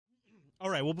All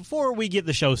right, well, before we get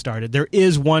the show started, there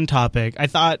is one topic. I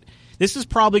thought this is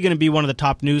probably going to be one of the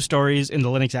top news stories in the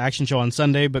Linux Action Show on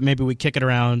Sunday, but maybe we kick it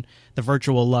around the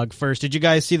virtual lug first. Did you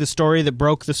guys see the story that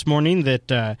broke this morning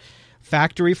that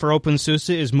Factory for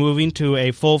OpenSUSE is moving to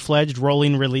a full-fledged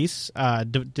rolling release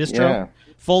distro? Yeah.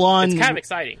 Full-on it's kind of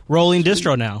exciting. Rolling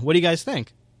distro now. What do you guys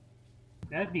think?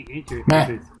 That'd be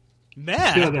interesting.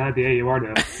 Matt. Still have the AUR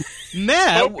though.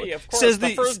 Matt Opie, of course, says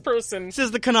the first person.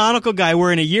 Says the canonical guy.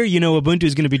 Where in a year, Ubuntu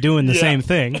is going to be doing the same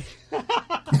thing.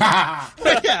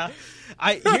 Yeah.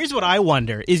 Here's what I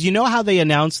wonder is, how they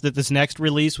announced that this next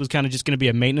release was kind of just going to be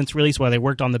a maintenance release while they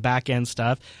worked on the back end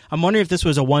stuff? I'm wondering if this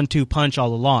was a 1-2 punch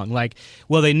all along. Like,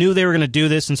 well, they knew they were going to do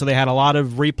this, and so they had a lot of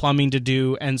replumbing to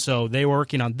do, and so they were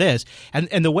working on this.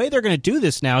 And the way they're going to do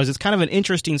this now is it's kind of an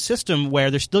interesting system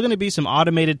where there's still going to be some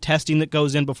automated testing that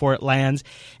goes in before it lands,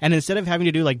 and instead of having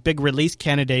to do like big release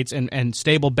candidates and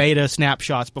stable beta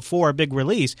snapshots before a big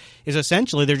release, is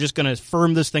essentially they're just going to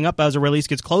firm this thing up as a release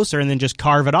gets closer and then just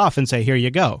carve it off and say, here you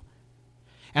go.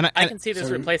 And I can see this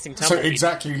replacing Tumbleweed. So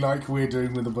exactly like we're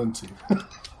doing with Ubuntu.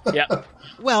 Yeah.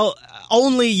 Well,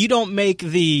 only you don't make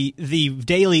the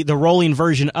rolling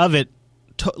version of it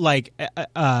like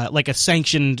a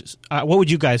sanctioned. What would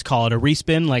you guys call it? A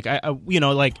respin?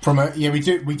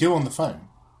 We do on the phone.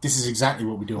 This is exactly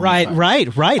what we do on the phone.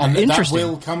 Right. And interesting. That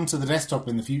will come to the desktop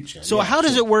in the future. So how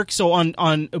does it work? So on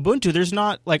Ubuntu, there's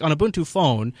not, like on Ubuntu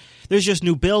phone, there's just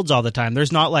new builds all the time.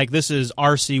 There's not like this is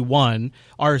RC1,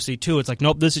 RC2. It's like,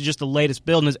 nope, this is just the latest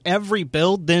build. And is every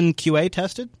build then QA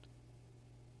tested?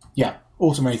 Yeah,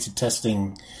 automated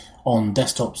testing on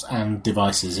desktops and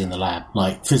devices in the lab,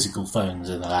 like physical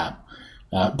phones in the lab.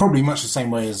 Probably much the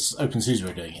same way as OpenSUSE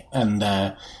are doing it. And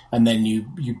then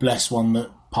you bless one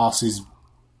that passes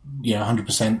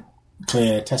 100%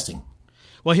 clear testing.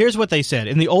 Well, here's what they said.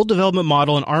 In the old development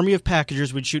model, an army of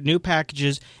packagers would shoot new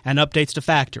packages and updates to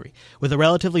factory, with a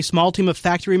relatively small team of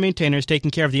factory maintainers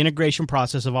taking care of the integration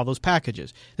process of all those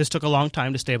packages. This took a long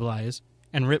time to stabilize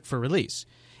and rip for release.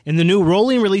 In the new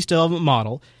rolling release development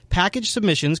model, package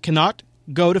submissions cannot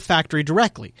go to factory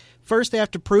directly. First, they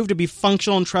have to prove to be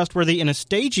functional and trustworthy in a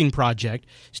staging project.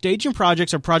 Staging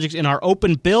projects are projects in our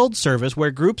open build service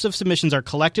where groups of submissions are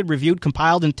collected, reviewed,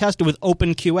 compiled, and tested with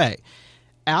OpenQA.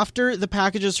 After the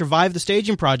packages survive the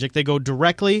staging project, they go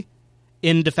directly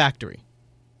into factory.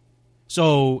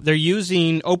 So they're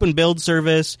using open build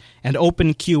service and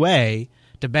OpenQA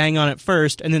to bang on it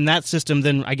first, and then that system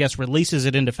then, I guess, releases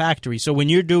it into factory. So when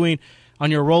you're doing,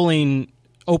 on your rolling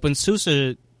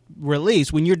OpenSUSE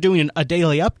release, when you're doing a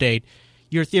daily update,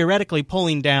 you're theoretically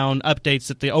pulling down updates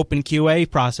that the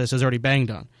OpenQA process has already banged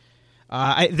on.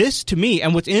 This, to me,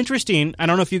 and what's interesting, I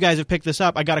don't know if you guys have picked this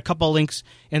up, I got a couple of links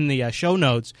in the show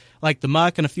notes, like the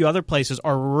Muck and a few other places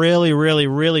are really, really,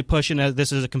 really pushing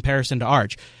this as a comparison to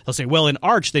Arch. They'll say, well, in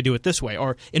Arch, they do it this way,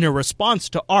 or in a response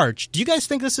to Arch. Do you guys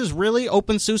think this is really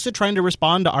OpenSUSE trying to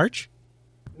respond to Arch?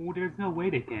 Well, there's no way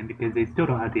they can, because they still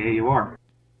don't have the AUR.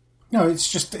 No,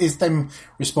 it's them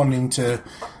responding to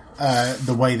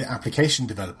the way that application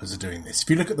developers are doing this. If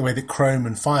you look at the way that Chrome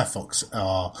and Firefox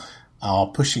are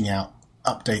pushing out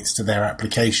updates to their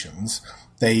applications,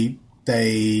 they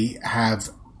have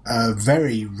a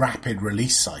very rapid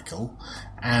release cycle,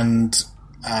 and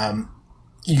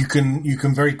you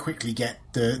can very quickly get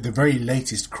the very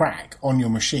latest crack on your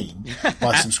machine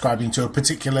by subscribing to a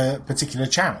particular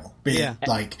channel, be it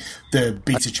like the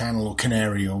beta channel or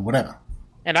Canary or whatever.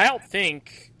 And I don't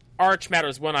think Arch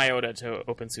matters one iota to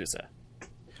OpenSUSE.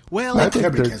 Well, I don't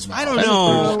know. I don't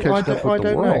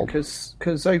know, because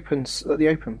the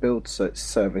Open Build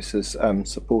service has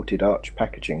supported Arch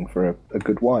packaging for a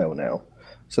good while now.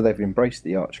 So they've embraced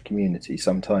the Arch community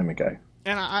some time ago.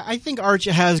 And I think Arch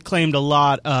has claimed a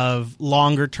lot of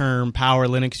longer-term Power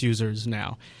Linux users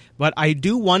now. But I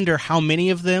do wonder how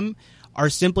many of them are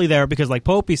simply there because, like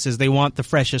Popey says, they want the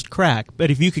freshest crack.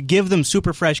 But if you could give them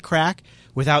super fresh crack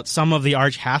without some of the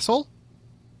Arch hassle,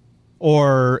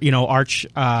 or Arch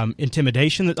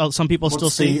intimidation that some people still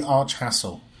see. What's the Arch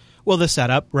hassle? Well, the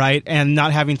setup, right, and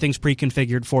not having things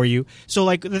pre-configured for you. So,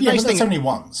 like, the nice but thing. That's only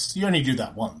once. You only do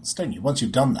that once, don't you? Once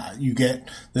you've done that, you get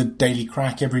the daily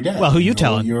crack every day. Well, who you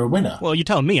telling? You're a winner. Well, you're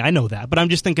telling me. I know that, but I'm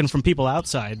just thinking from people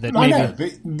outside that maybe. I know,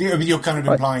 but you're kind of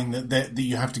implying that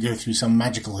you have to go through some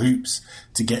magical hoops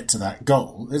to get to that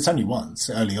goal. It's only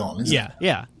once early on, isn't it?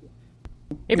 Yeah.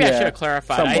 Maybe I should have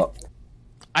clarified.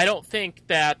 I don't think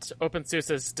that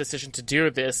OpenSUSE's decision to do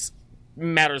this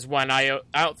matters one. I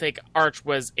don't think Arch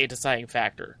was a deciding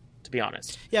factor, to to be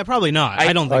honest. Yeah, probably not.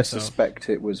 I don't think so. I suspect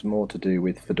it was more to do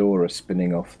with Fedora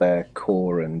spinning off their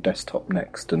Core and Desktop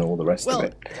Next and all the rest of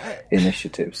it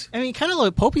initiatives. I mean, kind of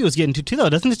like Popey was getting to, too, though.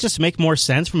 Doesn't this just make more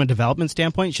sense from a development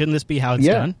standpoint? Shouldn't this be how it's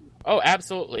done? Oh,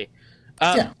 absolutely.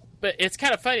 But it's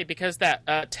kind of funny because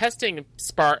that testing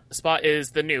spot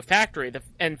is the new factory,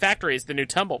 and factory is the new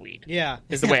tumbleweed. Yeah.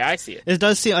 Is the way I see it. It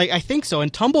does seem like, I think so.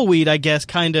 And tumbleweed, I guess,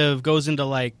 kind of goes into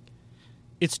like,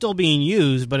 it's still being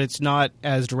used, but it's not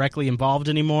as directly involved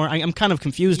anymore. I'm kind of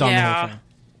confused on the whole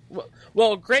thing.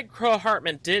 Well, Greg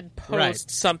Crow-Hartman did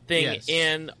post something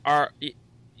in our...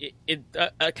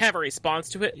 kind of a response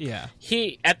to it. Yeah.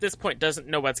 He, at this point, doesn't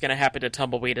know what's going to happen to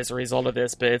Tumbleweed as a result of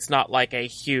this, but it's not like a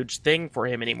huge thing for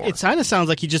him anymore. It kind of sounds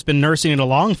like he's just been nursing it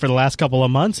along for the last couple of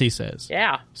months, he says.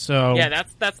 Yeah. So... Yeah,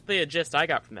 that's the gist I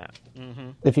got from that. Mm-hmm.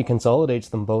 If he consolidates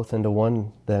them both into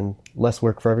one, then less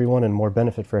work for everyone and more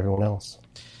benefit for everyone else.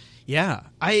 Yeah.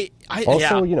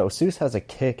 Also, SUSE has a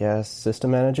kick-ass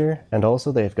system manager, and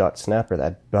also they've got Snapper,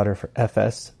 that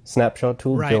Btrfs snapshot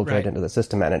tool built right into the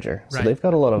system manager. So they've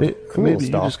got a lot of cool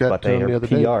stuff, but their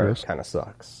PR kind of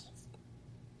sucks.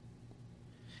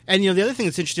 And, the other thing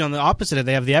that's interesting on the opposite of it,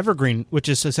 they have the Evergreen, which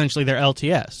is essentially their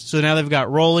LTS. So now they've got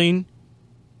rolling.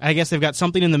 I guess they've got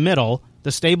something in the middle,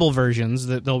 the stable versions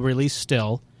that they'll release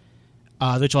still,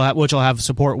 which will have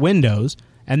support Windows.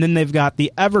 And then they've got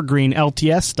the Evergreen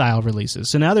LTS-style releases.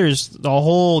 So now there's the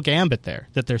whole gambit there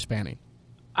that they're spanning.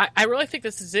 I really think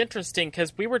this is interesting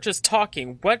because we were just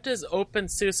talking, what does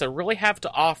OpenSUSE really have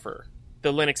to offer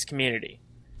the Linux community?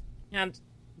 And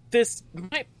this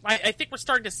I think we're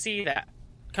starting to see that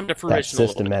come to fruition that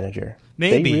system manager.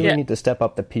 Maybe. They really need to step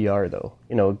up the PR, though.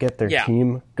 Get their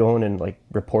team going and,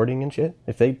 reporting and shit.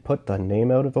 If they put the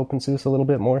name out of OpenSUSE a little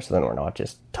bit more, so then we're not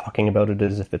just talking about it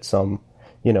as if it's some,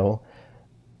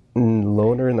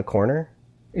 loner in the corner,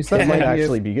 that might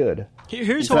actually be good.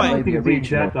 Here's how I think it's the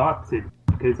exact opposite,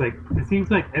 because it seems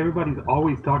like everybody's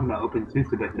always talking about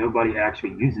OpenSUSE, but nobody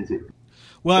actually uses it.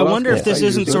 Well, I wonder if this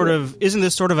isn't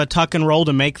this sort of a tuck and roll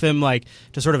to make them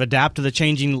to sort of adapt to the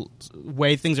changing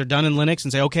way things are done in Linux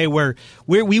and say, okay,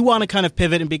 we want to kind of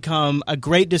pivot and become a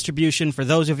great distribution for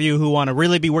those of you who want to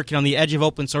really be working on the edge of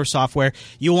open source software.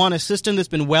 You want a system that's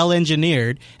been well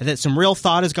engineered and that some real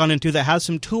thought has gone into, that has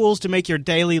some tools to make your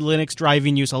daily Linux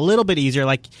driving use a little bit easier,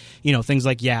 like things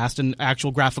like YAST and actual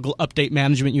graphical update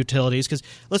management utilities. Because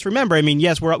let's remember,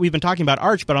 yes, we've been talking about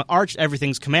Arch, but on Arch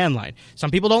everything's command line. Some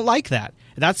people don't like that.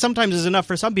 That sometimes is enough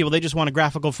for some people. They just want a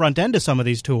graphical front end to some of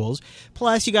these tools.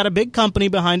 Plus, you got a big company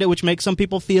behind it, which makes some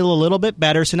people feel a little bit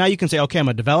better. So now you can say, okay, I'm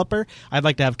a developer. I'd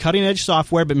like to have cutting-edge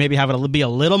software, but maybe have it be a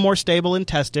little more stable and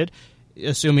tested,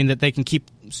 assuming that they can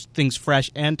keep things fresh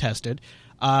and tested.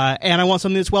 And I want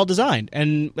something that's well-designed.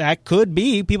 And that could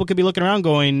be, people could be looking around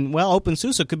going, well,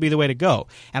 OpenSUSE could be the way to go.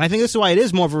 And I think this is why it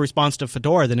is more of a response to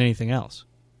Fedora than anything else.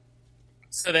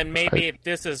 So then maybe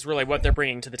this is really what they're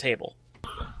bringing to the table.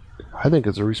 I think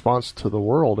it's a response to the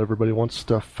world. Everybody wants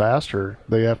stuff faster.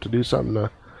 They have to do something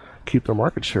to keep their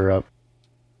market share up.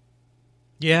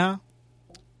 Yeah.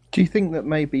 Do you think that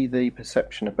maybe the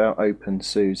perception about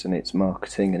OpenSUSE and its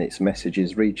marketing and its message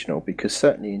is regional? Because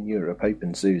certainly in Europe,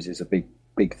 OpenSUSE is a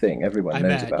big thing. Everyone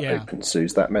knows about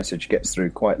OpenSUSE. That message gets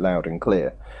through quite loud and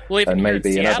clear. Well, even and here maybe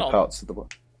in Seattle, other parts of the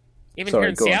world. Even here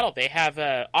in Seattle, they have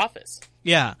an office.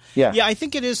 Yeah. I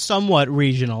think it is somewhat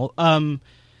regional.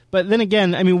 But then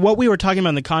again, what we were talking about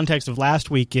in the context of last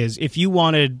week is if you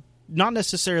wanted, not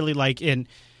necessarily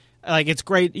it's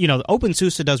great,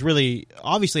 OpenSUSE does really,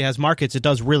 obviously has markets, it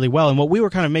does really well. And what we were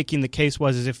kind of making the case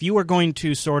was if you were going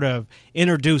to sort of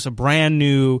introduce a brand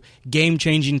new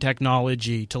game-changing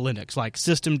technology to Linux, like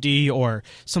systemd or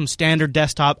some standard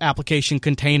desktop application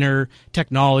container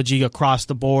technology across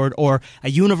the board, or a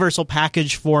universal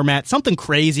package format, something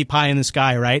crazy pie in the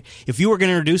sky, right? If you were going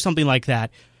to introduce something like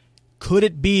that, could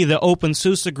it be the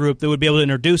OpenSUSE group that would be able to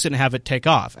introduce it and have it take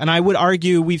off? And I would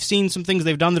argue we've seen some things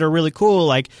they've done that are really cool,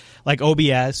 like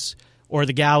OBS or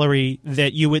the Gallery,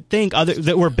 that you would think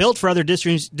that were built for other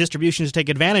distributions to take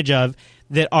advantage of,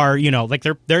 that are,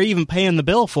 they're even paying the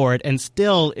bill for it, and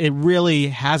still it really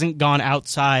hasn't gone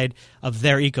outside of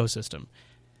their ecosystem.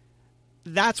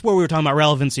 That's where we were talking about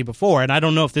relevancy before, and I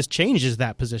don't know if this changes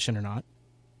that position or not.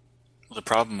 Well, the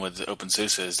problem with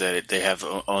OpenSUSE is that they have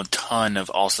a ton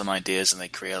of awesome ideas, and they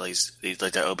create all these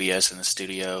like the OBS and the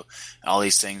Studio. All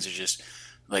these things are just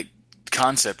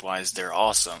concept-wise, they're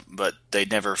awesome, but they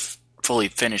never fully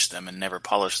finish them and never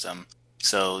polish them.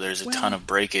 So there's a ton of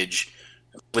breakage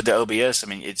with the OBS.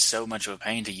 It's so much of a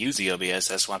pain to use the OBS.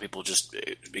 That's why people just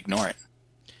ignore it.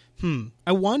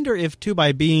 I wonder if, too,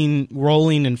 by being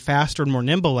rolling and faster and more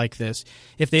nimble like this,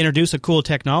 if they introduce a cool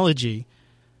technology.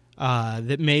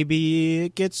 that maybe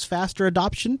it gets faster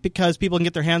adoption because people can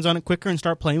get their hands on it quicker and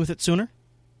start playing with it sooner.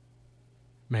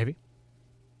 Maybe.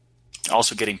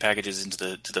 Also, getting packages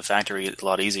into the factory a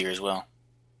lot easier as well.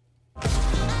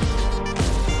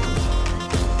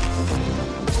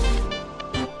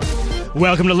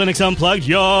 Welcome to Linux Unplugged,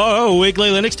 your weekly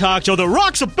Linux talk show that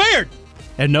rocks a beard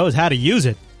and knows how to use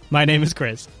it. My name is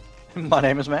Chris. My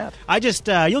name is Matt.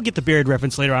 You'll get the beard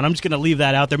reference later on. I'm just going to leave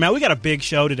that out there. Matt, we got a big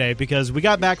show today because we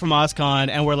got back from OSCON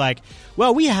and we're like,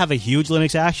 well, we have a huge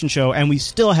Linux action show and we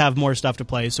still have more stuff to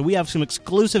play. So we have some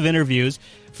exclusive interviews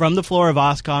from the floor of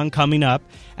OSCON coming up,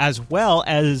 as well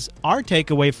as our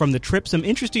takeaway from the trip, some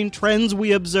interesting trends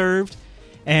we observed,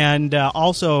 and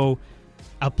also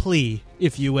a plea,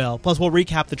 if you will. Plus, we'll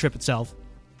recap the trip itself.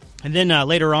 And then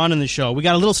later on in the show, we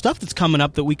got a little stuff that's coming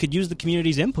up that we could use the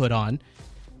community's input on.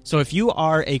 So if you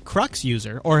are a Crux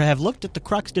user or have looked at the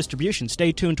Crux distribution,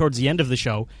 stay tuned towards the end of the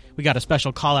show. We got a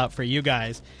special call-out for you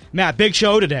guys. Matt, big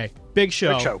show today. Big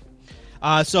show. Big show.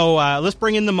 So let's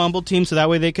bring in the Mumble team so that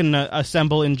way they can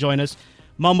assemble and join us.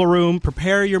 Mumble Room,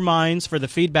 prepare your minds for the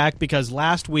feedback because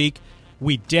last week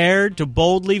we dared to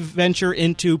boldly venture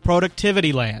into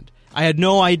productivity land. I had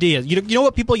no idea. You know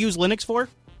what people use Linux for?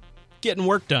 Getting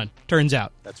work done, turns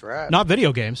out. That's right. Not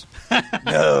video games.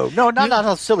 No,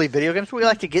 not silly video games. We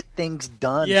like to get things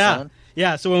done, son.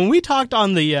 Yeah, so when we talked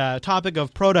on the topic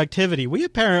of productivity, we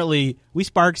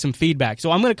sparked some feedback.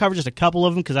 So I'm going to cover just a couple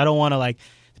of them because I don't want to,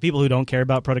 the people who don't care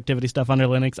about productivity stuff under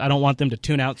Linux, I don't want them to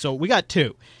tune out. So we got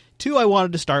two. Two I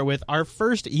wanted to start with. Our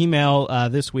first email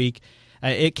this week,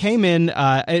 it came in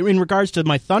regards to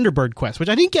my Thunderbird quest, which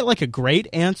I didn't get a great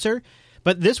answer.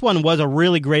 But this one was a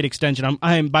really great extension.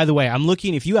 By the way, I'm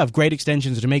looking, if you have great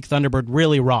extensions to make Thunderbird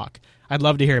really rock, I'd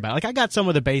love to hear about it. I got some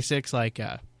of the basics, I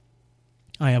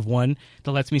have one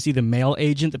that lets me see the mail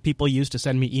agent that people use to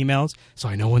send me emails, so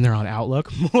I know when they're on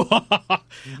Outlook.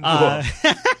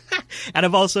 And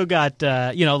I've also got,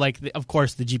 of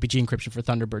course, the GPG encryption for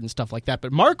Thunderbird and stuff like that.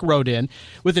 But Mark wrote in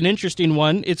with an interesting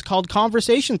one. It's called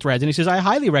Conversation Threads. And he says, I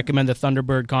highly recommend the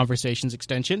Thunderbird Conversations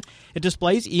extension. It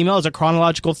displays email as a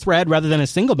chronological thread rather than a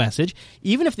single message,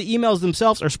 even if the emails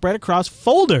themselves are spread across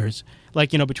folders,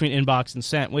 between inbox and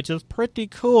sent, which is pretty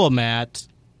cool, Matt.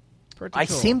 I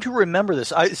seem to remember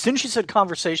this. As soon as you said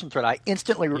conversation thread, I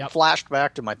instantly flashed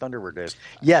back to my Thunderbird days.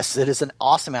 Yes, it is an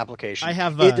awesome application.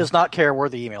 It does not care where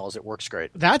the email is. It works great.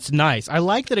 That's nice. I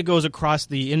like that it goes across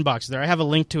the inbox there. I have a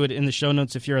link to it in the show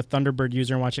notes if you're a Thunderbird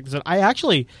user and want to check this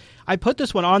out. I put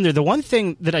this one on there. The one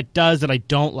thing that it does that I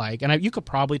don't like, and you could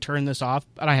probably turn this off,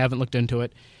 but I haven't looked into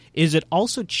it, is it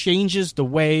also changes the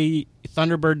way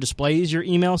Thunderbird displays your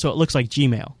email so it looks like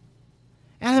Gmail.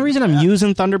 And the reason I'm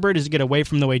using Thunderbird is to get away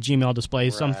from the way Gmail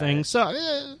displays something. So,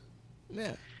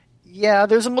 yeah,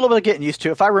 there's a little bit of getting used to.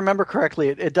 If I remember correctly,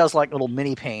 it does little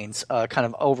mini panes kind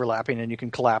of overlapping, and you can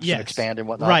collapse and expand and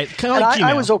whatnot. Right, kind of like Gmail.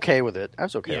 I was okay with it.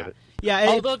 with it. Yeah.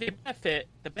 Although the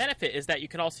benefit is that you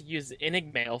can also use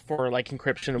Enigmail for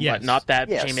encryption and whatnot that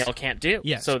Gmail can't do.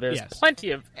 Yes. So there's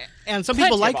plenty of and some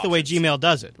people like the way Gmail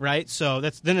does it, right? So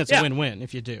it's a win-win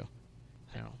if you do.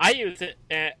 I use it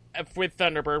with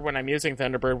Thunderbird when I'm using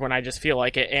Thunderbird when I just feel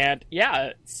like it, and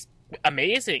it's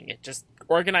amazing. It just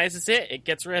organizes it. It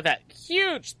gets rid of that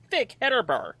huge, thick header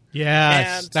bar.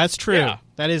 Yes, that's true. Yeah.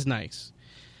 That is nice.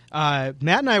 Matt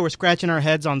and I were scratching our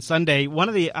heads on Sunday.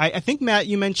 I think, Matt,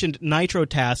 you mentioned Nitro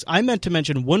Tasks. I meant to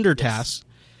mention Wunder Tasks.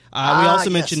 We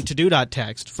also mentioned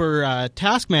To-Do.txt for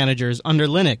task managers under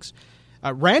Linux.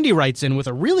 Randy writes in with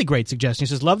a really great suggestion. He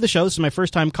says, love the show. This is my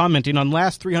first time commenting. On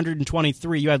last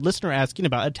 323, you had listener asking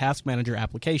about a task manager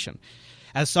application.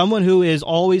 As someone who is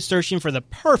always searching for the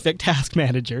perfect task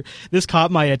manager, this caught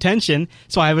my attention,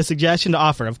 so I have a suggestion to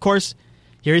offer. Of course,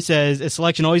 here he says, a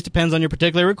selection always depends on your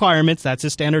particular requirements. That's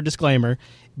his standard disclaimer.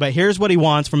 But here's what he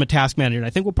wants from a task manager, and I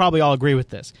think we'll probably all agree with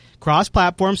this.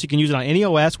 Cross-platform, so you can use it on any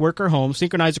OS, work or home,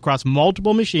 synchronized across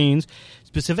multiple machines.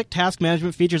 Specific task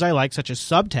management features I like, such as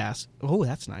subtasks. Oh,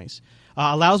 that's nice.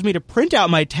 Allows me to print out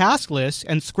my task list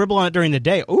and scribble on it during the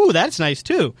day. Ooh, that's nice,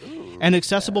 too. And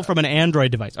accessible from an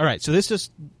Android device. All right, so this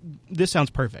sounds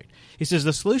perfect. He says,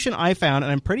 the solution I found,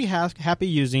 and I'm pretty happy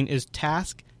using, is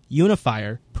Task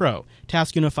Unifier Pro.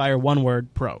 Task Unifier, one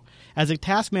word, Pro. As a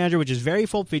task manager, which is very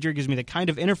full-featured, gives me the kind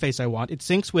of interface I want. It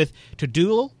syncs with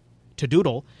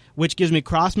Todoodle, which gives me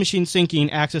cross-machine syncing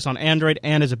access on Android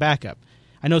and as a backup.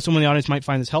 I know someone in the audience might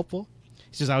find this helpful.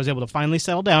 He says, I was able to finally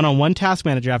settle down on one task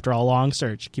manager after a long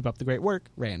search. Keep up the great work,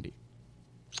 Randy.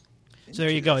 So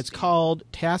there you go. It's called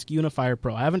Task Unifier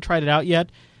Pro. I haven't tried it out yet,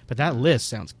 but that list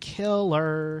sounds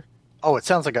killer. Oh, it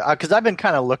sounds like because I've been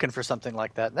kind of looking for something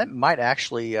like that. That might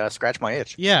actually scratch my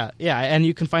itch. Yeah, and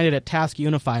you can find it at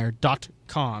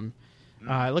taskunifier.com.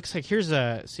 It looks like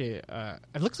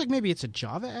it looks like maybe it's a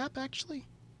Java app actually,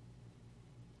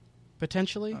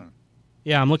 potentially.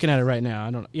 Yeah, I'm looking at it right now.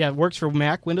 I don't know. Yeah, it works for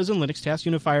Mac, Windows, and Linux. Task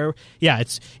Unifier. Yeah,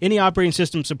 it's any operating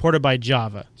system supported by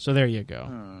Java. So there you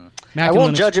go. Mac I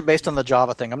won't judge it based on the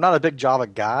Java thing. I'm not a big Java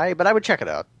guy, but I would check it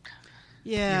out.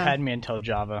 Yeah, you had me until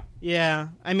Java. Yeah,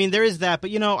 I mean there is that,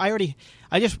 but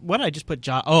I just put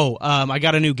Java. I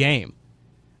got a new game.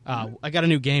 I got a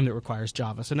new game that requires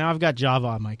Java, so now I've got Java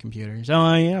on my computer. So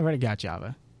yeah, I've already got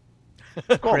Java.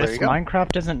 Chris,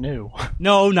 Minecraft isn't new.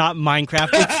 No, not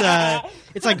Minecraft.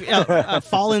 It's like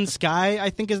Fallen Sky,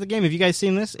 I think, is the game. Have you guys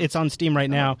seen this? It's on Steam right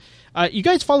now. You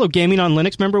guys follow Gaming on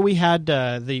Linux? Remember we had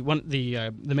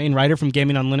the main writer from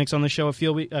Gaming on Linux on the show a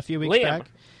few weeks Liam.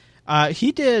 back.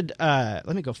 He did. Let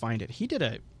me go find it. He's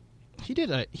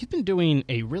been doing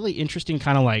a really interesting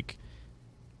kind of like.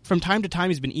 From time to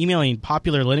time, he's been emailing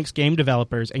popular Linux game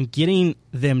developers and getting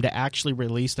them to actually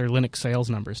release their Linux sales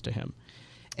numbers to him.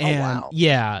 And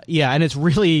yeah, and it's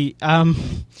really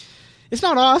it's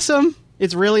not awesome.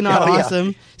 It's really not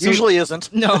awesome. So, usually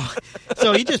isn't. No.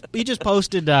 So he just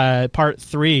posted part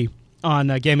 3 on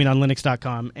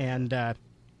gamingonlinux.com, and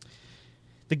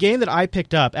the game that I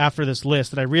picked up after this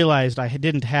list that I realized I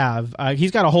didn't have,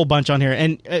 he's got a whole bunch on here,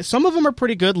 and some of them are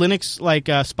pretty good. Linux, like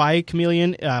Spy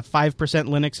Chameleon, 5%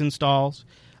 Linux installs.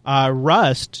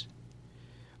 Rust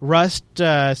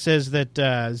says that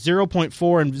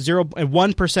 0.4 and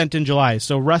 1% in July.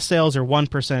 So Rust sales are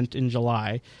 1% in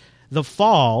July. The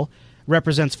Fall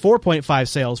represents 4.5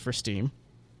 sales for Steam.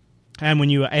 And when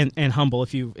you and Humble,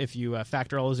 if you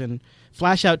factor all those in,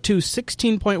 Flashout 2,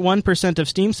 16.1% of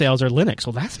Steam sales are Linux.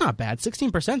 Well, that's not bad.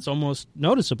 16% is almost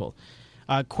noticeable.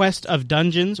 Quest of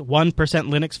Dungeons, 1%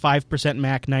 Linux, 5%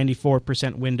 Mac,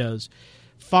 94% Windows.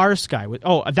 Far Sky,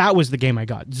 that was the game I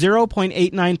got.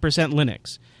 0.89%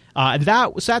 Linux.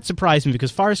 That surprised me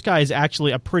because Far Sky is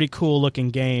actually a pretty cool looking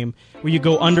game where you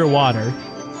go underwater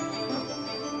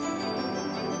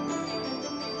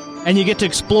and you get to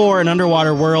explore an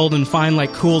underwater world and find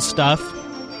like cool stuff.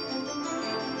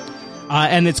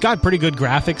 And it's got pretty good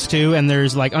graphics too, and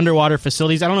there's like underwater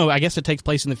facilities. I don't know, I guess it takes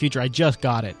place in the future. I just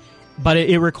got it. But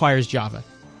it requires Java.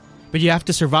 But you have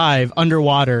to survive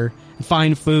underwater,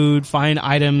 find food, find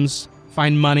items,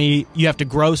 find money. You have to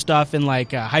grow stuff in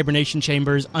like hibernation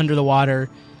chambers under the water.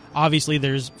 Obviously,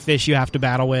 there's fish you have to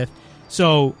battle with.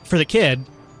 So for the kid,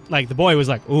 like the boy was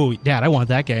like, "Ooh, Dad, I want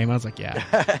that game." I was like, "Yeah,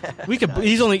 we could."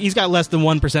 He's got less than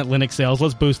 1% Linux sales.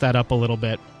 Let's boost that up a little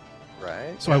bit.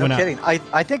 Right. So I went kidding.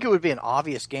 I think it would be an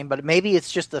obvious game, but maybe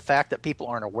it's just the fact that people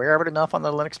aren't aware of it enough on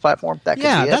the Linux platform. That could be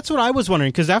it. That's what I was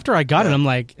wondering. Because after I got it, I'm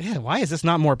like, why is this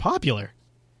not more popular?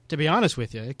 To be honest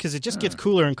with you, because it just gets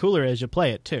cooler and cooler as you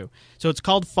play it too. So it's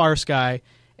called Far Sky,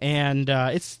 and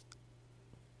it's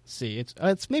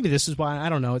maybe this is why I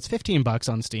don't know. It's $15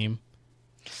 on Steam.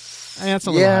 That's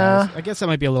a little high. I guess that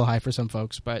might be a little high for some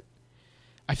folks, but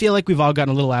I feel like we've all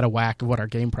gotten a little out of whack of what our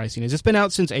game pricing is. It's been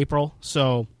out since April,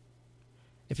 so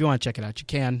if you want to check it out, you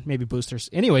can. Maybe boosters,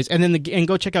 anyways, and then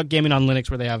go check out Gaming on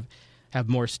Linux where they have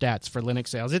more stats for Linux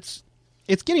sales. It's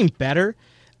getting better.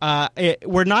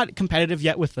 We're not competitive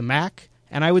yet with the Mac,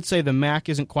 and I would say the Mac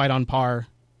isn't quite on par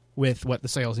with what the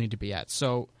sales need to be at.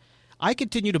 So I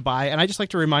continue to buy, and I just like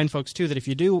to remind folks too that if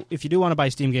you do want to buy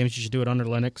Steam games, you should do it under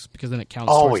Linux because then it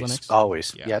counts towards Linux.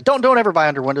 Always. Yeah. Don't ever buy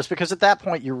under Windows because at that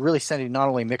point you're really sending not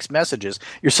only mixed messages,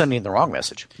 you're sending the wrong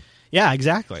message. Yeah,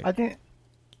 exactly. I think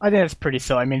it's pretty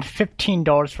silly. I mean,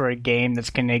 $15 for a game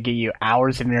that's going to give you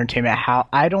hours of entertainment.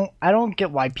 I don't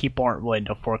get why people aren't willing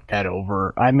to fork that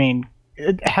over. I mean,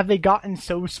 have they gotten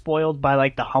so spoiled by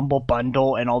like the Humble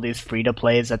Bundle and all these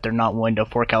free-to-plays that they're not willing to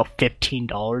fork out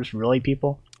 $15? Really,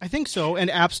 people? I think so,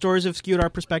 and app stores have skewed our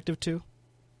perspective too.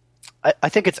 I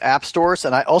think it's app stores,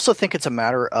 and I also think it's a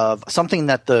matter of something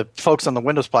that the folks on the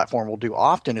Windows platform will do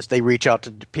often is they reach out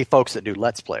to folks that do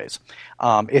Let's Plays.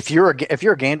 If you're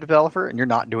a game developer and you're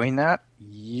not doing that,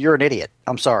 you're an idiot.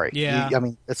 I'm sorry. Yeah. I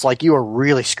mean, it's like you are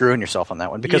really screwing yourself on that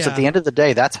one because at the end of the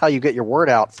day, that's how you get your word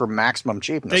out for maximum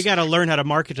cheapness. They got to learn how to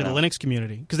market to the Linux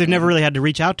community because they've never really had to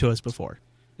reach out to us before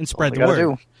and spread the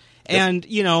word. And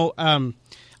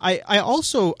I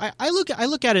also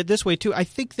look at it this way too. I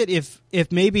think that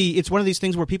if maybe it's one of these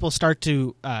things where people start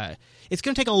to it's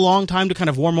going to take a long time to kind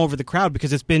of warm over the crowd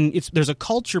because there's a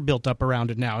culture built up around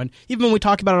it now. And even when we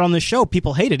talk about it on this show,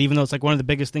 people hate it, even though it's like one of the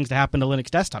biggest things to happen to Linux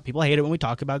desktop. People hate it when we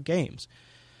talk about games.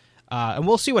 And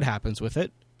we'll see what happens with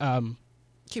it.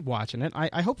 Keep watching it.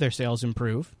 I hope their sales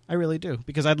improve. I really do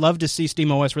because I'd love to see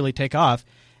SteamOS really take off.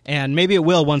 and maybe it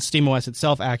will once SteamOS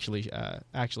itself actually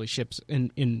ships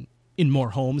in more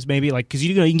homes, maybe, like, because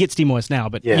you can get SteamOS now,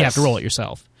 but you have to roll it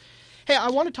yourself. Hey, I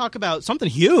want to talk about something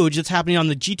huge that's happening on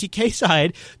the GTK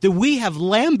side that we have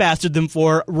lambasted them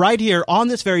for right here on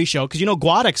this very show, because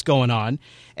GuadX going on,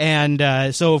 and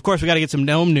so of course we got to get some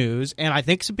GNOME news, and I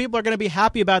think some people are going to be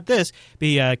happy about this.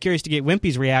 Be curious to get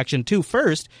Wimpy's reaction too.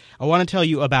 First, I want to tell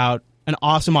you about an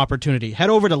awesome opportunity.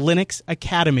 Head over to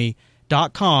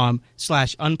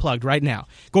linuxacademy.com/unplugged right now.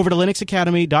 Go over to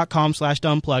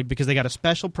linuxacademy.com/unplugged because they got a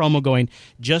special promo going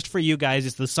just for you guys.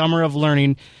 It's the summer of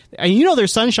learning. And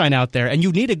there's sunshine out there, and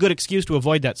you need a good excuse to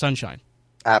avoid that sunshine.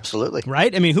 Absolutely.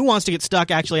 Right? I mean, who wants to get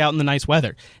stuck actually out in the nice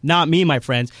weather? Not me, my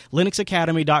friends.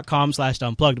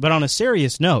 linuxacademy.com/unplugged. But on a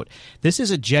serious note, this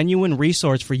is a genuine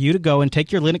resource for you to go and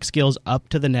take your Linux skills up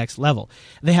to the next level.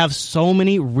 They have so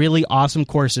many really awesome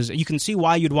courses. You can see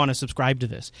why you'd want to subscribe to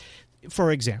this.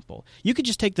 For example, you could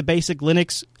just take the basic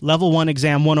Linux Level 1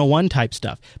 Exam 101 type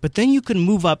stuff, but then you can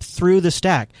move up through the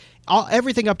stack.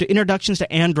 Everything up to introductions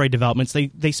to Android developments.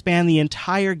 They span the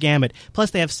entire gamut. Plus,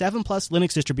 they have 7+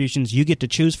 Linux distributions you get to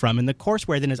choose from, and the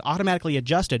courseware then is automatically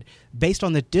adjusted based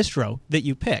on the distro that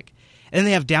you pick. And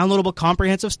they have downloadable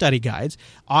comprehensive study guides,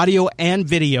 audio and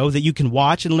video that you can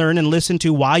watch and learn and listen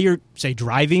to while you're, say,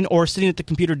 driving or sitting at the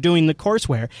computer doing the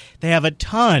courseware. They have a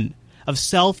ton of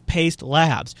self-paced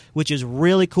labs, which is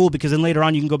really cool because then later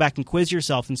on you can go back and quiz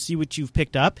yourself and see what you've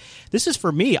picked up. This is,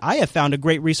 for me, I have found a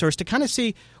great resource to kind of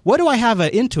see, what do I have an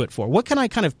Intuit for? What can I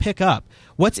kind of pick up?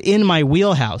 What's in my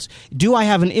wheelhouse? Do I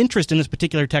have an interest in this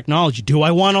particular technology? Do I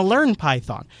want to learn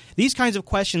Python? These kinds of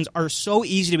questions are so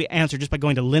easy to be answered just by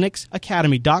going to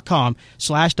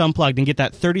linuxacademy.com/unplugged and get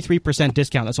that 33%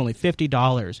 discount. That's only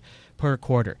 $50 per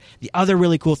quarter. The other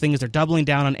really cool thing is they're doubling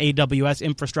down on AWS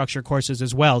infrastructure courses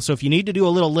as well. So if you need to do a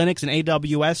little Linux and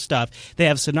AWS stuff, they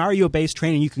have scenario-based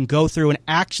training you can go through and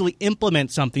actually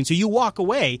implement something so you walk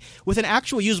away with an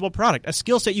actual usable product, a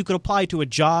skill set you could apply to a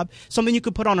job, something you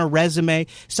could put on a resume,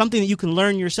 something that you can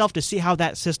learn yourself to see how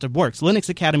that system works.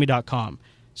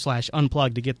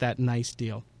 linuxacademy.com/unplugged to get that nice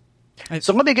deal.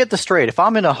 So let me get this straight. If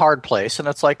I'm in a hard place and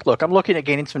it's like, look, I'm looking at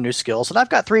gaining some new skills and I've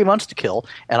got 3 months to kill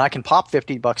and I can pop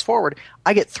 $50 forward,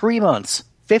 I get 3 months,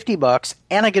 $50,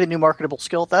 and I get a new marketable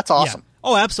skill. That's awesome. Yeah.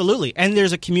 Oh, absolutely. And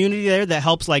there's a community there that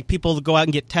helps people to go out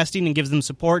and get testing and gives them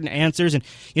support and answers. And,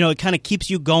 it kind of keeps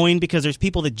you going because there's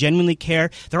people that genuinely care.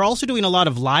 They're also doing a lot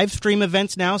of live stream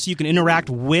events now, so you can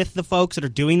interact with the folks that are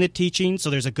doing the teaching.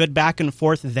 So there's a good back and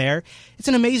forth there. It's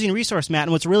an amazing resource, Matt.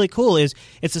 And what's really cool is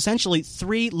it's essentially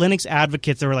 3 Linux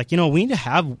advocates that were like, we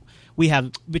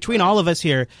have between all of us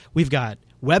here, we've got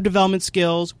web development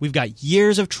skills, we've got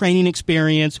years of training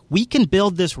experience, we can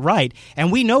build this right,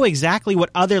 and we know exactly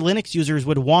what other Linux users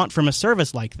would want from a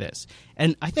service like this.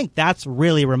 And I think that's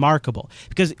really remarkable,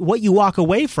 because what you walk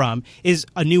away from is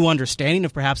a new understanding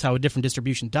of perhaps how a different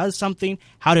distribution does something,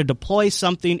 how to deploy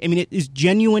something. I mean, it is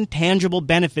genuine, tangible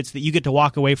benefits that you get to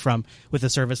walk away from with a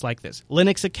service like this.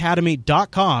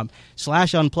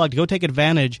 linuxacademy.com/unplugged. Go take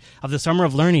advantage of the summer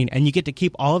of learning, and you get to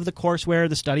keep all of the courseware,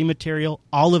 the study material,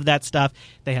 all of that stuff.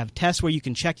 They have tests where you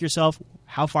can check yourself,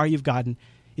 how far you've gotten.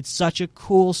 It's such a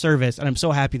cool service, and I'm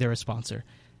so happy they're a sponsor.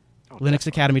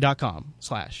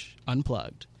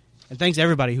 linuxacademy.com/unplugged. And thanks to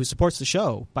everybody who supports the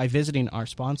show by visiting our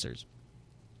sponsors.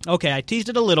 Okay, I teased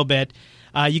it a little bit.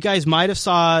 You guys might have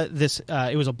saw this.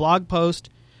 It was a blog post,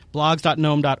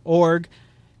 blogs.gnome.org.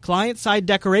 Client-side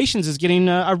decorations is getting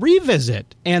a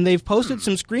revisit, and they've posted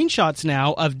some screenshots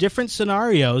now of different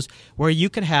scenarios where you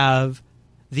could have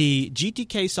the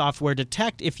GTK software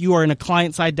detect if you are in a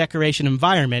client-side decoration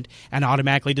environment and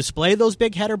automatically display those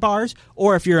big header bars,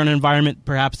 or if you're in an environment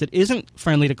perhaps that isn't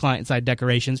friendly to client-side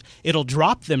decorations, it'll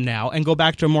drop them now and go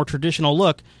back to a more traditional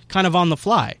look kind of on the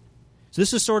fly. So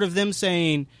this is sort of them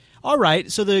saying, all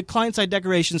right, so the client-side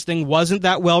decorations thing wasn't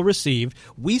that well received.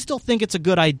 We still think it's a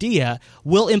good idea.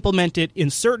 We'll implement it in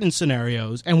certain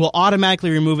scenarios, and we'll automatically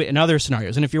remove it in other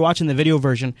scenarios. And if you're watching the video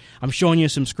version, I'm showing you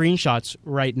some screenshots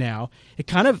right now.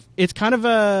 It's kind of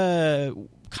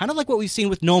like what we've seen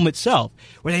with GNOME itself,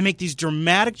 where they make these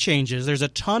dramatic changes. There's a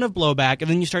ton of blowback,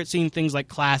 and then you start seeing things like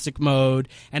classic mode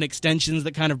and extensions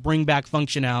that kind of bring back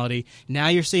functionality. Now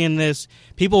you're seeing this.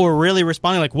 People were really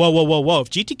responding like, whoa, whoa, whoa, whoa.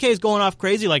 If GTK is going off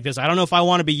crazy like this, I don't know if I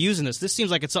want to be using this. This seems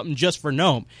like it's something just for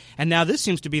GNOME. And now this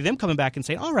seems to be them coming back and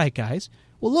saying, all right, guys,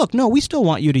 well, look, no, we still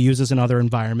want you to use this in other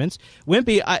environments.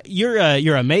 Wimpy,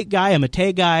 you're a Make guy, a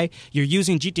Mate guy. You're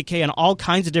using GTK in all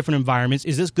kinds of different environments.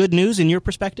 Is this good news in your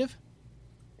perspective?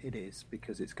 It is,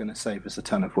 because it's going to save us a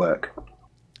ton of work.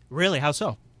 Really? How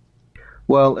so?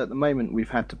 Well, at the moment, we've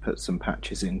had to put some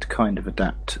patches in to kind of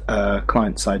adapt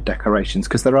client-side decorations,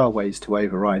 because there are ways to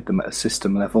override them at a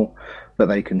system level, but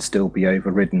they can still be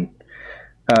overridden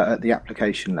at the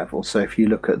application level. So if you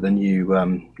look at the new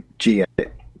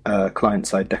gedit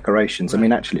client-side decorations, I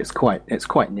mean, actually, it's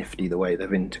quite nifty the way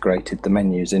they've integrated the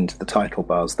menus into the title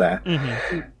bars there.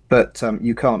 Mm-hmm. But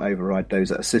you can't override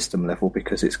those at a system level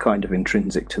because it's kind of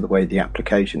intrinsic to the way the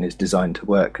application is designed to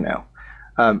work now.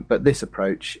 But this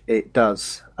approach, it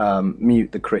does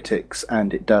mute the critics,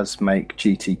 and it does make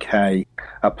GTK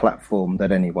a platform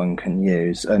that anyone can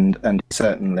use, and it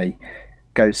certainly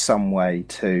goes some way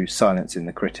to silencing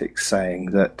the critics,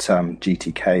 saying that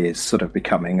GTK is sort of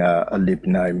becoming a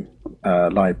libgnome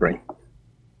library.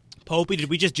 Popey, did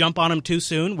we just jump on them too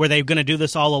soon? Were they going to do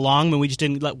this all along when we just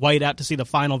didn't wait out to see the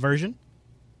final version?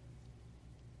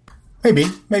 Maybe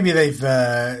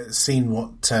they've seen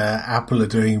what Apple are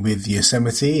doing with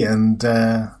Yosemite, and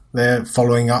they're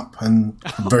following up and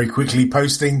very quickly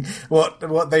posting what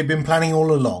they've been planning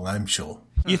all along, I'm sure.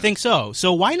 You think so?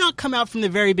 So why not come out from the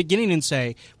very beginning and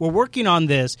say, we're working on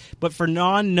this, but for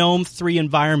non-GNOME 3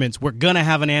 environments, we're going to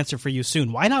have an answer for you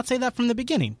soon. Why not say that from the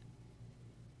beginning?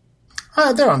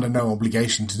 They're under no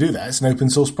obligation to do that. It's an open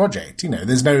source project.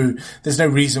 There's no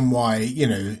reason why,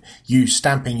 you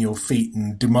stamping your feet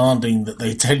and demanding that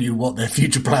they tell you what their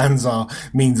future plans are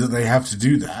means that they have to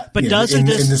do that. But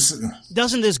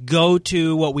doesn't this go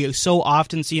to what we so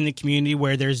often see in the community,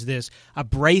 where there's this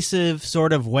abrasive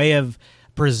sort of way of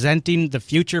presenting the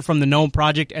future from the GNOME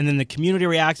project, and then the community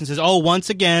reacts and says, oh, once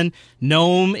again,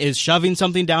 GNOME is shoving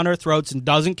something down our throats and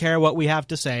doesn't care what we have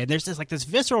to say. And there's this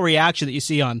visceral reaction that you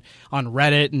see on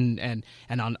Reddit and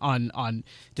on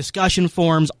discussion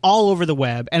forums all over the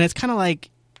web. And it's kind of like,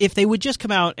 if they would just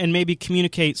come out and maybe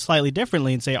communicate slightly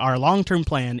differently and say our long-term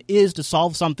plan is to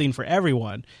solve something for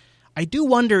everyone, I do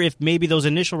wonder if maybe those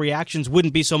initial reactions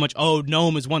wouldn't be so much, oh,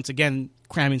 GNOME is once again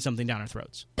cramming something down our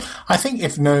throats. I think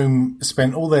if GNOME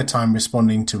spent all their time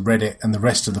responding to Reddit and the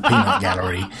rest of the peanut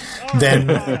gallery, then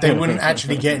they wouldn't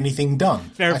actually get anything done.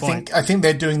 Fair point. I think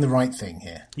they're doing the right thing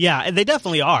here. Yeah, they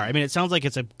definitely are. I mean, it sounds like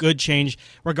it's a good change,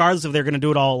 regardless if they're going to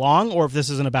do it all along or if this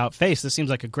isn't about face. This seems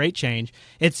like a great change.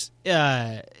 It's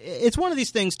one of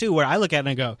these things, too, where I look at it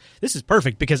and go, this is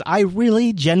perfect, because I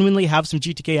really genuinely have some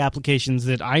GTK applications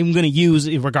that I'm going to use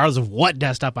regardless of what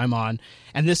desktop I'm on,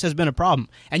 and this has been a problem.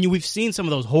 And we've seen some of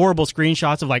those horrible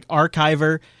screenshots of like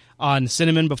Archiver on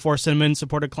Cinnamon before Cinnamon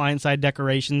supported client-side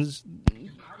decorations.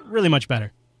 Really much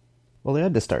better. Well, they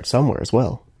had to start somewhere as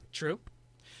well. True.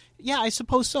 Yeah, I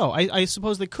suppose so. I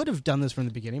suppose they could have done this from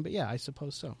the beginning, but yeah, I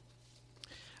suppose so.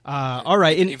 All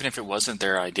right. Even if it wasn't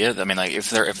their idea, I mean, like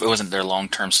if it wasn't their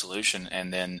long-term solution,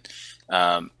 and then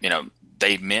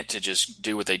they meant to just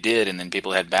do what they did, and then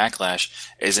people had backlash,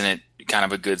 isn't it kind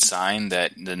of a good sign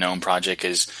that the GNOME project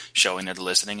is showing they're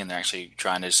listening and they're actually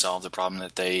trying to solve the problem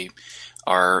that they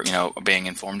are, being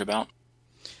informed about?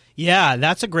 Yeah,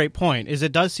 that's a great point.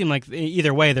 It does seem like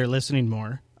either way they're listening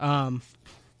more. Go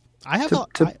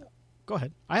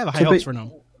ahead. I have high hopes for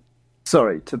GNOME.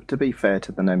 Sorry, to be fair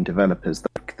to the GNOME developers,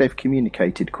 they've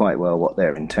communicated quite well what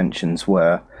their intentions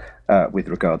were with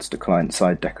regards to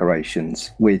client-side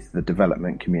decorations with the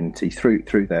development community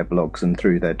through their blogs and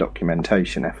through their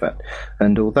documentation effort.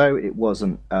 And although it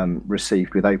wasn't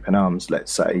received with open arms,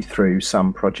 let's say, through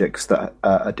some projects that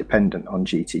are dependent on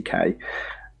GTK,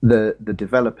 the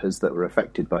developers that were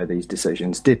affected by these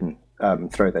decisions didn't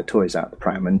throw their toys out the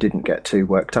pram and didn't get too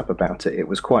worked up about it. It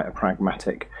was quite a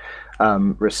pragmatic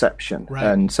reception. Right.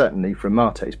 And certainly from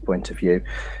Marte's point of view,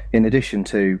 in addition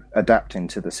to adapting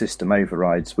to the system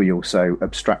overrides, we also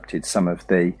abstracted some of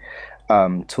the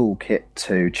toolkit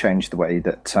to change the way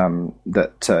that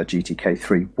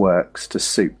GTK3 works to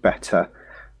suit better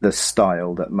the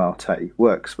style that Marte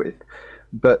works with.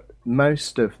 But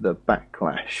most of the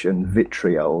backlash and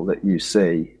vitriol that you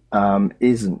see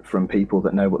isn't from people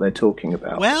that know what they're talking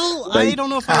about. Well, I don't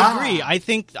know if I agree. I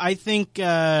think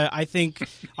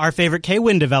our favorite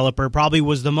KWin developer probably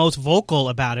was the most vocal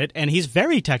about it, and he's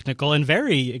very technical and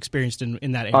very experienced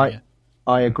in that area.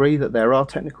 I agree that there are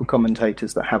technical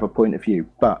commentators that have a point of view,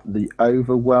 but the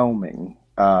overwhelming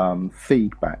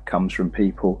feedback comes from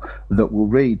people that will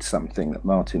read something that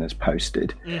Martin has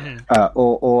posted,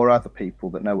 or other people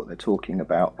that know what they're talking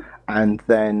about, and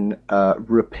then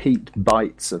repeat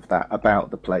bites of that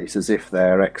about the place as if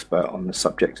they're expert on the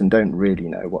subject and don't really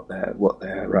know what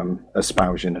they're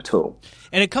espousing at all.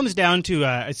 And it comes down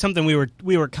to something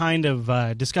we were kind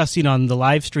of discussing on the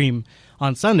live stream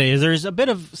on Sunday. Is there's a bit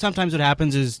of, sometimes what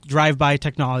happens is drive-by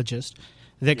technologists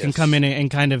that can come in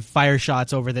and kind of fire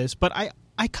shots over this, but I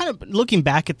kind of, looking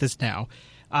back at this now,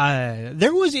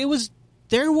 it was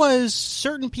there was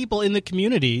certain people in the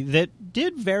community that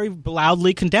did very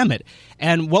loudly condemn it.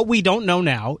 And what we don't know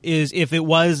now is if it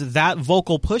was that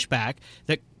vocal pushback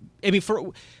that, I mean,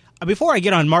 before I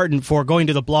get on Martin for going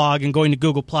to the blog and going to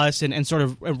Google Plus and sort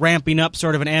of ramping up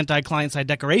sort of an anti-client-side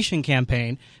decoration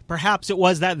campaign, perhaps it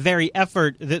was that very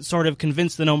effort that sort of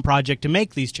convinced the GNOME project to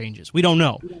make these changes. We don't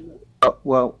know.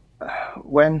 Well,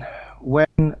 when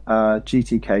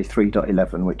GTK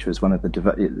 3.11, which was one of the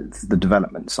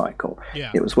development cycle,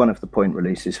 it was one of the point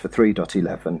releases for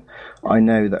 3.11. I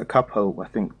know that I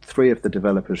think 3 of the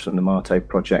developers from the Mate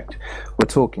project were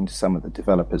talking to some of the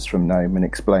developers from GNOME and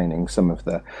explaining some of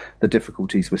the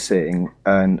difficulties we're seeing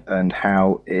and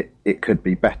how it could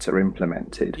be better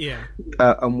implemented.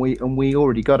 And we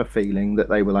already got a feeling that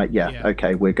they were like,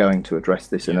 okay, we're going to address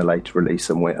this in a later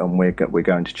release, and we're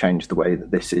going to change the way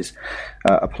that this is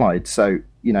applied. So,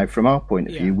 from our point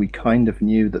of view, we kind of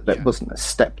knew that wasn't a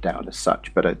step down as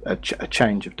such, but a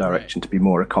change of direction to be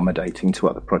more accommodating to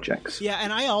other projects. Yeah,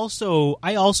 and I also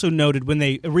noted when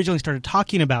they originally started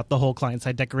talking about the whole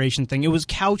client-side decoration thing, it was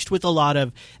couched with a lot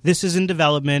of, this is in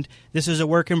development, this is a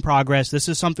work in progress, this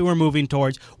is something we're moving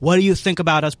towards, what do you think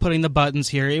about us putting the buttons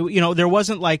here? There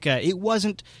wasn't like it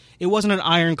wasn't an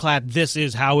ironclad, this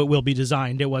is how it will be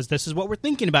designed. It was, this is what we're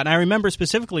thinking about. And I remember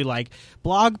specifically like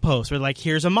blog posts or like,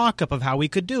 here's a mock-up of how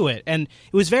we could do it. And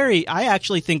it was I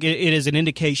actually think it is an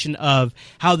indication of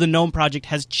how the GNOME project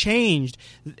has changed,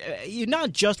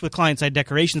 not just with client-side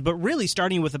decorations, but really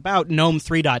starting with about GNOME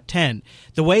 3.10.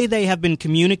 The way they have been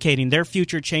communicating their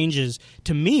future changes,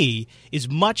 to me, is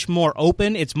much more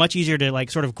open. It's much easier to like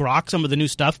sort of grok some of the new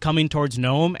stuff coming towards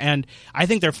GNOME. And I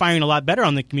think they're firing a lot better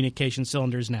on the communication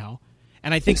cylinders now.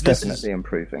 And I think it's definitely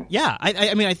improving. Yeah,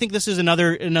 I mean, I think this is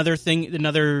another thing,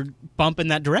 another bump in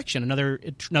that direction, another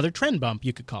trend bump,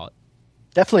 you could call it.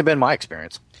 Definitely been my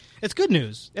experience. It's good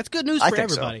news. It's good news for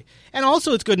everybody, and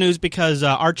also it's good news because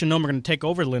Arch and GNOME are going to take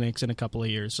over Linux in a couple of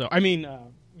years. So I mean,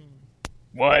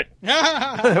 what?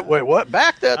 Wait, what?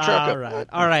 Back that truck up.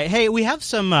 All right. Hey, we have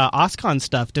some OSCON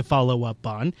stuff to follow up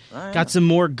on. Got some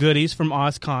more goodies from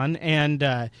OSCON,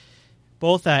 and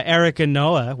both Eric and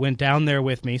Noah went down there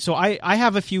with me. So I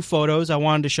have a few photos I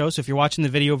wanted to show. So if you're watching the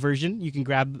video version, you can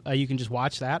you can just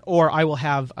watch that. Or I will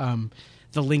have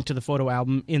the link to the photo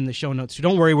album in the show notes. So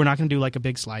don't worry, we're not going to do like a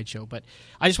big slideshow. But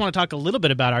I just want to talk a little bit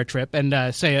about our trip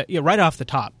and say right off the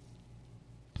top,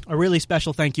 a really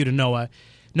special thank you to Noah.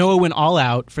 Noah went all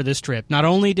out for this trip. Not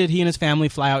only did he and his family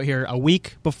fly out here a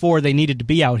week before they needed to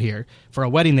be out here for a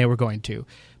wedding they were going to,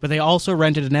 but they also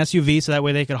rented an SUV so that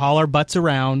way they could haul our butts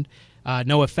around.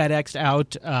 Noah FedExed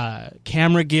out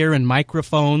camera gear and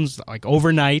microphones like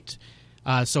overnight.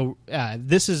 So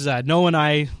this is Noah and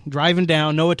I driving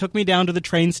down. Noah took me down to the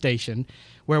train station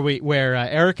where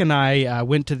Eric and I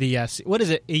went to the what is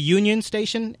it? A Union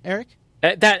Station, Eric?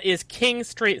 That is King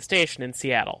Street Station in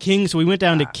Seattle. So we went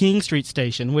down to King Street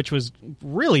Station, which was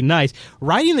really nice.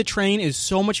 Riding the train is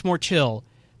so much more chill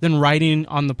than riding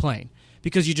on the plane.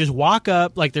 Because you just walk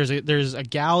up, like there's a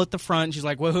gal at the front. She's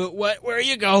like, "What? Where are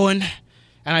you going?"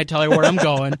 And I tell her where I'm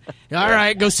going. All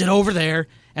right, go sit over there.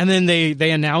 And then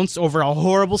they announce over a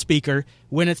horrible speaker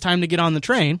when it's time to get on the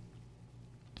train.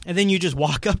 And then you just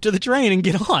walk up to the train and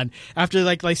get on after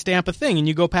like they stamp a thing and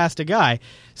you go past a guy.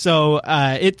 So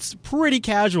it's pretty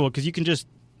casual because you can just,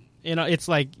 it's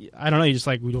like, I don't know, you just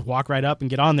walk right up and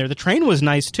get on there. The train was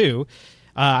nice too.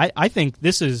 I think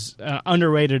this is an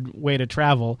underrated way to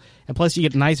travel, and plus you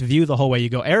get a nice view the whole way you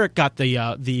go. Eric got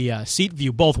the seat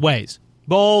view both ways.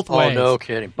 Both ways. Oh, no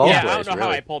kidding. Both ways, I don't know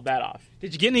how I pulled that off.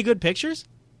 Did you get any good pictures?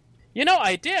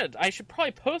 I did. I should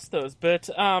probably post those, but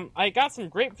I got some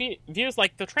great views.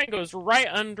 Like, the train goes right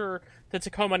under the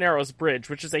Tacoma Narrows Bridge,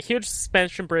 which is a huge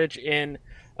suspension bridge in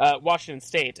Washington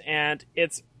State, and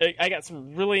I got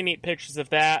some really neat pictures of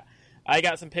that. I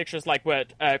got some pictures like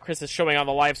what Chris is showing on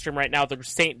the live stream right now, the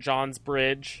St. John's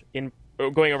Bridge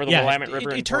going over the Willamette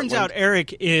River. It turns out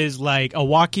Eric is like a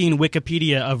walking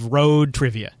Wikipedia of road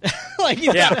trivia.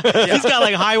 He's got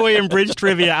like highway and bridge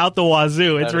trivia out the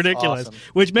wazoo. It's ridiculous. Awesome.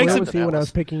 Which makes it when I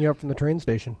was picking you up from the train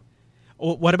station.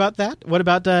 What about that? What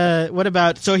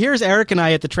about? So here's Eric and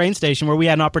I at the train station where we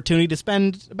had an opportunity to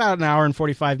spend about an hour and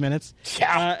 45 minutes.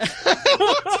 Yeah.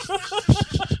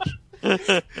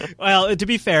 Well, to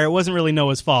be fair, it wasn't really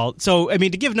Noah's fault. So, I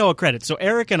mean, to give Noah credit, so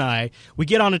Eric and I, we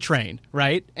get on a train,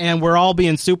 right? And we're all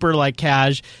being super,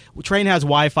 cash. The train has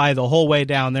Wi-Fi the whole way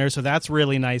down there, so that's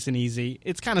really nice and easy.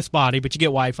 It's kind of spotty, but you get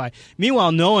Wi-Fi.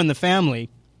 Meanwhile, Noah and the family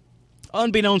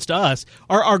unbeknownst to us,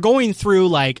 are going through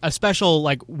like a special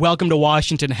like welcome to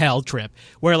Washington hell trip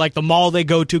where like the mall they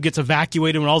go to gets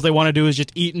evacuated when all they want to do is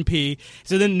just eat and pee.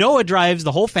 So then Noah drives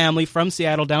the whole family from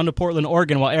Seattle down to Portland,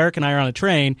 Oregon, while Eric and I are on a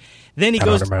train. Then he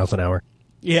goes 100 miles an hour.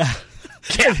 Yeah.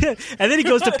 And then he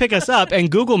goes to pick us up, and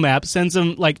Google Maps sends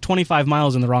him like 25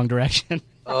 miles in the wrong direction.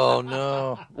 Oh,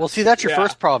 no. Well, see, that's your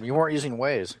first problem. You weren't using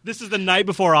Waze. This is the night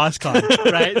before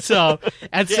OSCON, right? So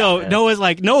Noah's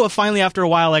like, Noah finally, after a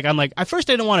while, like, I'm like, at first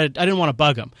I didn't want to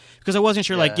bug him because I wasn't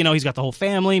sure, like, he's got the whole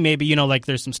family. Maybe, like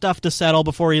there's some stuff to settle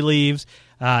before he leaves,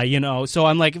 So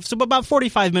I'm like, so about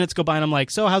 45 minutes go by, and I'm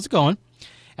like, so how's it going?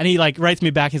 And he like writes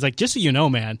me back. He's like, just so you know,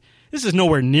 man, this is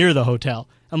nowhere near the hotel.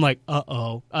 I'm like,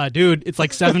 dude, it's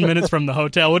like 7 minutes from the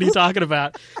hotel. What are you talking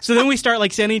about? So then we start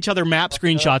like sending each other map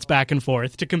screenshots back and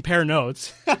forth to compare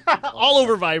notes all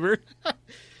over Viber.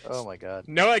 Oh my God.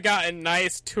 Noah got a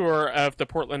nice tour of the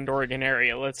Portland, Oregon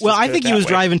area. I think he was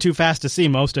driving too fast to see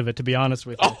most of it, to be honest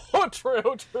with you. Oh,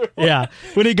 true. Yeah.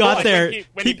 When he got there...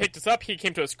 When he picked us up, he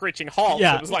came to a screeching halt.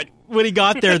 Yeah. So it was like... When he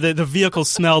got there, the vehicle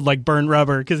smelled like burnt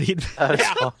rubber because he'd...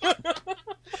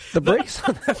 The brakes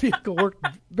on that vehicle worked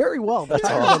very well. That's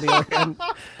awesome.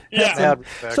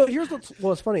 So here's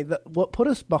what's funny. What put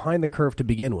us behind the curve to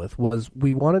begin with was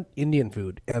we wanted Indian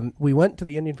food, and we went to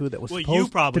the Indian food that was supposed you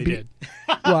probably to be... did.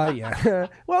 Well, yeah.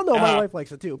 Well, no, my wife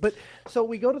likes it too. But so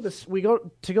we go to this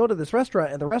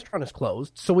restaurant, and the restaurant is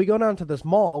closed. So we go down to this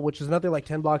mall, which is another like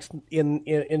 10 blocks in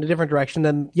a different direction.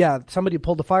 Then somebody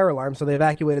pulled the fire alarm, so they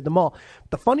evacuated the mall.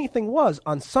 The funny thing was,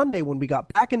 on Sunday when we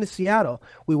got back into Seattle,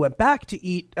 we went back to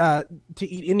eat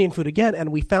Indian food again,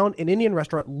 and we found an Indian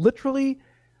restaurant literally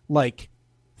like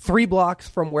 3 blocks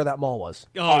from where that mall was.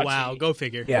 Oh wow, go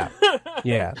figure. Yeah.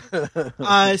 Yeah.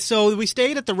 So we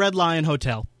stayed at the Red Lion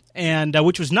Hotel, and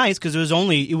which was nice because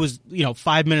it was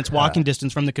 5 minutes walking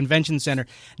distance from the convention center.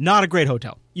 Not a great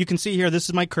hotel. You can see here, this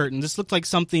is my curtain. This looked like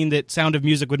something that Sound of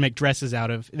Music would make dresses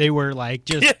out of. They were like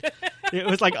just it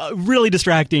was like really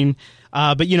distracting.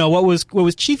 But what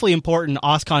was chiefly important,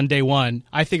 OSCON day one,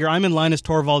 I figure I'm in Linus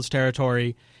Torvalds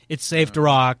territory. It's safe to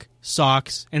rock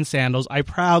socks and sandals. I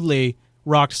proudly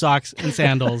rocked socks and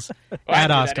sandals at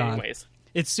OSCON.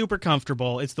 It's super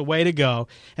comfortable. It's the way to go.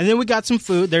 And then we got some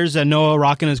food. There's Noah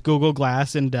rocking his Google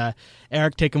Glass, and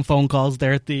Eric taking phone calls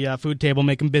there at the food table,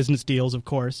 making business deals, of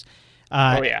course.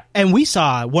 And we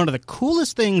saw one of the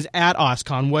coolest things at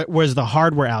OSCON was the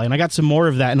hardware alley, and I got some more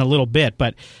of that in a little bit.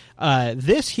 But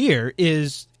this here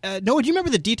is Noah. Do you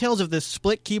remember the details of this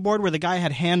split keyboard where the guy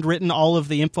had handwritten all of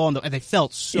the info and they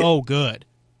felt so good?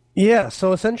 Yeah,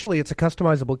 so essentially it's a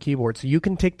customizable keyboard. So you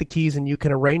can take the keys and you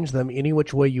can arrange them any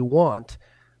which way you want.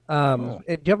 Do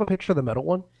you have a picture of the metal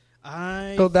one?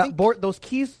 Those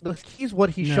keys, what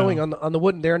he's showing on the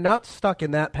wooden, they're not stuck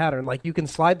in that pattern. Like you can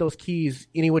slide those keys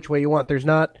any which way you want. There's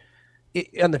not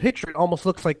on the picture. It almost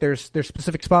looks like there's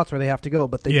specific spots where they have to go,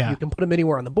 but you can put them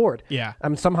anywhere on the board. Yeah,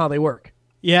 somehow they work.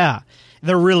 Yeah,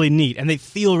 they're really neat, and they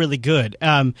feel really good.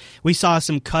 We saw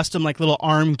some custom, like, little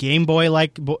ARM Game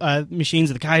Boy-like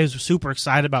machines. The guy was super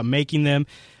excited about making them.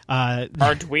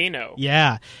 Arduino.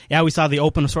 Yeah, we saw the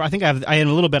open source. I think in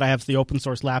a little bit I have the open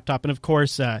source laptop, and of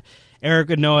course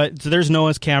Eric and Noah. So there's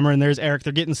Noah's camera, and there's Eric.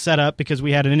 They're getting set up because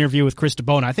we had an interview with Chris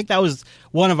DeBona. I think that was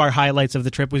one of our highlights of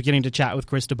the trip, was getting to chat with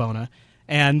Chris DeBona.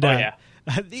 And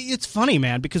it's funny,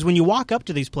 man, because when you walk up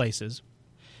to these places,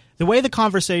 the way the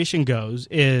conversation goes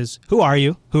is, who are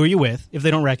you? Who are you with? If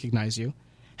they don't recognize you,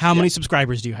 how many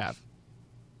subscribers do you have?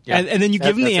 Yeah. And then you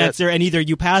give them the answer, and either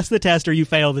you pass the test or you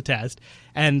fail the test.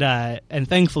 And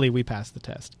thankfully, we passed the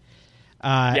test.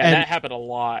 That happened a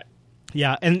lot.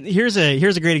 Yeah, and here's a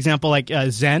great example, like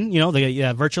Zen, the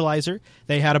virtualizer.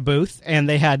 They had a booth, and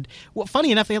they had,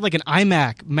 funny enough, they had like an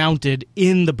iMac mounted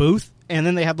in the booth, and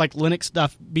then they had like Linux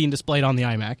stuff being displayed on the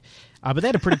iMac. But they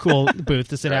had a pretty cool booth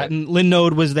to sit at, and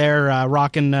Linode was there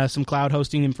rocking some cloud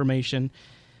hosting information.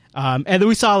 And then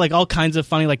we saw like all kinds of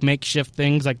funny like makeshift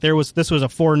things. Like this was a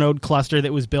 4-node cluster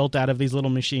that was built out of these little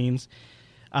machines.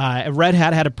 Red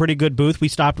Hat had a pretty good booth. We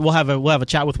stopped. We'll have a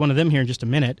chat with one of them here in just a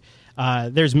minute.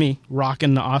 There's me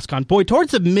rocking the OSCON. Boy,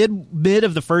 towards the mid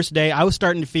of the first day, I was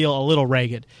starting to feel a little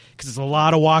ragged because it's a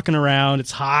lot of walking around.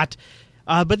 It's hot.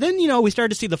 But then, we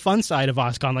started to see the fun side of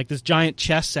OSCON, like this giant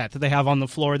chess set that they have on the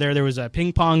floor there. There was a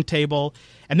ping pong table.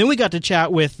 And then we got to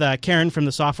chat with Karen from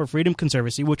the Software Freedom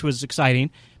Conservancy, which was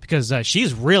exciting because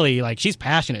she's really, she's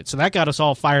passionate. So that got us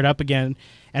all fired up again.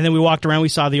 And then we walked around. We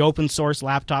saw the open source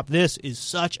laptop. This is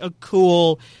such a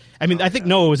cool... I think,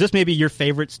 Noah, was this maybe your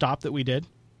favorite stop that we did?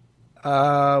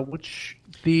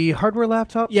 The hardware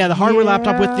laptop? Yeah, the hardware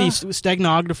laptop with the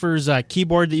steganographer's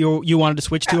keyboard that you wanted to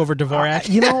switch to over Dvorak.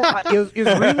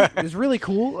 It was really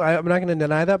cool. I'm not going to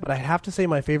deny that, but I have to say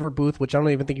my favorite booth, which I don't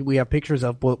even think we have pictures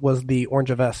of, was the Orange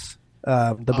FS.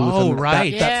 The booth. Oh,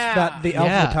 right. The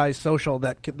alphabetized social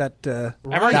that I'm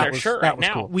wearing their shirt right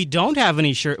now. Cool. We don't have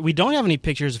any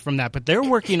pictures from that, but they're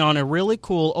working on a really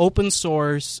cool open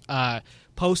source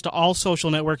post to all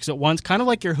social networks at once, kind of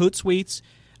like your Hootsuites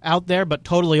out there, but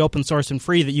totally open source and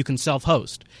free that you can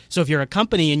self-host. So if you're a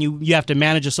company and you have to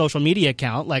manage a social media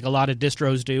account, like a lot of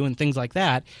distros do and things like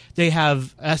that, they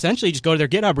have essentially just go to their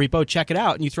GitHub repo, check it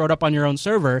out, and you throw it up on your own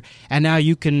server, and now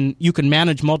you can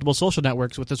manage multiple social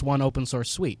networks with this one open source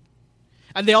suite.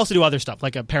 And they also do other stuff,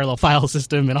 like a parallel file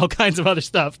system and all kinds of other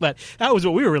stuff, but that was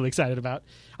what we were really excited about.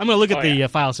 I'm going to look at the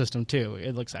file system, too.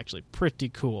 It looks actually pretty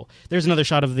cool. There's another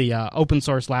shot of the open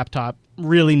source laptop.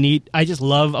 Really neat. I just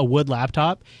love a wood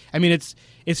laptop. I mean, it's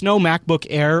no MacBook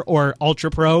Air or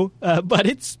Ultra Pro, but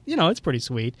it's pretty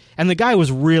sweet. And the guy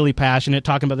was really passionate,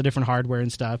 talking about the different hardware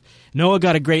and stuff. Noah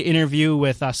got a great interview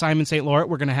with Simon St. Laurent.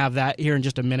 We're going to have that here in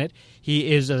just a minute.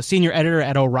 He is a senior editor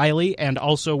at O'Reilly and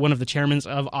also one of the chairmen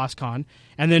of OSCON.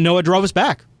 And then Noah drove us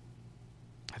back.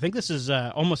 I think this is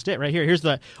almost it right here. Here's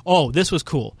this was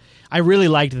cool. I really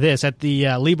liked this at the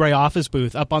LibreOffice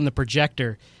booth up on the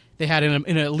projector. They had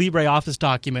in a LibreOffice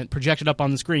document projected up on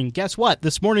the screen. Guess what?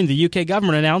 This morning, the UK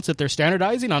government announced that they're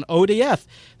standardizing on ODF,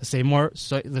 the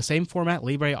same format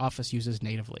LibreOffice uses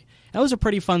natively. That was a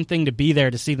pretty fun thing to be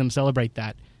there to see them celebrate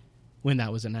that when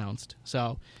that was announced.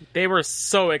 So they were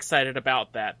so excited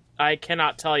about that. I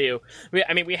cannot tell you.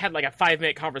 We had like a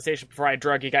 5-minute conversation before I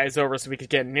drug you guys over so we could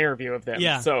get an interview of them.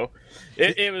 Yeah. So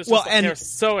it was just, they were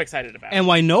so excited about it. And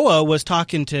while Noah was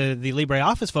talking to the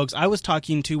LibreOffice folks, I was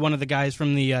talking to one of the guys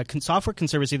from the Software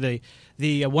Conservancy,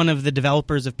 the one of the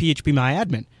developers of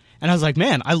PHPMyAdmin. And I was like,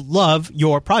 man, I love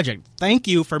your project. Thank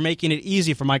you for making it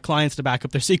easy for my clients to back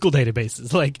up their SQL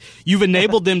databases. Like, you've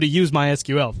enabled them to use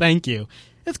MySQL. Thank you.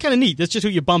 It's kind of neat. That's just who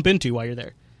you bump into while you're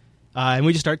there. And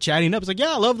we just start chatting up. It's like,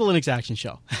 yeah, I love the Linux Action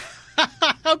Show.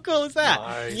 How cool is that?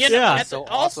 Nice. So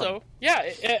also,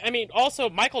 also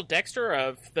Michael Dexter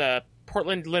of the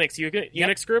Portland Linux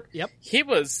Unix group. Yep. He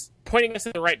was pointing us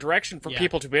in the right direction for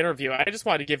people to interview. I just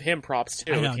wanted to give him props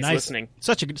too. If he's listening.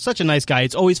 Such a nice guy.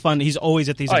 It's always fun. He's always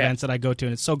at these events that I go to,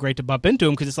 and it's so great to bump into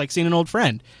him because it's like seeing an old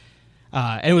friend.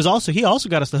 And it was he also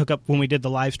got us to hook up when we did the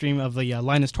live stream of the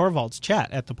Linus Torvalds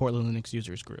chat at the Portland Linux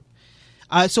Users Group.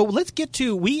 So let's get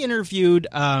to, we interviewed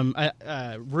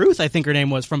Ruth, I think her name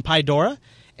was, from Pydora.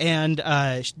 And,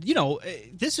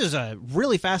 this is a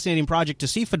really fascinating project to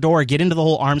see Fedora get into the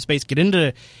whole ARM space, get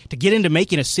into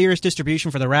making a serious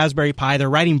distribution for the Raspberry Pi. They're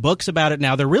writing books about it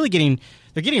now. They're getting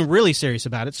really serious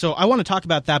about it. So I want to talk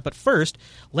about that. But first,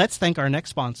 let's thank our next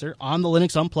sponsor on the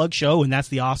Linux Unplugged show, and that's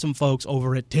the awesome folks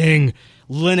over at Ting.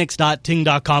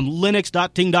 Linux.ting.com.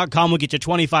 Linux.ting.com will get you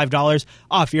 $25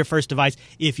 off your first device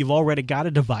if you've already got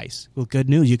a device. Well, good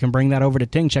news. You can bring that over to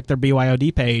Ting, check their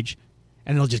BYOD page,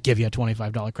 and they'll just give you a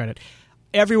 $25 credit.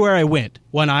 Everywhere I went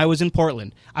when I was in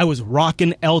Portland, I was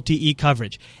rocking LTE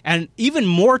coverage. And even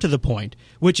more to the point,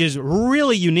 which is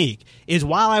really unique, is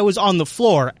while I was on the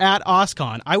floor at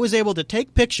OSCON, I was able to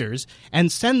take pictures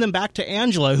and send them back to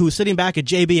Angela, who's sitting back at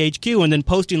JBHQ, and then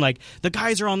posting like, the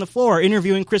guys are on the floor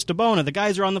interviewing Chris DeBona, the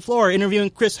guys are on the floor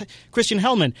interviewing Christian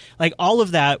Hellman. Like, all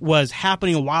of that was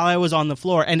happening while I was on the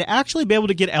floor. And to actually be able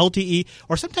to get LTE,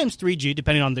 or sometimes 3G,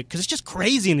 depending on because it's just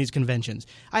crazy in these conventions,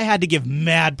 I had to give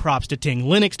mad props to Ting.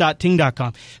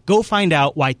 Linux.ting.com. Go find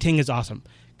out why Ting is awesome.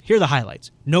 Here are the highlights.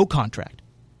 No contract,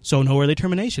 so no early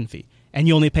termination fee, and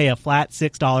you only pay a flat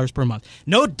 $6 per month.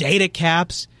 No data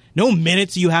caps, no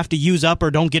minutes you have to use up or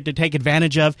don't get to take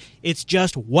advantage of. It's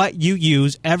just what you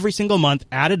use every single month,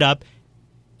 added up,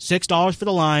 $6 for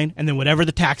the line, and then whatever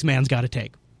the tax man's got to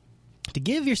take. To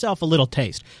give yourself a little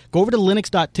taste, go over to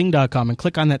linux.ting.com and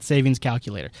click on that savings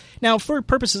calculator. Now, for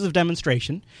purposes of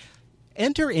demonstration,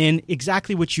 enter in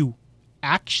exactly what you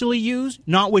actually use,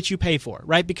 not what you pay for,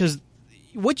 right? Because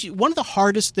one of the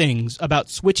hardest things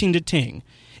about switching to Ting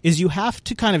is you have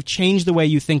to kind of change the way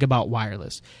you think about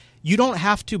wireless. You don't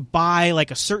have to buy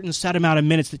like a certain set amount of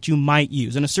minutes that you might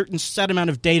use and a certain set amount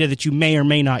of data that you may or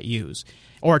may not use,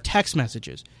 or text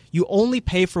messages. You only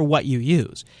pay for what you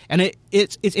use. And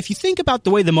it's if you think about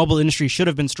the way the mobile industry should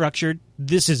have been structured,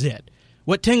 this is it.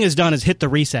 What Ting has done is hit the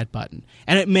reset button,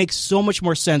 and it makes so much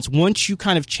more sense once you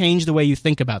kind of change the way you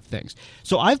think about things.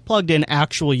 So I've plugged in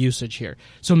actual usage here.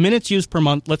 So minutes used per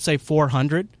month, let's say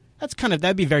 400.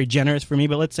 That'd be very generous for me,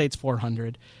 but let's say it's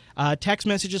 400. Text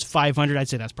messages 500. I'd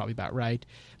say that's probably about right.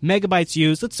 Megabytes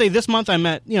used. Let's say this month I'm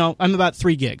about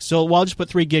 3 gigs. So I'll just put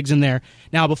 3 gigs in there.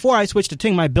 Now, before I switched to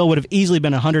Ting, my bill would have easily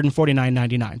been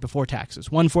 $149.99 before taxes.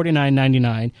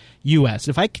 $149.99 US.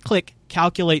 If I click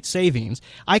calculate savings,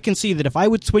 I can see that if I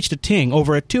would switch to Ting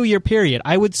over a 2-year period,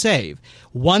 I would save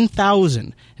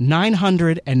 $1,919.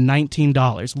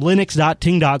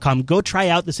 Linux.ting.com. Go try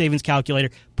out the savings calculator.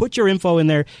 Put your info in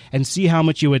there and see how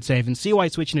much you would save, and see why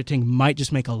switching to Ting might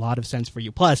just make a lot of sense for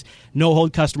you. Plus,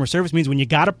 no-hold customer service means when you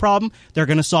got a problem, they're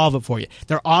going to solve it for you.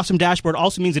 Their awesome dashboard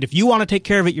also means that if you want to take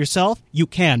care of it yourself, you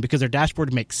can, because their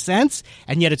dashboard makes sense,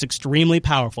 and yet it's extremely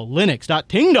powerful.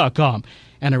 Linux.ting.com.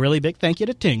 And a really big thank you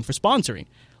to Ting for sponsoring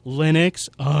Linux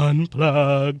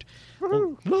Unplugged.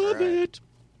 Love it.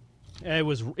 It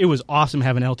was awesome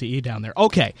having LTE down there.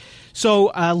 Okay,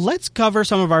 so let's cover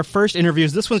some of our first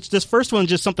interviews. This first one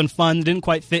just something fun that didn't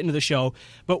quite fit into the show.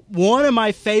 But one of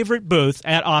my favorite booths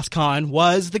at OSCON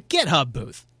was the GitHub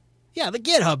booth. Yeah, the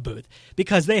GitHub booth,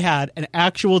 because they had an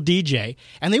actual DJ,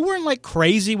 and they weren't like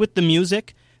crazy with the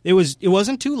music. It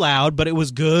wasn't too loud, but it was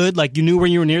good. Like, you knew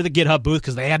when you were near the GitHub booth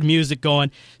because they had music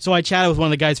going. So I chatted with one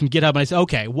of the guys from GitHub, and I said,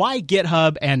 okay, why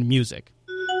GitHub and music?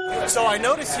 So I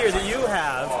noticed here that you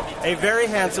have a very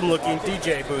handsome-looking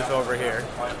DJ booth over here.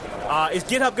 Is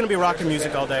GitHub going to be rocking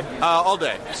music all day? All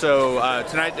day. So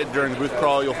tonight during the booth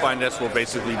crawl, you'll find us. We're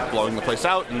basically blowing the place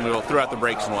out, and we'll throw out the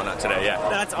breaks and whatnot today. Yeah.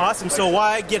 That's awesome. So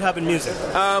why GitHub and music?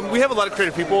 We have a lot of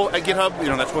creative people at GitHub.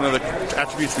 That's one of the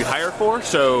attributes we hire for.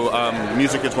 So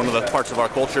music is one of the parts of our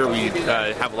culture. We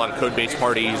have a lot of code-based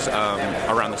parties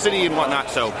around the city and whatnot.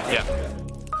 So yeah.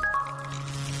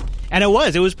 And it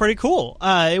was pretty cool.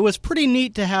 It was pretty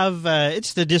neat to have.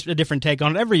 It's just a different take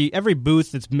on it. Every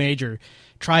booth that's major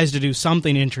tries to do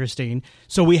something interesting.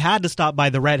 So we had to stop by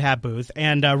the Red Hat booth,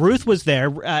 and Ruth was there.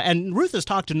 And Ruth has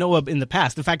talked to Noah in the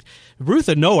past. In fact, Ruth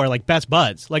and Noah are like best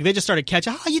buds. Like, they just started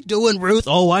catching. How you doing, Ruth?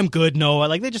 Oh, I'm good, Noah.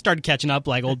 Like, they just started catching up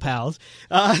like old pals.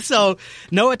 So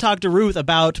Noah talked to Ruth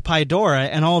about Pydora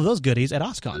and all of those goodies at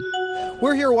OSCON.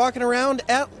 We're here walking around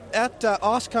at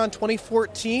OSCON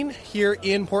 2014 here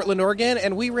in Portland, Oregon,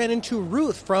 and we ran into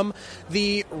Ruth from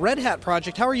the Red Hat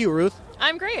project. How are you, Ruth?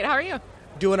 I'm great. How are you?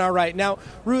 Doing all right. Now,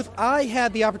 Ruth, I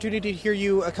had the opportunity to hear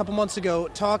you a couple months ago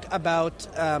talk about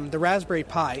the Raspberry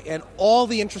Pi and all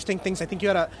the interesting things. I think you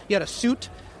had a suit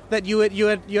that you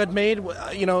had made,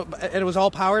 and it was all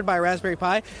powered by Raspberry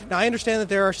Pi. Now, I understand that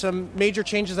there are some major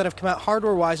changes that have come out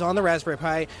hardware-wise on the Raspberry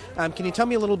Pi. Can you tell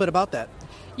me a little bit about that?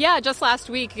 Yeah, just last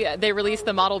week they released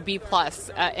the Model B+,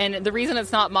 and the reason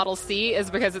it's not Model C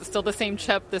is because it's still the same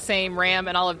chip, the same RAM,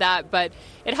 and all of that, but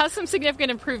it has some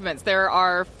significant improvements. There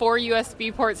are 4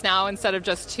 USB ports now instead of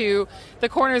just 2. The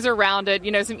corners are rounded,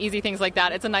 some easy things like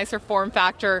that. It's a nicer form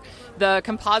factor. The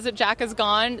composite jack is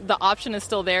gone. The option is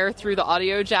still there through the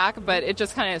audio jack, but it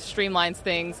just kind of streamlines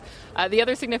things. The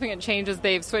other significant change is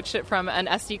they've switched it from an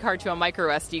SD card to a micro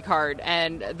SD card,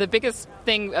 and the biggest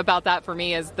thing about that for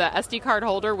me is the SD card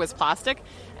holder was plastic,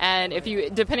 and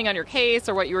depending on your case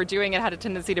or what you were doing, it had a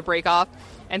tendency to break off,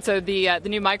 and so the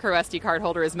new micro SD card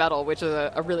holder is metal, which is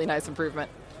a really nice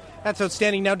improvement. That's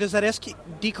outstanding. Now, does that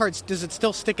SD card, does it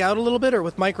still stick out a little bit, or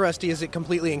with micro SD is it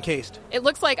completely encased? It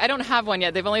looks like, I don't have one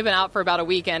yet. They've only been out for about a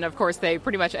week, and of course they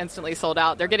pretty much instantly sold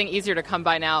out. They're getting easier to come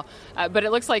by now, but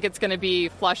it looks like it's going to be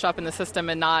flush up in the system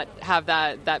and not have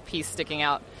that piece sticking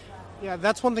out. Yeah,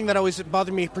 that's one thing that always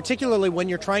bothered me, particularly when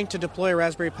you're trying to deploy a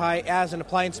Raspberry Pi as an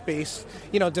appliance-based,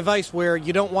 device where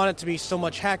you don't want it to be so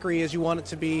much hackery as you want it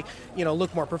to be,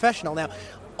 look more professional. Now,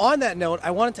 on that note,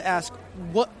 I wanted to ask,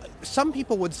 what some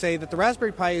people would say that the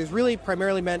Raspberry Pi is really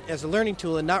primarily meant as a learning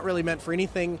tool and not really meant for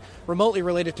anything remotely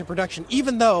related to production,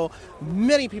 even though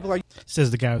many people are...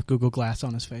 Says the guy with Google Glass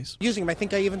on his face. ...using them. I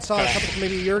think I even saw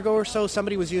maybe a year ago or so,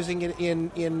 somebody was using it in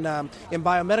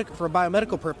biomedical for a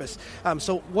biomedical purpose.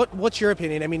 So what's your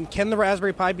opinion? I mean, can the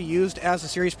Raspberry Pi be used as a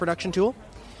serious production tool?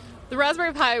 The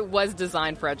Raspberry Pi was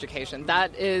designed for education.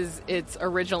 That is its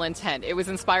original intent. It was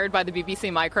inspired by the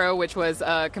BBC Micro, which was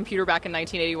a computer back in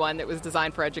 1981 that was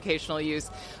designed for educational use.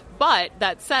 But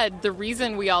that said, the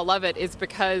reason we all love it is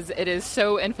because it is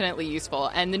so infinitely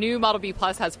useful. And the new Model B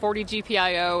Plus has 40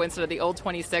 GPIO instead of the old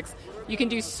 26. You can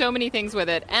do so many things with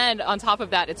it. And on top of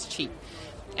that, it's cheap.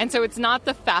 And so it's not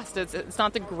the fastest, it's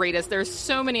not the greatest. There's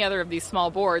so many other of these small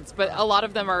boards, but a lot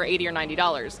of them are $80 or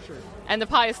 $90. Sure. And the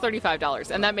Pi is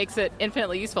 $35, and that makes it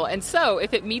infinitely useful. And so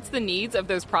if it meets the needs of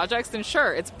those projects, then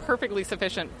sure, it's perfectly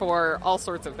sufficient for all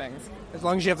sorts of things. As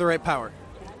long as you have the right power.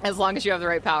 As long as you have the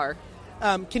right power.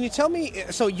 Can you tell me,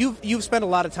 so you've spent a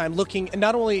lot of time looking, and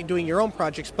not only doing your own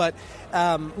projects, but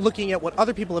looking at what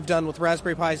other people have done with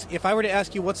Raspberry Pis. If I were to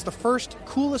ask you what's the first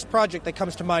coolest project that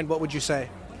comes to mind, what would you say?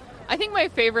 I think my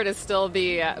favorite is still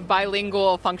the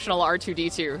bilingual functional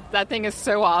R2-D2. That thing is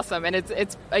so awesome, and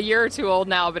it's a year or two old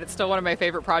now, but it's still one of my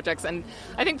favorite projects. And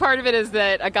I think part of it is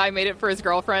that a guy made it for his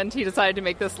girlfriend. He decided to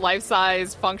make this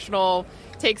life-size, functional,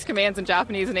 takes commands in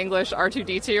Japanese and English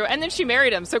R2-D2, and then she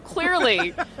married him. So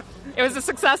clearly, it was a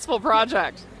successful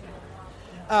project.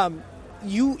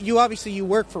 You obviously you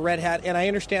work for Red Hat, and I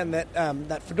understand that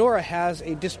that Fedora has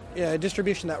a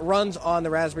distribution that runs on the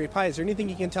Raspberry Pi. Is there anything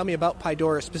you can tell me about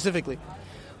Pidora specifically?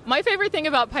 My favorite thing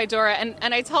about Pidora,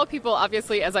 and I tell people,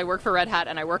 obviously, as I work for Red Hat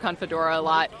and I work on Fedora a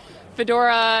lot,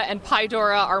 Fedora and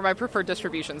Pidora are my preferred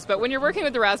distributions. But when you're working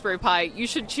with the Raspberry Pi, you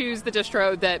should choose the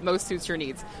distro that most suits your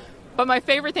needs. But my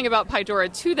favorite thing about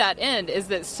Pidora to that end is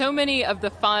that so many of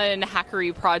the fun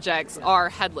hackery projects are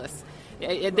headless.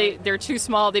 They're too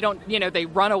small. They don't, they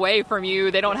run away from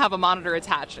you. They don't have a monitor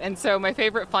attached. And so my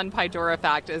favorite fun Pidora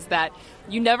fact is that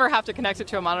you never have to connect it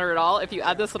to a monitor at all. If you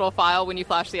add this little file when you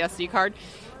flash the SD card,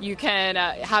 you can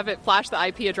have it flash the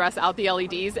IP address out the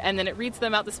LEDs, and then it reads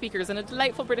them out the speakers in a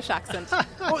delightful British accent.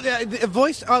 The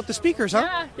voice out the speakers,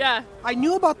 huh? Yeah. I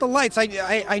knew about the lights.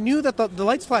 I knew that the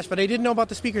lights flash, but I didn't know about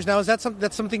the speakers. Now, is that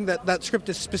something that script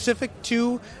is specific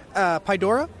to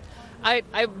Pidora?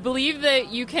 I believe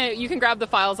that you can grab the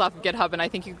files off of GitHub, and I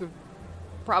think you could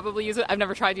probably use it. I've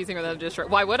never tried using it with a distro.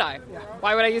 Why would I? Yeah.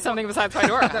 Why would I use something besides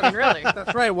Pidora? I mean, really.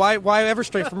 That's right. Why ever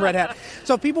stray from Red Hat?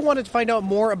 So if people wanted to find out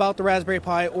more about the Raspberry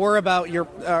Pi or about your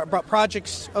about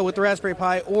projects with the Raspberry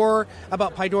Pi or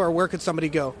about Pidora, where could somebody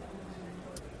go?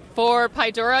 For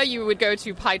Pidora, you would go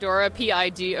to Pidora,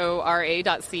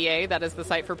 Pidora.ca. That is the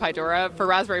site for Pidora. For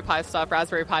Raspberry Pi stuff,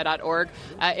 raspberrypi.org.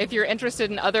 If you're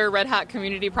interested in other Red Hat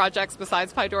community projects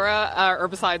besides Pidora, or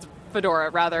besides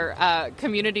Fedora, rather,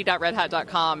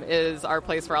 community.redhat.com is our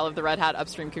place for all of the Red Hat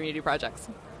upstream community projects.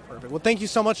 Perfect. Well, thank you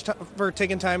so much for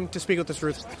taking time to speak with us,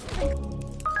 Ruth.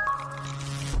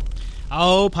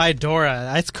 Oh,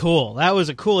 Pidora. That's cool. That was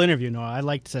a cool interview, Noah. I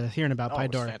liked hearing about Pidora.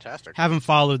 It was fantastic. Haven't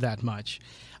followed that much.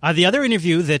 The other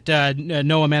interview that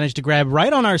Noah managed to grab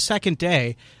right on our second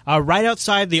day, right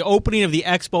outside the opening of the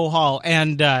expo hall,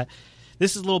 and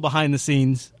this is a little behind the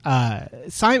scenes.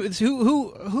 Simon,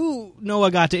 who Noah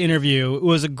got to interview,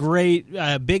 was a great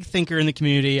big thinker in the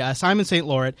community. Simon St.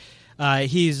 Laurent.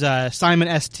 He's Simon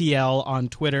STL on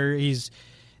Twitter. He's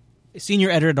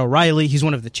senior editor at O'Reilly. He's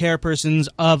one of the chairpersons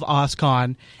of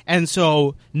OSCON, and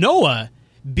so Noah,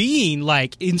 being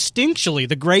like instinctually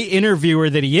the great interviewer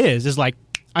that he is like,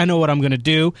 I know what I'm going to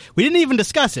do. We didn't even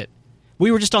discuss it.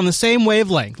 We were just on the same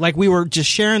wavelength. Like, we were just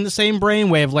sharing the same brain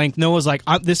wavelength. Noah's like,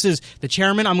 this is the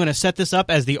chairman. I'm going to set this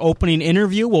up as the opening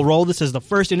interview. We'll roll this as the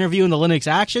first interview in the Linux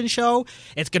Action Show.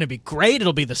 It's going to be great.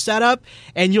 It'll be the setup.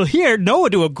 And you'll hear Noah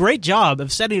do a great job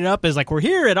of setting it up as like, we're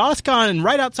here at OSCON and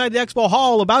right outside the expo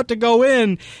hall, about to go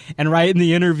in. And right in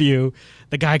the interview,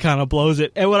 the guy kind of blows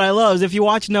it. And what I love is if you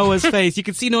watch Noah's face, you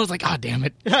can see Noah's like, oh, damn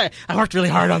it. I worked really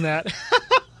hard on that.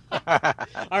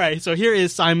 All right, so here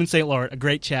is Simon St. Laurent, a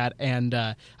great chat and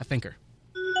a thinker.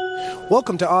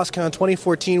 Welcome to OSCON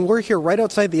 2014. We're here right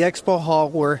outside the expo hall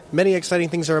where many exciting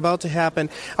things are about to happen.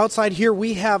 Outside here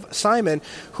we have Simon,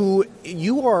 who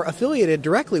you are affiliated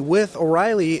directly with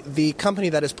O'Reilly, the company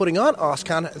that is putting on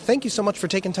OSCON. Thank you so much for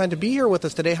taking time to be here with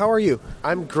us today. How are you?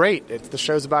 I'm great. The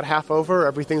show's about half over.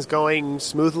 Everything's going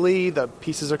smoothly. The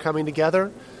pieces are coming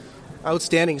together.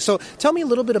 Outstanding. So tell me a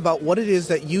little bit about what it is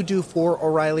that you do for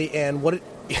O'Reilly and what it,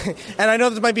 and I know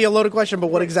this might be a loaded question,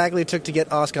 but what exactly it took to get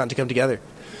OSCON to come together.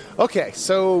 Okay,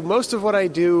 so most of what I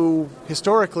do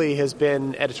historically has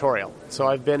been editorial. So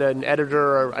I've been an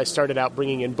editor. I started out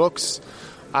bringing in books.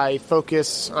 I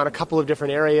focus on a couple of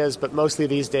different areas, but mostly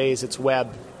these days it's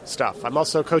web stuff. I'm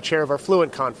also co-chair of our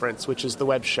Fluent conference, which is the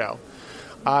web show.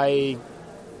 So I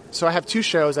have two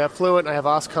shows. I have Fluent, I have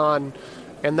OSCON,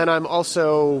 and then I'm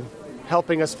also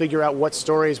helping us figure out what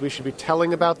stories we should be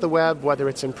telling about the web, whether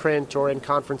it's in print or in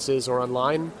conferences or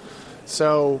online.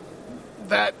 So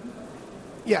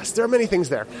yes, there are many things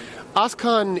there.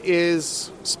 OSCON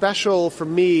is special for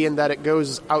me in that it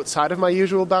goes outside of my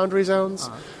usual boundary zones.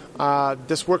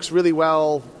 This works really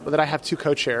well that I have two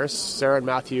co-chairs, Sarah and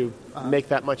Matthew, make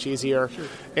that much easier. Sure.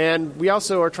 And we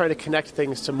also are trying to connect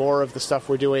things to more of the stuff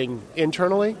we're doing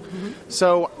internally. Mm-hmm.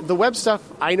 So the web stuff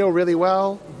I know really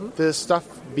well. Mm-hmm. The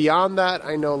stuff beyond that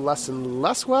I know less and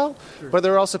less well. Sure. But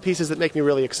there are also pieces that make me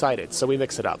really excited, so we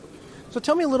mix it up. So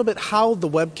tell me a little bit how the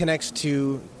web connects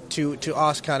to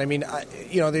OSCON. I mean,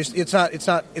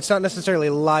 it's not necessarily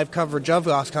live coverage of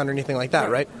OSCON or anything like that,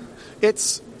 right?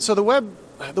 So the web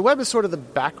the web is sort of the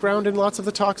background in lots of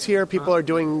the talks here. People are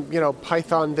doing,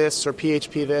 Python this or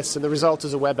PHP this, and the result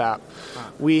is a web app.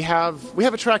 We have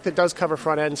a track that does cover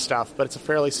front-end stuff, but it's a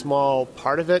fairly small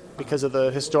part of it because of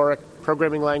the historic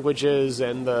programming languages,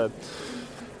 and the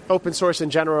open source in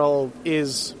general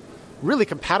is really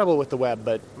compatible with the web,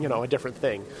 but, a different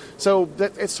thing. So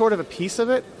it's sort of a piece of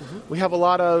it. We have a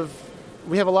lot of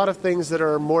things that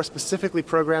are more specifically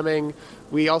programming.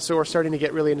 We also are starting to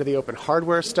get really into the open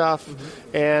hardware stuff,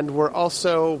 and we're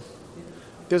also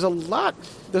there's a lot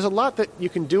that you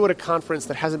can do at a conference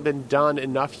that hasn't been done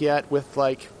enough yet with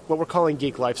like what we're calling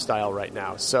geek lifestyle right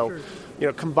now. So,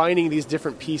 combining these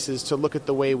different pieces to look at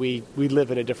the way we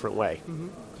live in a different way.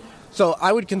 So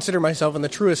I would consider myself, in the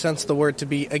truest sense of the word, to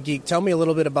be a geek. Tell me a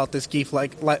little bit about this geek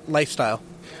lifestyle.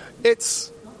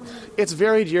 It's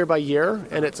varied year by year,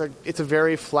 and it's a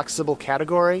very flexible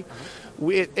category.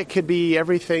 It could be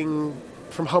everything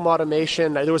from home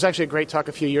automation. There was actually a great talk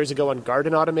a few years ago on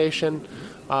garden automation.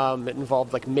 It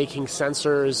involved like making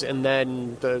sensors, and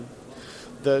then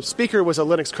the speaker was a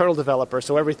Linux kernel developer,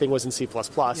 so everything was in C++,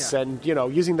 and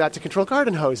using that to control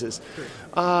garden hoses.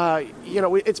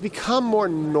 It's become more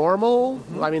normal.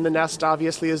 I mean, the Nest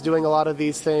obviously is doing a lot of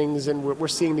these things, and we're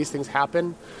seeing these things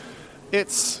happen.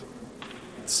 It's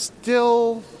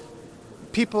still,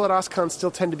 people at OSCON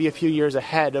still tend to be a few years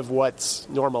ahead of what's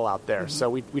normal out there. So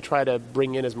we try to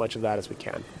bring in as much of that as we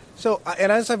can. So,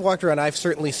 and as I've walked around, I've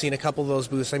certainly seen a couple of those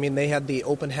booths. I mean, they had the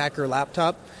Open Hacker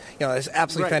laptop. It's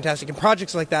absolutely fantastic. And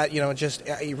projects like that,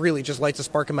 it really just lights a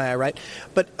spark in my eye, right?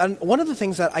 But one of the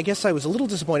things that I guess I was a little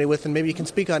disappointed with, and maybe you can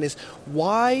speak on, is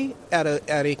why at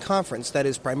a conference that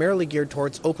is primarily geared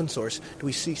towards open source do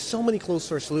we see so many closed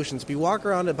source solutions? If you walk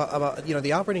around about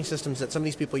the operating systems that some of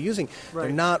these people are using, they're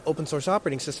not open source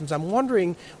operating systems. I'm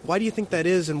wondering, why do you think that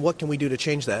is, and what can we do to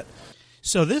change that?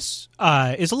 So this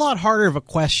is a lot harder of a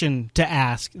question to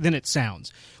ask than it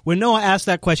sounds. When Noah asked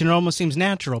that question, it almost seems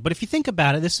natural. But if you think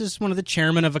about it, this is one of the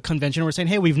chairmen of a convention. We're saying,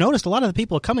 hey, we've noticed a lot of the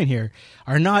people coming here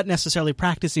are not necessarily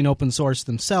practicing open source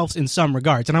themselves in some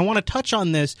regards. And I want to touch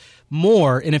on this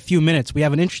more in a few minutes. We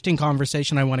have an interesting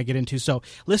conversation I want to get into. So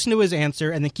listen to his answer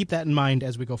and then keep that in mind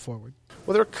as we go forward.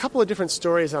 Well, there are a couple of different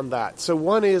stories on that. So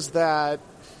one is that,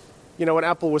 when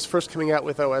Apple was first coming out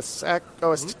with OS X,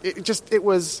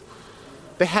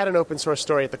 they had an open source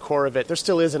story at the core of it. There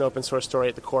still is an open source story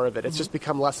at the core of it. It's just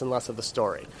become less and less of the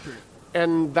story.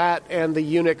 And that and the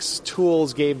Unix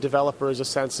tools gave developers a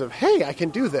sense of, hey, I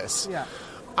can do this. Yeah.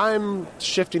 I'm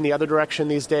shifting the other direction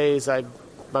these days. I'm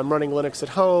running Linux at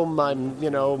home. I'm,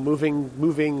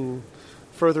 moving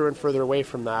further and further away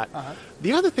from that.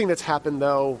 The other thing that's happened,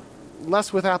 though,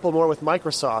 less with Apple, more with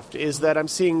Microsoft, is that I'm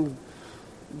seeing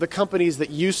the companies that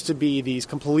used to be these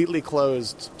completely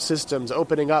closed systems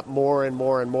opening up more and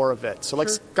more and more of it. So like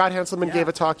Scott Hanselman gave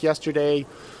a talk yesterday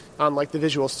on like the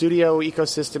Visual Studio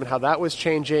ecosystem and how that was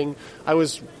changing. I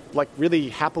was like really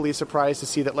happily surprised to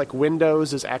see that like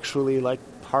Windows is actually like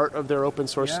part of their open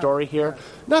source story here.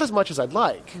 Not as much as I'd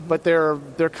like, but they're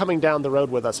coming down the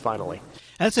road with us finally.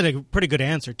 That's a pretty good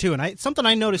answer, too. And something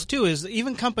I noticed, too, is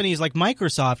even companies like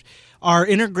Microsoft are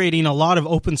integrating a lot of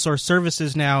open source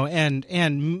services now and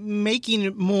making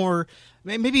it more –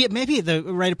 maybe the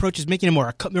right approach is making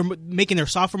their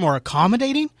software more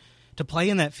accommodating to play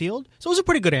in that field. So it was a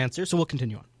pretty good answer, so we'll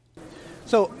continue on.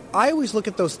 So I always look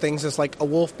at those things as like a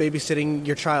wolf babysitting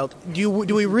your child. Do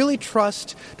we really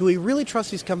trust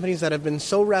these companies that have been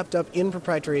so wrapped up in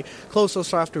proprietary closed source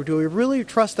software? Do we really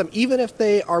trust them even if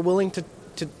they are willing to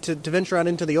venture out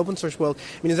into the open source world?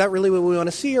 I mean, is that really what we want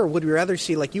to see, or would we rather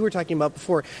see, like you were talking about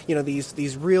before,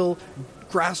 these real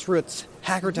grassroots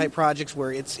hacker type projects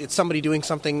where it's somebody doing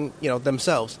something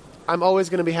themselves? I'm always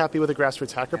going to be happy with a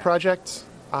grassroots hacker project.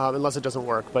 Unless it doesn't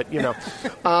work, but Which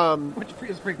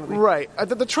is frequently. Right.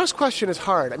 The trust question is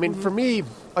hard. I mean, for me,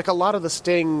 like a lot of the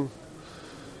sting,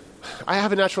 I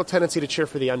have a natural tendency to cheer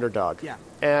for the underdog. Yeah.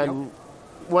 And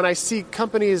when I see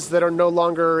companies that are no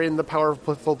longer in the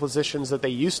powerful positions that they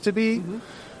used to be,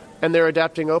 and they're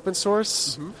adapting open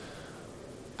source,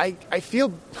 I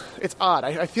feel it's odd.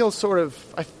 I feel sort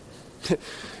of.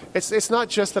 It's not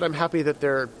just that I'm happy that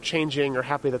they're changing or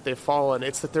happy that they've fallen.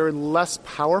 It's that they're less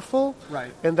powerful.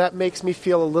 Right. And that makes me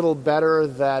feel a little better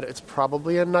that it's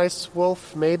probably a nice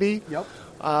wolf, maybe. Yep.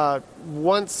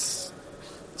 Once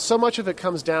so much of it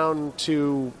comes down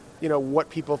to, what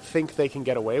people think they can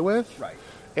get away with. Right.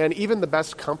 And even the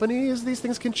best companies, these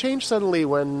things can change suddenly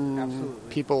when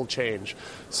people change.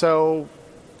 So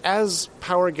as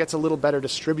power gets a little better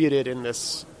distributed in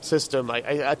this system,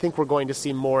 I think we're going to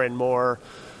see more and more,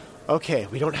 okay,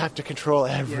 we don't have to control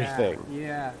everything.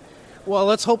 Yeah. Well,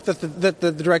 let's hope that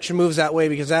the direction moves that way,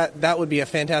 because that would be a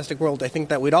fantastic world. I think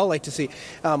that we'd all like to see.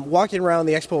 Walking around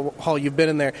the expo hall, you've been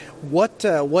in there. What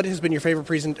has been your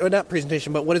favorite not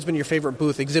presentation, but what has been your favorite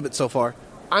booth exhibit so far?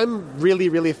 I'm really,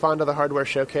 really fond of the hardware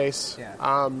showcase. Yeah.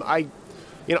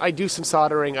 I do some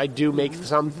soldering. I do make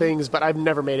some things, but I've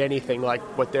never made anything like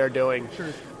what they're doing. Sure.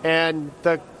 And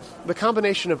the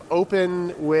combination of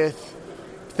open with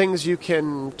things you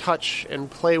can touch and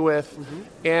play with,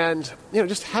 and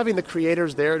just having the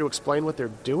creators there to explain what they're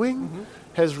doing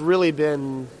has really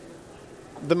been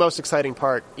the most exciting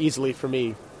part, easily, for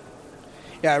me.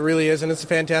 Yeah, it really is, and it's a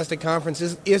fantastic conference.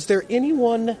 Is there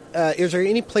anyone? Is there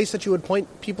any place that you would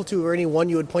point people to, or anyone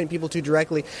you would point people to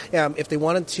directly if they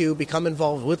wanted to become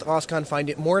involved with OSCON,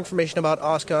 find more information about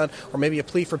OSCON, or maybe a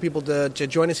plea for people to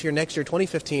join us here next year,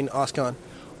 2015 OSCON?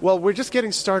 Well, we're just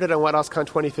getting started on what OSCON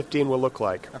 2015 will look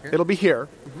like. Okay. It'll be here.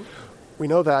 We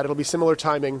know that. It'll be similar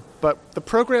timing. But the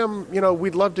program,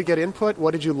 we'd love to get input.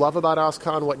 What did you love about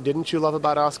OSCON? What didn't you love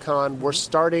about OSCON? We're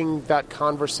starting that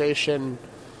conversation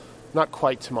not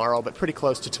quite tomorrow, but pretty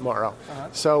close to tomorrow.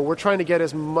 So we're trying to get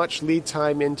as much lead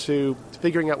time into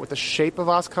figuring out what the shape of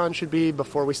OSCON should be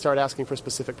before we start asking for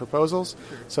specific proposals.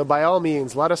 Sure. So by all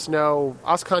means, let us know.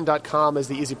 OSCON.com is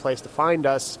the easy place to find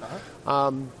us.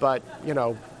 But,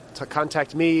 to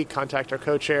contact me, contact our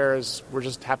co-chairs. We're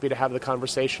just happy to have the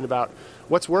conversation about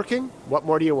what's working, what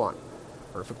more do you want.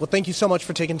 Perfect. Well, thank you so much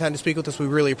for taking time to speak with us. We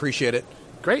really appreciate it.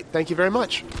 Great. Thank you very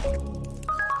much.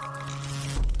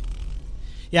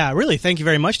 Yeah, really, thank you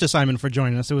very much to Simon for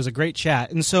joining us. It was a great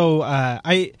chat. And so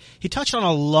he touched on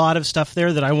a lot of stuff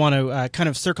there that I want to kind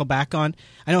of circle back on.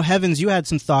 I know, Heavens, you had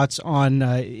some thoughts on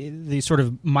the sort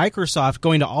of Microsoft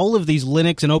going to all of these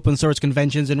Linux and open source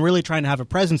conventions and really trying to have a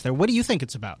presence there. What do you think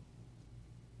it's about?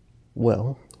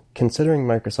 Well, considering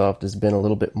Microsoft has been a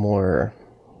little bit more,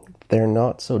 they're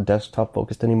not so desktop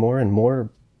focused anymore and more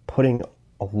putting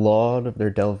a lot of their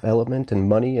development and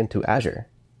money into Azure.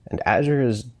 And Azure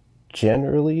is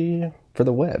generally for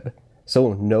the web.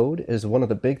 So Node is one of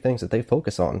the big things that they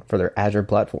focus on for their Azure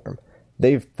platform.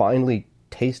 They've finally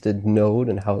tasted Node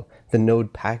and how the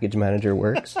Node package manager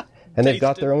works. And they've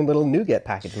got their own little NuGet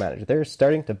package manager. They're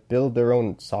starting to build their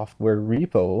own software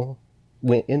repo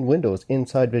in Windows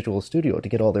inside Visual Studio to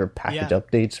get all their package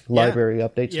updates, library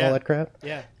updates, and all that crap.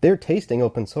 Yeah. They're tasting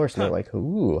open source and they're like,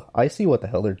 ooh, I see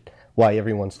why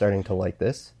everyone's starting to like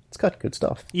this. It's got good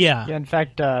stuff. Yeah. In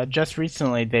fact, just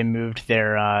recently they moved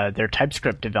their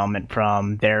TypeScript development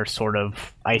from their sort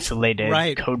of isolated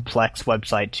CodePlex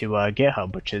website to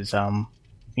GitHub, which is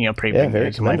pretty big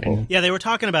news in my opinion. Yeah, they were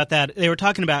talking about that. They were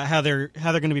talking about how they're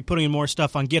going to be putting in more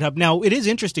stuff on GitHub. Now, it is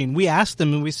interesting. We asked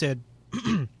them and we said,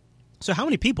 so how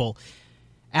many people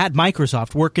at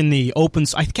Microsoft work in the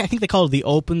I think they call it the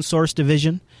open source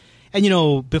division.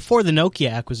 And before the Nokia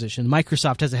acquisition,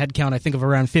 Microsoft has a headcount I think of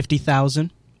around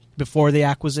 50,000. Before the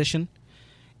acquisition,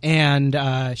 and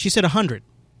she said 100.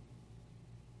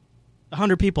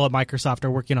 100 people at Microsoft are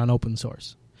working on open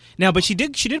source now. But she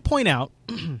did point out,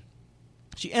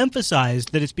 she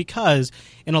emphasized that it's because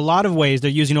in a lot of ways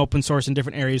they're using open source in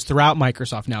different areas throughout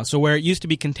Microsoft now. So where it used to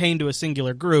be contained to a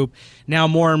singular group, now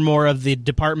more and more of the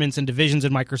departments and divisions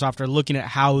in Microsoft are looking at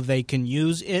how they can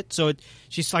use it. So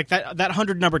she's like that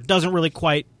 100 number doesn't really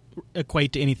quite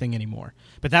equate to anything anymore.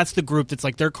 But that's the group that's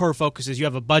like their core focus is you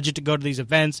have a budget to go to these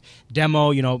events,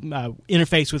 demo,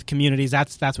 interface with communities.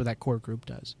 That's what that core group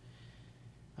does.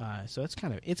 So it's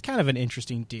kind of an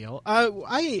interesting deal.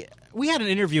 We had an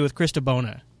interview with Chris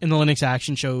DeBona in the Linux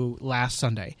Action Show last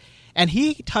Sunday, and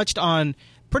he touched on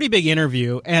pretty big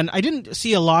interview, and I didn't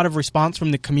see a lot of response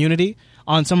from the community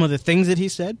on some of the things that he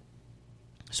said.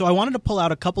 So I wanted to pull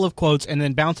out a couple of quotes and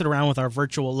then bounce it around with our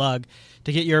virtual lug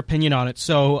to get your opinion on it.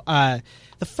 So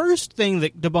the first thing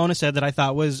that DeBona said that I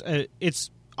thought was it's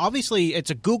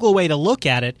a Google way to look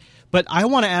at it, but I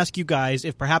want to ask you guys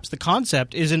if perhaps the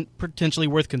concept isn't potentially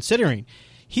worth considering.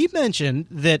 He mentioned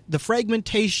that the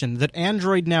fragmentation that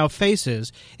Android now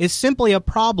faces is simply a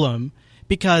problem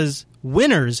because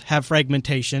winners have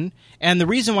fragmentation, and the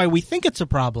reason why we think it's a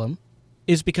problem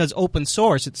is because open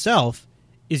source itself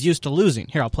is used to losing.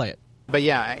 Here, I'll play it. But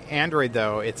yeah, Android,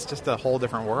 though, it's just a whole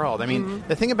different world. I mean,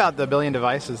 the thing about the billion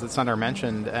devices that Sundar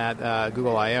mentioned at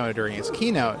Google I/O during his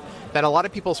keynote that a lot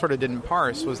of people sort of didn't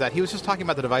parse was that he was just talking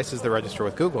about the devices that register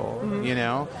with Google,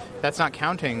 That's not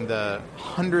counting the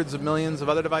hundreds of millions of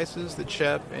other devices that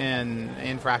ship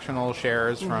in fractional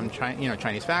shares from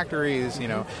Chinese factories,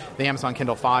 the Amazon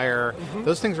Kindle Fire.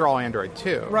 Those things are all Android,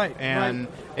 too. Right. And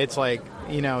it's like,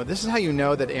 this is how you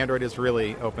know that Android is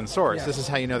really open source. Yeah. This is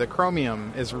how you know that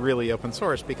Chromium is really open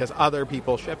source, because other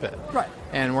people ship it. Right.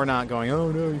 And we're not going,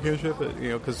 oh, no, you can't ship it,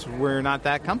 because we're not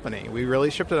that company. We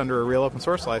really shipped it under a real open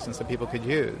source license that people could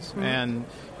use. Mm-hmm. And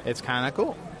it's kind of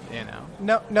cool.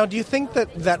 Now, do you think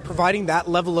that providing that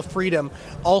level of freedom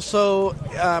also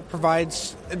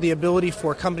provides the ability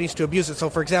for companies to abuse it? So,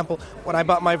 for example, when I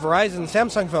bought my Verizon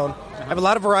Samsung phone, I have a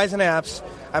lot of Verizon apps.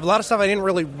 I have a lot of stuff I didn't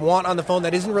really want on the phone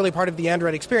that isn't really part of the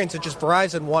Android experience. It's just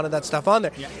Verizon wanted that stuff on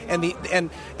there, and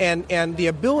the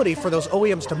ability for those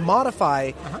OEMs to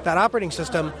modify that operating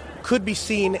system could be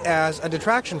seen as a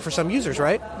detraction for some users,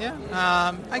 right? Yeah,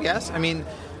 I guess. I mean,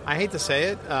 I hate to say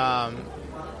it.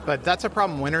 But that's a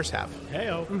problem winners have.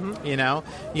 Hey-o. Mm-hmm.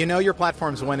 You know your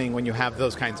platform's winning when you have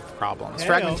those kinds of problems. Hey-o.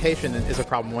 Fragmentation is a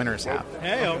problem winners have.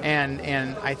 Hey-o.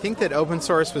 And I think that open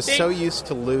source was so used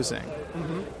to losing.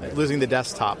 Mm-hmm. Losing the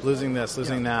desktop, losing this,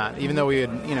 losing that. Even though we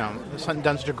had,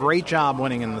 done such a great job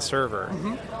winning in the server,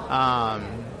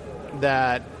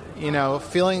 that,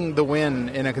 feeling the win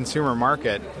in a consumer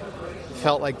market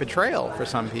felt like betrayal for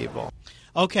some people.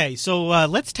 Okay, so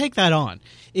let's take that on.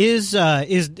 Is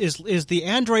the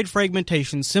Android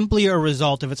fragmentation simply a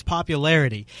result of its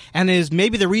popularity, and is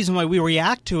maybe the reason why we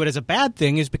react to it as a bad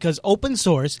thing is because open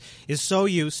source is so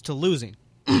used to losing?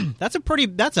 That's a pretty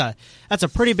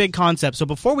big concept. So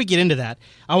before we get into that,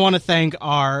 I want to thank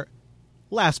our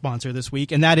last sponsor this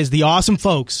week, and that is the awesome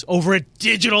folks over at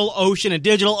DigitalOcean. And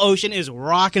DigitalOcean is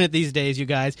rocking it these days, you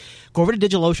guys. Go over to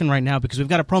DigitalOcean right now because we've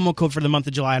got a promo code for the month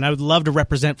of July, and I would love to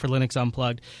represent for Linux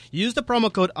Unplugged. Use the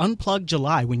promo code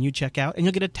UNPLUGGedJuly when you check out, and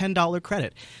you'll get a $10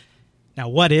 credit. Now,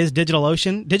 what is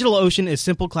DigitalOcean? DigitalOcean is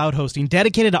simple cloud hosting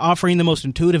dedicated to offering the most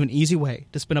intuitive and easy way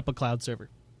to spin up a cloud server.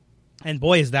 And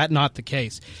boy, is that not the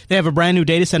case. They have a brand new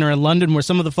data center in London where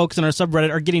some of the folks in our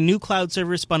subreddit are getting new cloud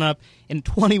servers spun up in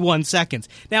 21 seconds.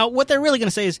 Now, what they're really going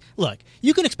to say is, look,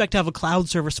 you can expect to have a cloud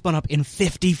server spun up in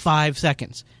 55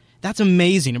 seconds. That's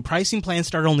amazing. And pricing plans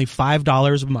start at only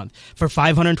 $5 a month for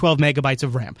 512 megabytes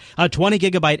of RAM, a 20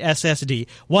 gigabyte SSD,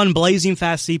 one blazing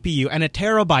fast CPU, and a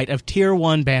terabyte of tier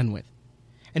 1 bandwidth.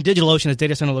 And DigitalOcean has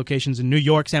data center locations in New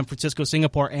York, San Francisco,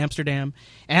 Singapore, Amsterdam,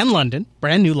 and London,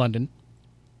 brand new London.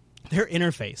 Their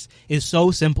interface is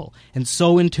so simple and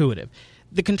so intuitive.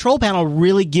 The control panel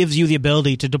really gives you the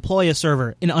ability to deploy a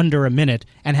server in under a minute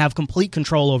and have complete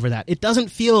control over that. It doesn't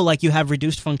feel like you have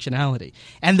reduced functionality.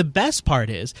 And the best part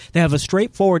is they have a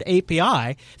straightforward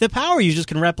API that power users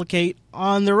can replicate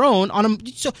on their own.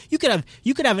 So you could have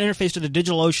an interface to the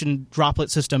DigitalOcean droplet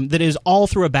system that is all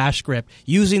through a bash script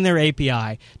using their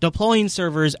API, deploying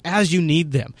servers as you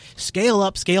need them. Scale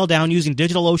up, scale down using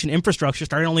DigitalOcean infrastructure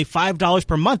starting only $5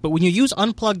 per month. But when you use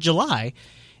Unplugged July,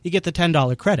 you get the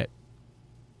 $10 credit.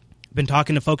 Been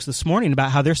talking to folks this morning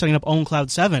about how they're setting up OwnCloud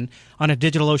 7 on a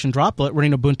DigitalOcean droplet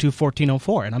running Ubuntu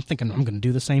 14.04, and I'm thinking I'm going to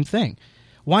do the same thing.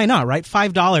 Why not, right?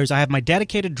 $5, I have my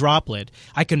dedicated droplet.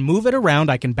 I can move it around,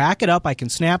 I can back it up, I can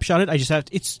snapshot it. I just have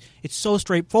it's so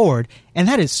straightforward, and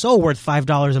that is so worth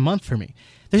 $5 a month for me.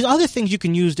 There's other things you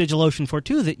can use DigitalOcean for,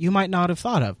 too, that you might not have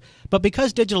thought of. But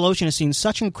because DigitalOcean has seen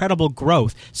such incredible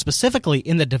growth, specifically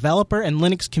in the developer and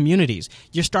Linux communities,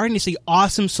 you're starting to see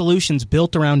awesome solutions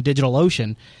built around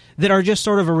DigitalOcean that are just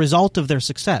sort of a result of their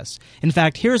success. In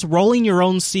fact, here's rolling your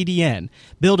own CDN.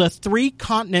 Build a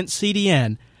 3-continent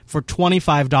CDN for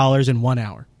 $25 in 1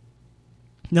 hour.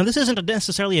 Now, this isn't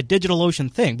necessarily a DigitalOcean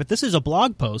thing, but this is a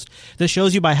blog post that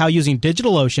shows you by how using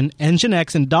DigitalOcean,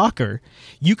 Nginx, and Docker,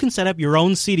 you can set up your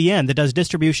own CDN that does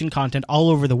distribution content all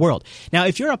over the world. Now,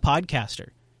 if you're a podcaster,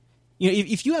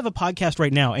 if you have a podcast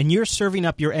right now and you're serving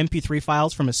up your MP3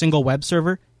 files from a single web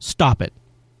server, stop it.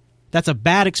 That's a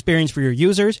bad experience for your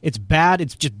users. It's bad.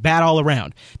 It's just bad all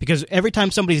around. Because every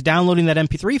time somebody's downloading that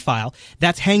MP3 file,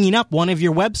 that's hanging up one of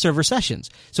your web server sessions.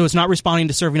 So it's not responding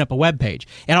to serving up a web page.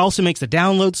 It also makes the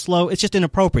download slow. It's just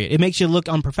inappropriate. It makes you look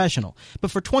unprofessional.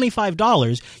 But for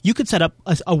 $25, you could set up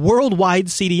a worldwide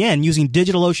CDN using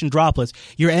DigitalOcean droplets.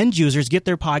 Your end users get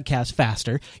their podcast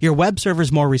faster. Your web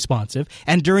server's more responsive.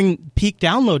 And during peak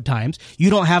download times, you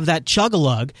don't have that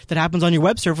chug-a-lug that happens on your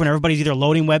web server when everybody's either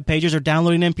loading web pages or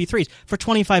downloading MP3s. For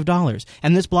 $25.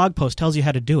 And this blog post tells you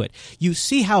how to do it. You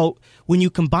see how when you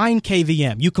combine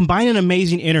KVM, you combine an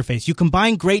amazing interface, you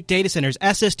combine great data centers,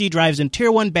 SSD drives, and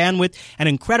tier 1 bandwidth and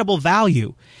incredible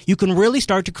value, you can really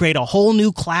start to create a whole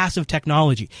new class of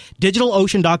technology.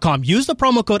 DigitalOcean.com. Use the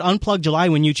promo code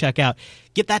UNPLUGGedJuly when you check out.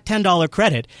 Get that $10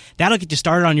 credit. That'll get you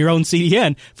started on your own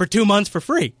CDN for 2 months for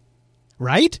free.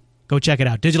 Right? Go check it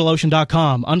out.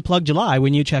 DigitalOcean.com. UNPLUGGedJuly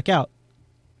when you check out.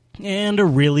 And a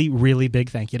really, really big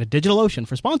thank you to DigitalOcean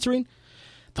for sponsoring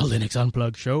the Linux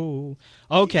Unplugged show.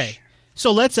 Okay,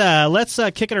 So let's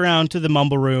kick it around to the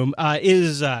Mumble Room.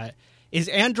 Is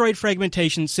Android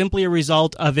fragmentation simply a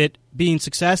result of it being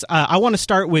success? I want to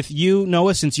start with you,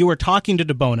 Noah, since you were talking to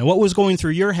DeBona. What was going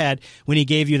through your head when he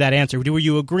gave you that answer? Were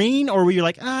you agreeing, or were you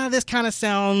like, this kind of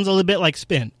sounds a little bit like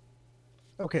spin?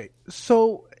 Okay,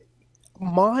 so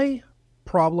my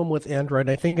problem with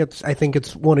Android, I think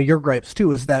it's one of your gripes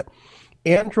too, is that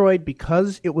Android,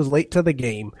 because it was late to the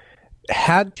game,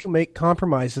 had to make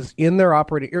compromises in their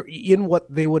in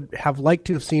what they would have liked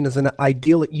to have seen as an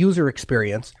ideal user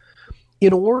experience,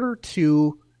 in order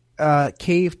to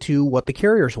cave to what the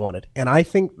carriers wanted. And I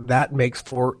think that makes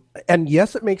and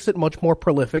yes, it makes it much more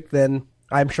prolific than,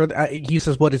 I'm sure, he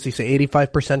says, what does he say,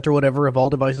 85% or whatever of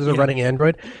all devices are running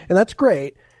Android? And that's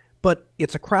great, but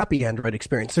it's a crappy Android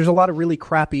experience. There's a lot of really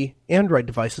crappy Android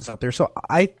devices out there, so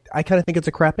I kind of think it's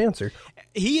a crap answer.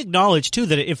 He acknowledged, too,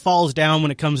 that it falls down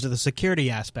when it comes to the security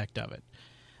aspect of it.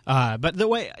 But the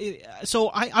way, so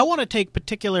I want to take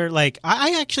particular,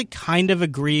 I actually kind of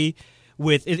agree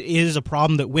with it is a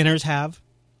problem that winners have,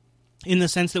 in the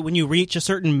sense that when you reach a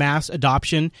certain mass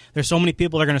adoption, there's so many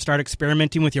people that are going to start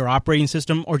experimenting with your operating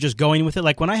system or just going with it.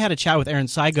 Like when I had a chat with Aaron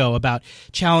Saigo about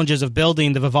challenges of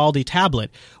building the Vivaldi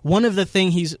tablet, one of the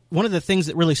things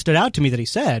that really stood out to me that he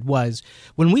said was,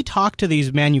 when we talk to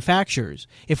these manufacturers,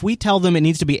 if we tell them it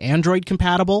needs to be Android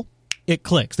compatible, it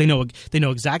clicks. They know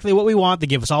exactly what we want. They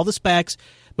give us all the specs.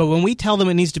 But when we tell them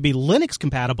it needs to be Linux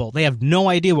compatible, they have no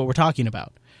idea what we're talking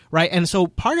about. Right, and so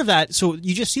part of that, so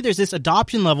you just see there's this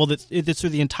adoption level that's through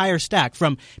the entire stack,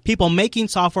 from people making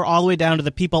software all the way down to the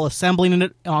people assembling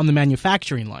it on the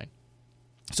manufacturing line.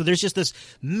 So there's just this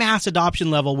mass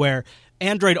adoption level where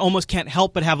Android almost can't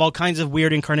help but have all kinds of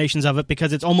weird incarnations of it,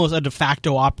 because it's almost a de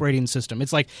facto operating system.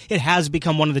 It's like it has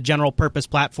become one of the general purpose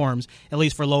platforms, at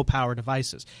least for low power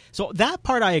devices. So that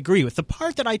part I agree with. The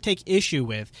part that I take issue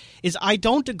with is I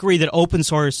don't agree that open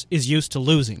source is used to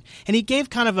losing. And he gave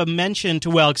kind of a mention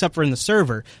to, well, except for in the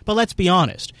server, but let's be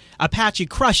honest. Apache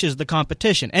crushes the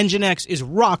competition. Nginx is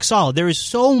rock solid. There is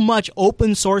so much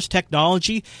open source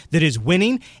technology that is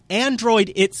winning.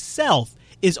 Android itself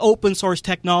is open source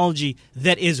technology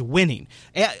that is winning.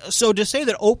 So to say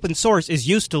that open source is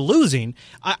used to losing,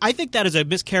 I think that is a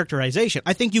mischaracterization.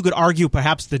 I think you could argue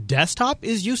perhaps the desktop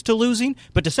is used to losing,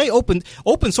 but to say open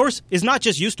source is not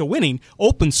just used to winning,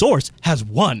 open source has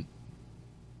won.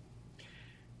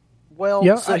 Well,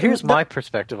 yeah, so here's my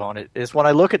perspective on it, is when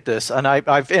I look at this, and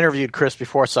I've interviewed Chris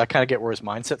before, so I kind of get where his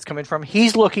mindset's coming from.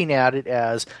 He's looking at it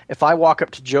as, if I walk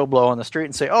up to Joe Blow on the street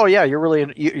and say, oh yeah,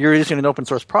 you're using an open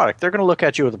source product, they're going to look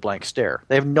at you with a blank stare.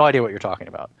 They have no idea what you're talking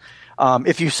about.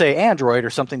 If you say Android or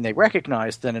something they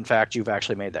recognize, then in fact you've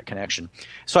actually made that connection.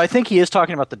 So I think he is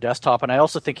talking about the desktop, and I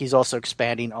also think he's also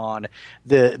expanding on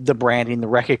the branding, the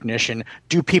recognition.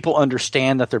 Do people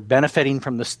understand that they're benefiting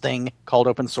from this thing called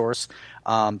open source?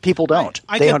 People don't.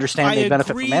 They understand they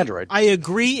benefit from Android. I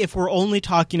agree if we're only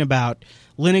talking about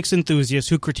Linux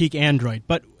enthusiasts who critique Android,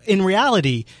 but in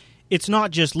reality, it's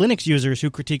not just Linux users who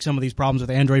critique some of these problems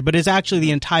with Android, but it's actually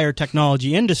the entire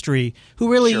technology industry who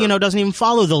really, doesn't even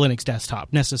follow the Linux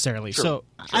desktop necessarily. So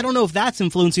I don't know if that's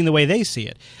influencing the way they see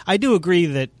it. I do agree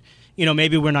that,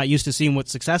 maybe we're not used to seeing what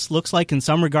success looks like in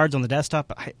some regards on the desktop,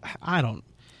 but I don't.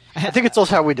 I think it's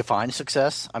also how we define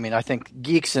success. I mean, I think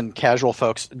geeks and casual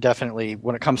folks definitely,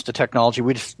 when it comes to technology,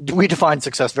 we define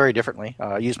success very differently.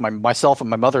 I use myself and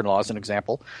my mother-in-law as an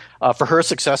example. For her,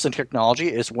 success in technology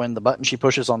is when the button she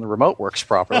pushes on the remote works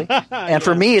properly. And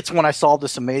for me, it's when I solve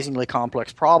this amazingly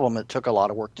complex problem that took a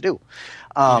lot of work to do.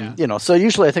 So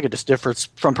usually I think it just differs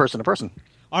from person to person.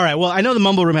 All right. Well, I know the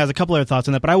Mumble Room has a couple other thoughts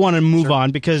on that, but I want to move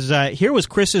on because here was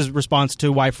Chris's response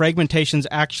to why fragmentation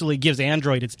actually gives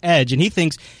Android its edge. And he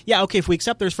thinks, if we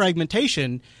accept there's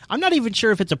fragmentation, I'm not even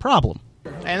sure if it's a problem.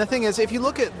 And the thing is, if you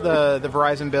look at the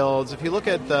Verizon builds, if you look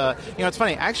at it's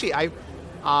funny. Actually,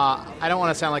 I don't want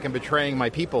to sound like I'm betraying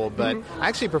my people, but I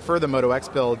actually prefer the Moto X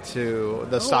build to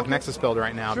the stock Nexus build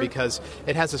right now because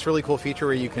it has this really cool feature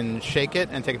where you can shake it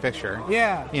and take a picture.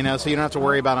 Yeah. So you don't have to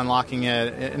worry about unlocking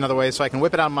it in other ways. So I can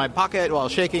whip it out of my pocket while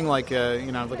shaking like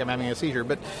I'm having a seizure.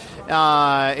 But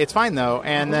it's fine, though,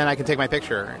 and then I can take my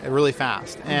picture really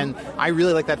fast. And I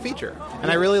really like that feature.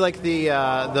 And I really like the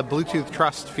Bluetooth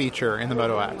Trust feature in the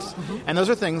Moto X. And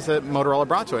those are things that Motorola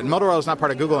brought to it. And Motorola is not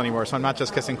part of Google anymore, so I'm not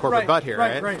just kissing corporate butt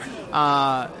here. Right.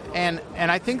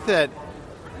 And I think that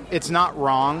it's not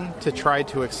wrong to try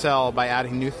to excel by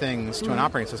adding new things to an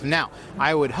operating system. Now,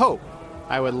 I would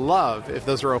love if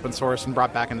those were open source and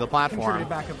brought back into the platform,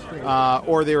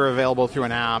 or they were available through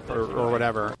an app or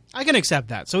whatever. I can accept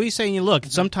that. So he's saying, look,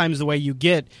 sometimes the way you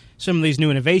get some of these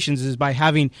new innovations is by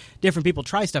having different people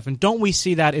try stuff. And don't we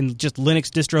see that in just Linux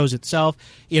distros itself?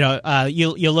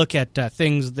 You look at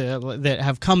things that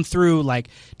have come through, like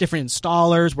different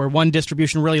installers, where one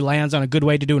distribution really lands on a good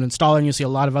way to do an installer, and you'll see a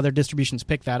lot of other distributions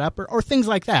pick that up, or things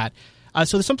like that.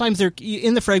 So sometimes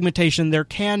in the fragmentation, there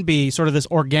can be sort of this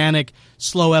organic,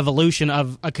 slow evolution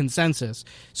of a consensus.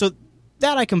 So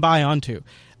that I can buy onto.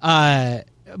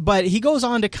 But he goes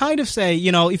on to kind of say,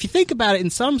 if you think about it in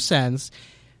some sense,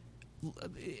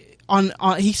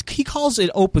 he calls it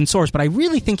open source, but I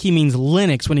really think he means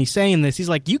Linux when he's saying this. He's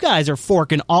like, you guys are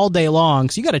forking all day long,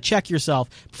 so you got to check yourself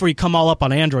before you come all up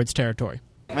on Android's territory.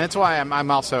 And that's why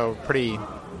I'm also pretty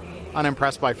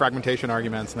unimpressed by fragmentation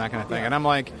arguments and that kind of thing. And I'm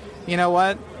like, you know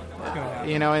what?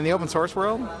 In the open source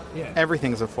world,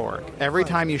 everything's a fork. Every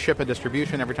time you ship a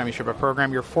distribution, every time you ship a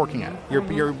program, you're forking it.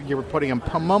 You're putting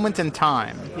a moment in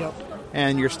time,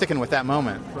 and you're sticking with that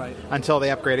moment until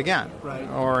they upgrade again,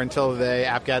 or until the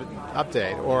app get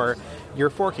update, or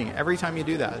you're forking it every time you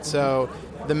do that. So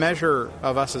the measure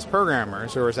of us as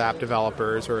programmers, or as app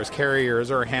developers, or as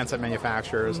carriers, or handset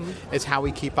manufacturers, is how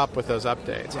we keep up with those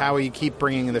updates, how we keep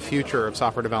bringing the future of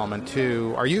software development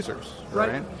to our users,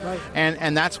 right?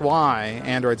 And that's why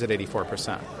Android's at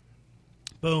 84%.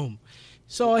 Boom.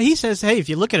 So he says, hey, if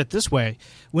you look at it this way,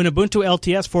 when Ubuntu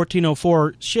LTS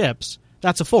 14.04 ships,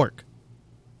 that's a fork.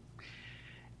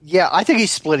 Yeah, I think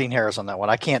he's splitting hairs on that one.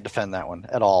 I can't defend that one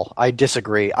at all. I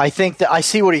disagree. I think that I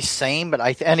see what he's saying, but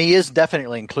and he is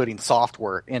definitely including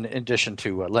software in addition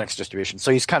to Linux distribution. So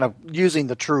he's kind of using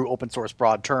the true open source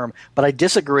broad term, but I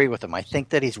disagree with him. I think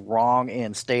that he's wrong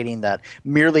in stating that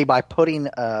merely by putting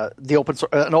the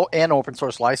an open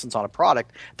source license on a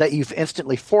product that you've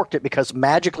instantly forked it because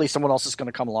magically someone else is going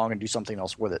to come along and do something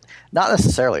else with it. Not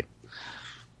necessarily.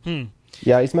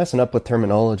 Yeah, he's messing up with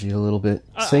terminology a little bit.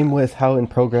 Same with how in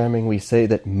programming we say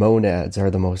that monads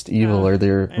are the most evil, or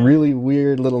they're really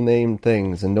weird little named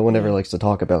things, and no one ever likes to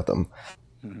talk about them.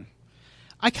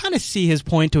 I kind of see his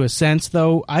point to a sense,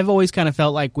 though. I've always kind of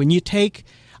felt like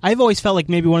I've always felt like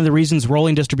maybe one of the reasons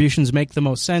rolling distributions make the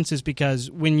most sense is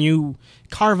because when you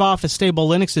carve off a stable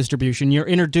Linux distribution, you're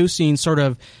introducing sort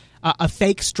of a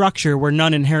fake structure where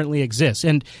none inherently exists.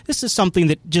 And this is something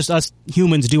that just us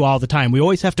humans do all the time. We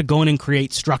always have to go in and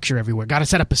create structure everywhere. Got to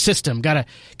set up a system. Got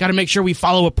to make sure we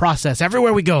follow a process.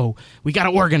 Everywhere we go, we got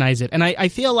to organize it. And I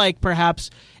feel like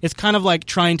perhaps it's kind of like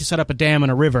trying to set up a dam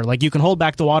in a river. Like you can hold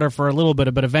back the water for a little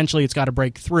bit, but eventually it's got to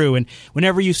break through. And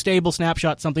whenever you stable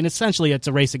snapshot something, essentially it's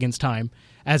a race against time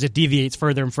as it deviates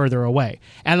further and further away.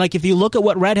 And like if you look at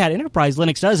what Red Hat Enterprise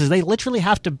Linux does is they literally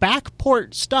have to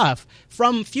backport stuff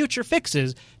from future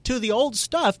fixes to the old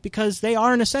stuff because they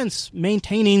are, in a sense,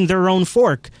 maintaining their own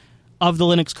fork of the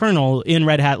Linux kernel in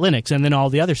Red Hat Linux and then all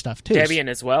the other stuff too. Debian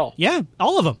as well. Yeah,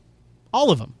 all of them.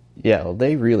 All of them. Yeah, well,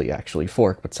 they really actually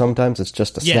fork, but sometimes it's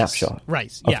just a snapshot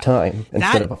of time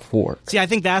instead of a fork. See, I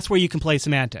think that's where you can play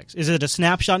semantics. Is it a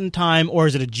snapshot in time or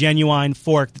is it a genuine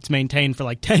fork that's maintained for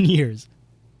like 10 years?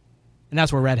 And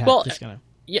that's where Red Hat is going to...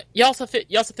 You also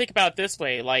think about it this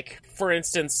way. Like, for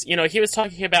instance, he was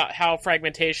talking about how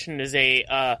fragmentation is it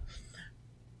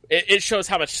shows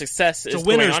how much success is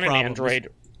going on in Android.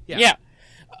 Yeah.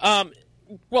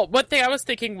 Well, one thing I was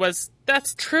thinking was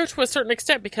that's true to a certain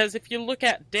extent because if you look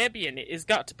at Debian, it has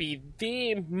got to be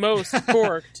the most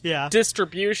forked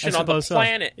distribution on the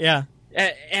planet. Yeah.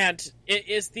 And it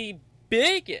is the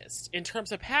biggest in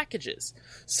terms of packages.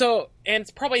 So, and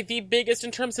it's probably the biggest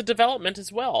in terms of development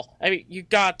as well. I mean, you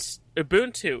got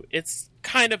Ubuntu. It's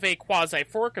kind of a quasi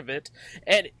fork of it,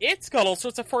 and it's got all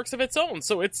sorts of forks of its own.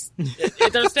 So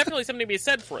there's definitely something to be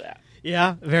said for that.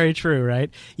 Yeah, very true, right?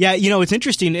 Yeah, it's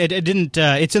interesting. It didn't.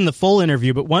 It's in the full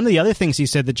interview, but one of the other things he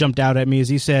said that jumped out at me is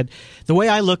he said the way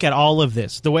I look at all of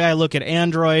this, the way I look at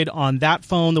Android on that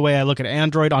phone, the way I look at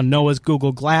Android on Noah's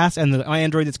Google Glass, and the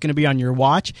Android that's going to be on your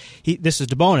watch. This is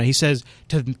DeBona. He says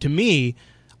to me,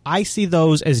 I see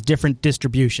those as different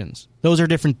distributions. Those are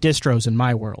different distros in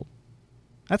my world.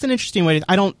 That's an interesting way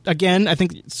to... I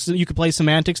think you could play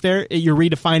semantics there. You're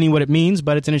redefining what it means,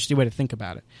 but it's an interesting way to think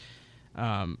about it.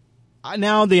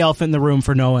 Now the elephant in the room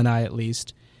for Noah and I, at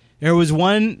least. There was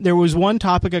one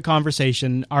topic of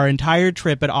conversation our entire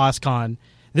trip at OSCON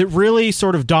that really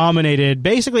sort of dominated.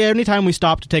 Basically, any time we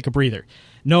stopped to take a breather,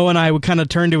 Noah and I would kind of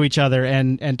turn to each other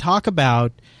and talk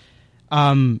about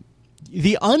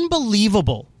the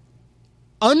unbelievable,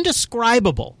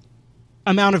 undescribable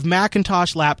amount of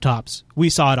Macintosh laptops we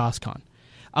saw at OSCON.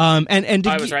 And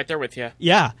I was right there with you.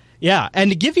 Yeah. Yeah, and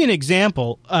to give you an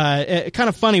example, kind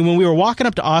of funny, when we were walking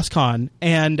up to OSCON,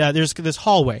 and there's this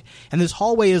hallway, and this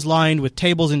hallway is lined with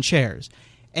tables and chairs,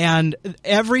 And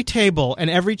every table and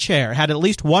every chair had at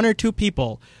least one or two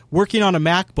people working on a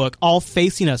MacBook all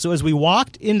facing us. So as we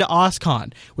walked into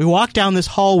OSCON, we walked down this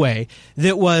hallway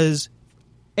that was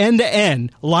end to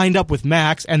end lined up with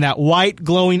Macs and that white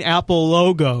glowing Apple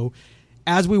logo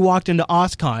as we walked into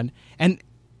OSCON. And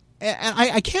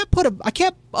I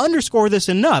can't underscore this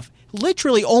enough.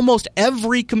 Literally almost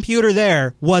every computer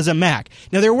there was a Mac.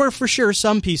 Now, there were for sure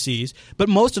some PCs, but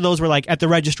most of those were like at the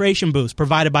registration booths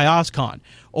provided by OSCON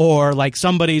or like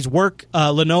somebody's work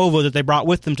Lenovo that they brought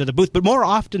with them to the booth. But more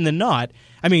often than not,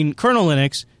 I mean, Kernel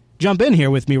Linux, jump in here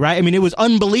with me, right? I mean, it was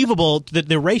unbelievable,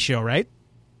 the ratio, right?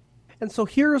 And so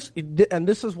and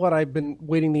this is what I've been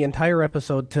waiting the entire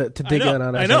episode to dig in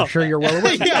on. I'm sure you're well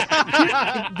aware.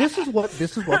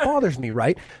 This is what bothers me,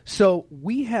 right? So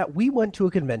we went to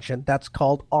a convention that's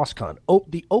called OSCON,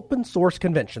 the Open Source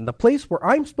Convention, the place where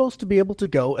I'm supposed to be able to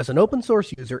go as an open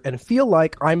source user and feel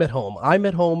like I'm at home. I'm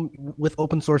at home with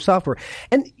open source software.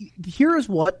 And here's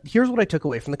what I took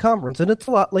away from the conference, and it's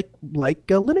a lot like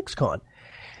LinuxCon.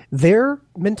 Their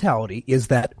mentality is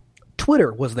that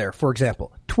Twitter was there, for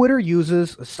example. Twitter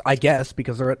uses, I guess,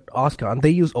 because they're at OSCON,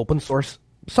 they use open source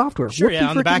software. Sure,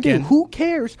 on the back end. Who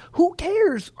cares?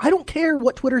 I don't care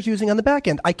what Twitter's using on the back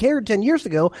end. I cared 10 years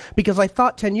ago because I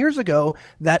thought 10 years ago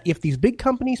that if these big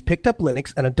companies picked up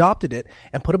Linux and adopted it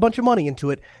and put a bunch of money into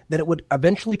it, then it would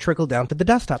eventually trickle down to the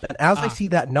desktop. And as I see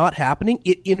that not happening,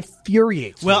 it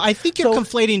infuriates me. I think you're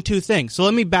conflating two things. So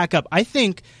let me back up.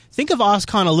 Think of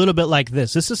OSCON a little bit like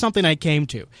this. This is something I came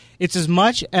to. It's as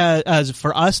much as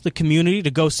for us, the community,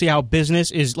 to go see how business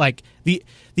is like the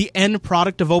end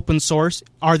product of open source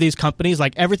are these companies.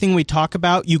 Like everything we talk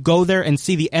about, you go there and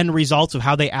see the end results of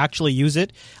how they actually use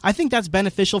it. I think that's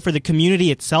beneficial for the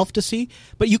community itself to see.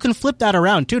 But you can flip that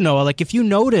around too, Noah. Like if you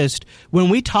noticed when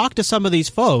we talk to some of these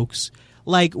folks,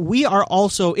 like we are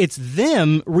also, it's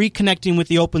them reconnecting with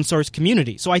the open source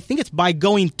community. So I think it's by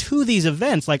going to these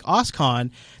events like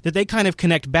OSCON that they kind of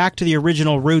connect back to the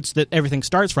original roots that everything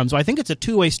starts from. So I think it's a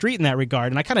two-way street in that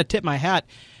regard. And I kind of tip my hat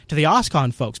to the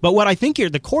OSCON folks. But what I think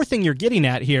the core thing you're getting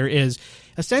at here is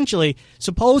essentially,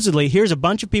 supposedly, here's a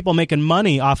bunch of people making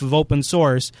money off of open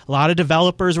source. A lot of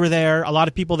developers were there, a lot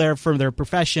of people there for their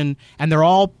profession, and they're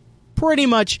all pretty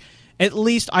much, at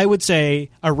least I would say,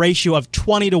 a ratio of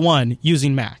 20-1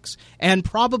 using Macs, and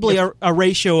probably a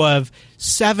ratio of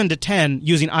 7-10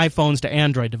 using iPhones to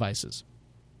Android devices.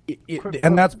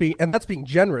 And that's being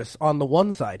generous on the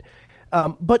one side.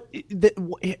 But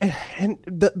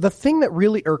the thing that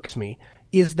really irks me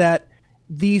is that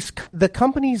the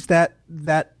companies that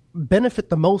benefit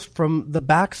the most from the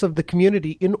backs of the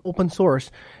community in open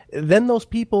source, then those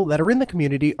people that are in the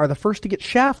community are the first to get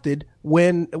shafted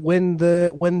when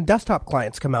desktop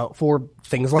clients come out for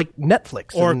things like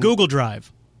Netflix or Google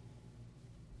Drive.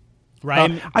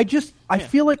 Right. I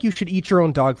feel like you should eat your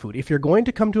own dog food. If you're going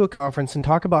to come to a conference and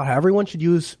talk about how everyone should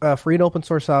use free and open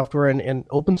source software and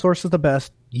open source is the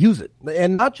best, use it.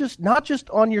 And not just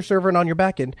on your server and on your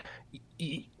back end.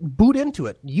 Boot into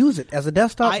it. Use it as a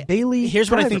desktop daily.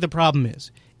 Here's what I think the problem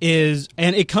is,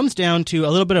 and it comes down to a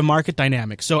little bit of market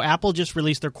dynamics. So Apple just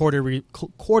released their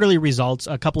quarterly results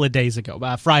a couple of days ago,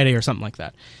 Friday or something like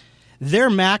that.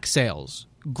 Their Mac sales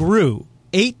grew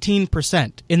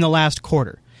 18% in the last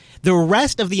quarter. The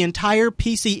rest of the entire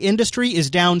PC industry is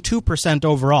down 2%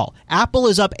 overall. Apple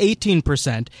is up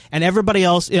 18%, and everybody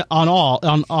else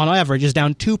on average is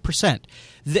down 2%.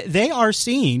 They are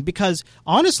seeing, because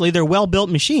honestly, they're well-built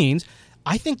machines,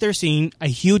 I think they're seeing a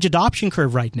huge adoption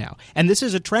curve right now. And this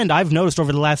is a trend I've noticed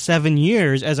over the last 7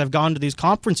 years as I've gone to these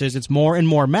conferences. It's more and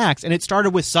more Macs. And it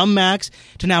started with some Macs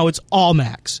to now it's all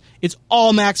Macs. It's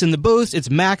all Macs in the booths.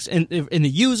 It's Macs in the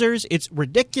users. It's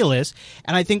ridiculous.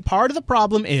 And I think part of the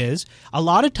problem is a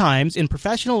lot of times in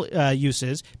professional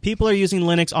uses, people are using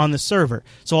Linux on the server.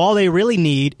 So all they really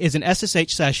need is an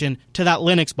SSH session to that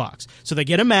Linux box. So they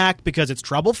get a Mac because it's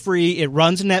trouble-free. It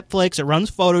runs Netflix. It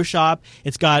runs Photoshop.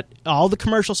 It's got all the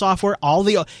commercial software.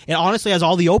 It honestly has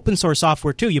all the open source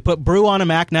software too. You put Brew on a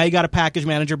Mac. Now you got a package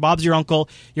manager. Bob's your uncle.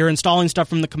 You're installing stuff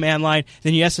from the command line.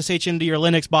 Then you SSH into your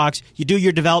Linux box. You do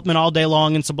your development all day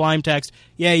long in Sublime Text.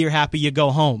 Yeah, you're happy. You go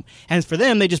home. And for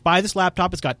them, they just buy this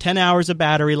laptop. It's got 10 hours of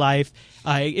battery life.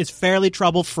 It's fairly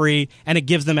trouble-free, and it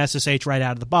gives them SSH right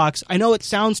out of the box. I know it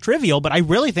sounds trivial, but I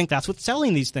really think that's what's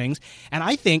selling these things. And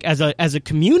I think as a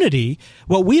community,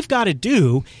 what we've got to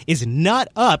do is nut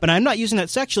up. And I'm not using that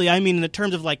sexually. I mean in the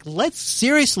terms of like, let's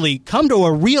seriously come to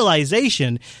a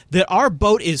realization that our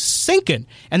boat is sinking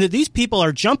and that these people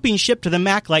are jumping ship to the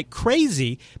Mac like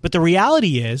crazy. But the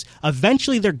reality is,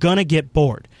 eventually they're going to get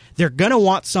bored. They're going to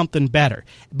want something better.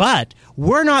 But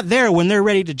we're not there when they're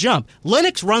ready to jump.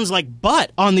 Linux runs like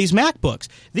butt on these MacBooks.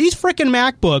 These frickin'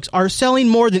 MacBooks are selling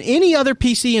more than any other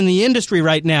PC in the industry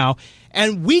right now,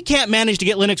 and we can't manage to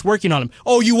get Linux working on them.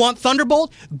 Oh, you want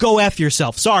Thunderbolt? Go F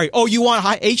yourself. Sorry. Oh, you want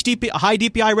high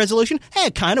DPI resolution? Hey,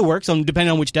 it kind of works depending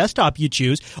on which desktop you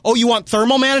choose. Oh, you want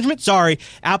thermal management? Sorry.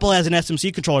 Apple has an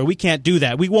SMC controller. We can't do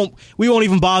that. We won't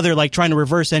even bother trying to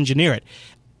reverse engineer it.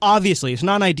 Obviously, it's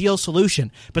not an ideal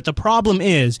solution, but the problem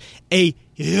is a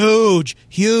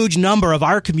huge number of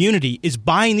our community is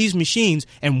buying these machines,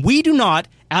 and we do not,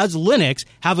 as Linux,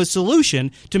 have a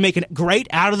solution to make a great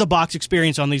out-of-the-box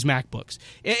experience on these MacBooks.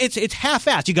 It's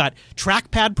half-assed. You got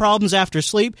trackpad problems after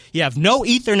sleep. You have no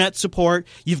Ethernet support.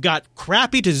 You've got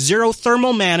crappy to zero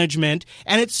thermal management,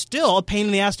 and it's still a pain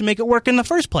in the ass to make it work in the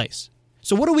first place.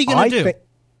 So what are we going to do?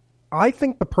 I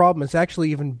think the problem is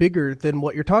actually even bigger than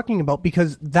what you're talking about,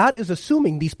 because that is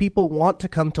assuming these people want to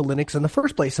come to Linux in the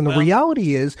first place. And the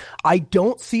reality is, I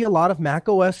don't see a lot of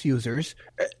macOS users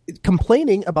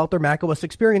complaining about their macOS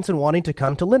experience and wanting to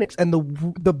come to Linux. And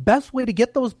the best way to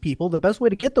get those people, the best way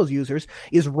to get those users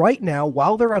is right now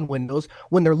while they're on Windows,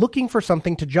 when they're looking for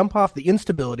something to jump off the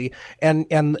instability and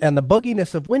the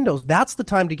bugginess of Windows. That's the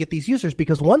time to get these users,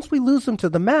 because once we lose them to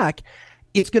the Mac,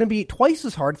 it's going to be twice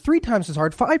as hard, 3 times as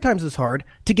hard, 5 times as hard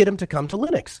to get them to come to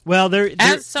Linux. Well,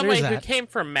 as somebody who came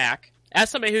from Mac,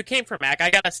 I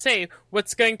gotta say,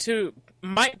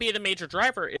 might be the major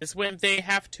driver is when they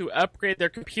have to upgrade their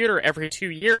computer every 2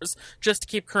 years just to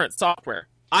keep current software.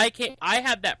 I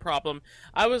had that problem.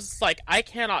 I was like, I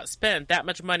cannot spend that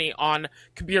much money on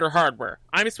computer hardware.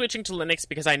 I'm switching to Linux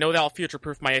because I know that'll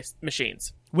future-proof my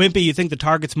machines. Wimpy, you think the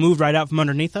target's moved right out from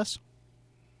underneath us?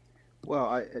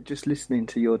 Well, just listening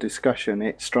to your discussion,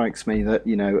 it strikes me that,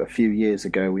 a few years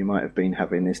ago we might have been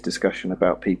having this discussion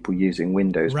about people using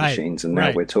Windows machines, and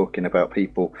now we're talking about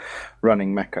people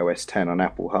running Mac OS X on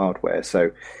Apple hardware.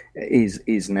 So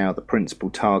is now the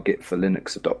principal target for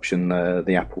Linux adoption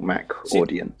the Apple Mac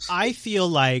audience? I feel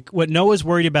like what Noah's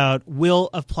worried about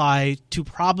will apply to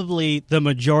probably the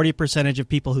majority percentage of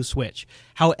people who switch.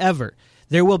 However,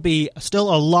 there will be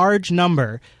still a large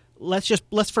number.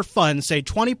 Let's for fun say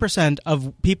 20%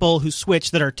 of people who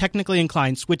switch that are technically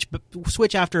inclined switch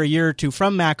after a year or two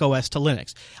from Mac OS to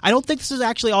Linux. I don't think this is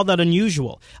actually all that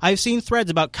unusual. I've seen threads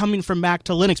about coming from Mac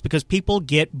to Linux because people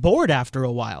get bored after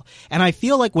a while. And I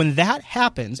feel like when that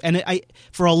happens, and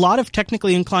for a lot of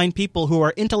technically inclined people who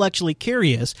are intellectually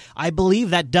curious, I believe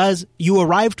that you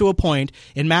arrive to a point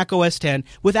in Mac OS X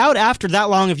without after that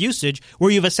long of usage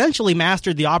where you've essentially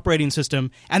mastered the operating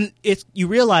system, and you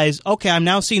realize, okay, I'm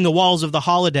now seeing the walls of the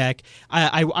holodeck.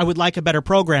 I would like a better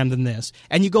program than this.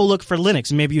 And you go look for Linux,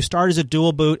 and maybe you start as a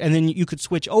dual boot, and then you could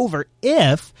switch over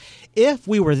if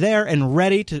we were there and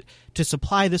ready to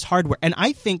supply this hardware. And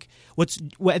I think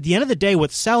at the end of the day,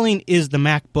 what's selling is the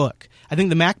MacBook. I think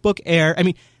the MacBook Air,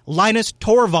 Linus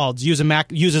Torvalds uses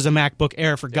a MacBook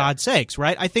Air, for God's sakes,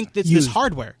 right? I think it's this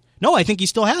hardware. No, I think he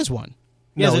still has one.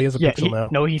 He has a Pixel now.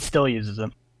 No, he still uses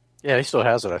them. Yeah, he still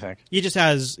has it, I think. He just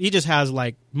has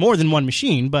like more than one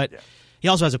machine, but he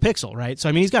also has a Pixel, right?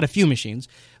 So, he's got a few machines.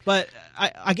 But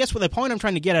I guess what the point I'm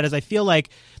trying to get at is I feel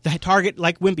like the target,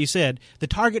 like Wimpy said, the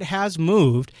target has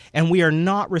moved, and we are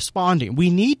not responding. We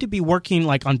need to be working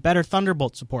on better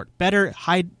Thunderbolt support, better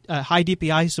high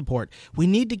DPI support. We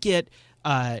need to get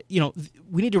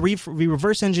we need to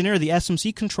reverse engineer the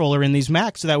SMC controller in these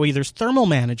Macs so that way there's thermal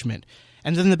management,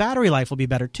 and then the battery life will be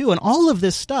better too, and all of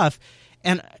this stuff.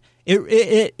 And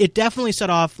it definitely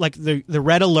set off the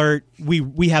red alert.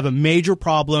 We have a major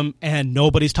problem and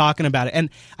nobody's talking about it. And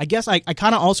I guess I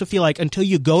kind of also feel like until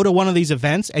you go to one of these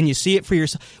events and you see it for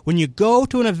yourself, when you go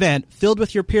to an event filled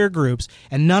with your peer groups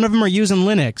and none of them are using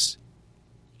Linux,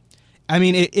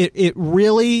 it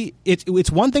really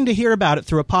it's one thing to hear about it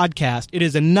through a podcast. It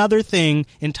is another thing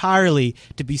entirely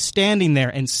to be standing there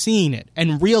and seeing it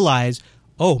and realize,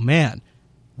 oh man,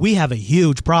 we have a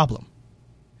huge problem.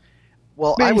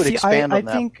 Well, I would expand on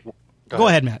that. Go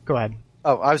ahead, Matt. Go ahead.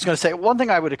 Oh, I was going to say, one thing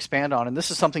I would expand on, and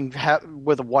this is something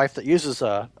with a wife that uses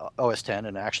OS X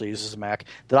and actually uses a Mac,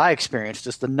 that I experienced,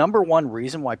 is the number one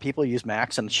reason why people use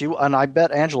Macs, and I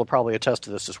bet Angela probably attests to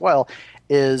this as well,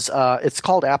 is it's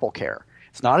called Apple Care.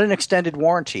 It's not an extended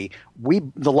warranty.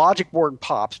 The logic board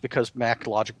pops because Mac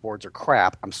logic boards are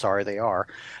crap. I'm sorry, they are.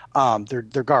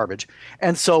 They're garbage.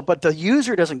 And so, but the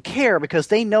user doesn't care because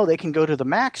they know they can go to the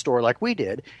Mac store like we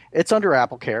did. It's under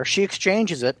Apple Care. She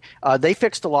exchanges it. They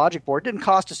fixed the logic board. Didn't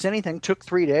cost us anything. Took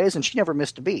 3 days, and she never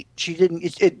missed a beat. She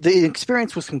didn't. The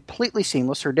experience was completely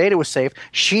seamless. Her data was safe.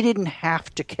 She didn't have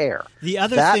to care.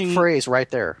 That phrase right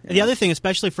there. The other thing,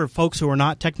 especially for folks who are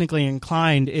not technically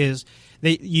inclined, is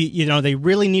they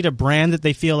really need a brand that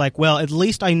they feel like, well, at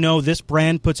least I know this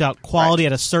brand puts out quality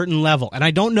at a certain level. And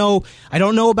I don't know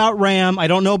about RAM, I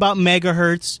don't know about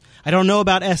megahertz, I don't know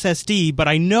about SSD, but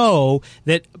I know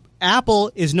that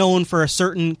Apple is known for a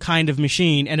certain kind of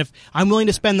machine, and if I'm willing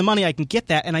to spend the money, I can get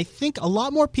that. And I think a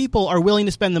lot more people are willing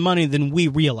to spend the money than we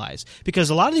realize, because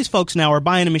a lot of these folks now are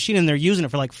buying a machine and they're using it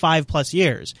for like 5+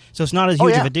 years, so it's not as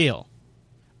huge of a deal.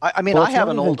 I mean, I have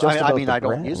an old. I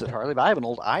don't use it hardly, but I have an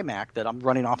old iMac that I'm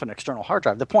running off an external hard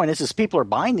drive. The point is people are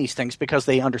buying these things because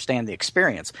they understand the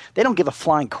experience. They don't give a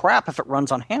flying crap if it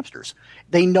runs on hamsters.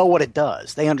 They know what it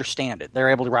does. They understand it.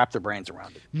 They're able to wrap their brains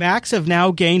around it. Macs have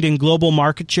now gained in global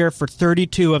market share for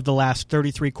 32 of the last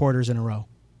 33 quarters in a row.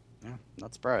 Yeah,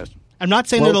 not surprised. I'm not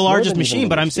saying they're the largest machine,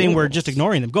 but I'm saying we're just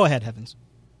ignoring them. Go ahead, Heavens.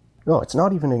 No, it's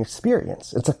not even an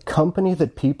experience. It's a company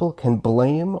that people can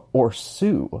blame or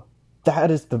sue.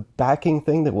 That is the backing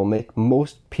thing that will make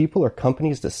most people or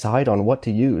companies decide on what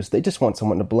to use. They just want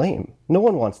someone to blame. No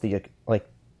one wants to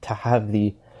have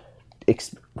the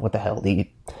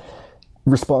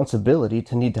responsibility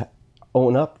to need to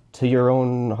own up to your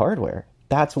own hardware.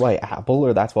 That's why Apple,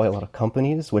 or that's why a lot of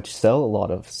companies which sell a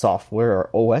lot of software or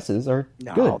OSs are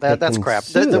good. No, that's crap.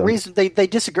 The reason they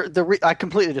disagree, I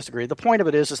completely disagree. The point of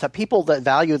it is that people that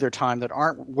value their time, that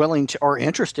aren't willing to or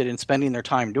interested in spending their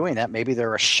time doing that, maybe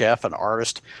they're a chef, an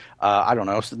artist, I don't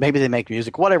know, maybe they make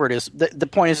music, whatever it is. The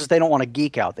point is they don't want to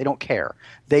geek out. They don't care.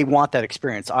 They want that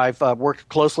experience. I've worked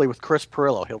closely with Chris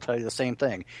Pirillo. He'll tell you the same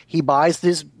thing. He buys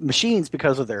these machines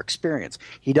because of their experience.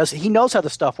 He knows how the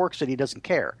stuff works, but he doesn't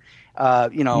care.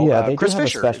 Chris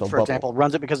Fisher, for example,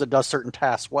 runs it because it does certain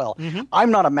tasks well. Mm-hmm.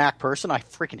 I'm not a Mac person. I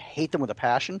freaking hate them with a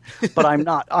passion, but I'm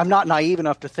not naive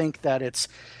enough to think that it's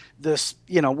this,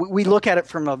 we look at it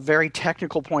from a very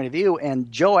technical point of view, and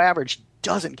Joe Average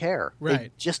doesn't care. Right.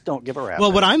 They just don't give a rap.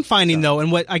 Well, what I'm finding, though,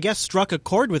 and what I guess struck a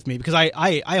chord with me, because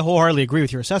I wholeheartedly agree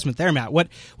with your assessment there, Matt. What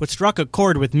struck a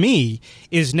chord with me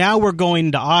is now we're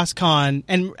going to OSCON,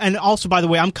 and also, by the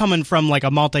way, I'm coming from like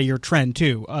a multi-year trend,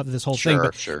 too, of this whole thing.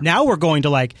 But sure. Now we're going to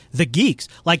like the geeks,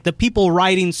 like the people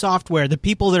writing software, the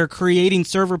people that are creating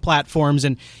server platforms,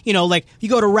 and, like you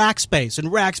go to Rackspace, and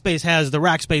Rackspace has the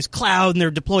Rackspace Cloud, and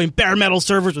they're deploying bare metal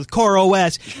servers with Core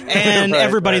OS, and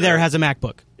everybody there has a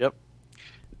MacBook. Yep.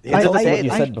 What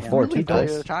you said before, too,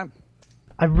 guys.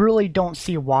 I really don't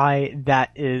see why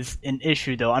that is an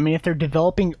issue, though. I mean, if they're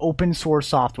developing open source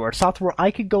software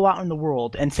I could go out in the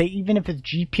world and say, even if it's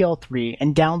GPL3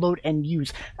 and download and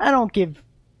use, I don't give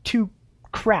two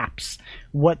craps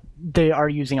what they are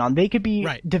using on. They could be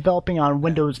developing on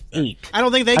Windows 8. I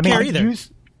don't think they care either.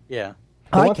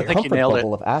 I want the comfort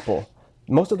level of Apple.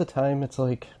 Most of the time, it's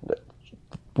like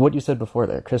what you said before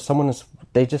there, Chris.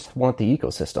 They just want the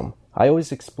ecosystem. I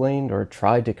always explained or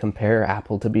tried to compare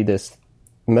Apple to be this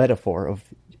metaphor of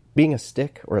being a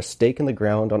stick or a stake in the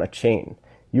ground on a chain.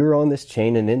 You're on this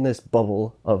chain and in this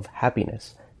bubble of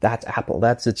happiness. That's Apple.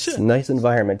 That's its nice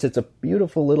environment. It's a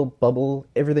beautiful little bubble.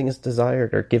 Everything is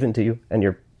desired or given to you, and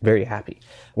you're very happy.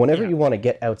 Whenever you want to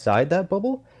get outside that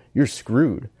bubble, you're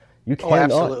screwed. You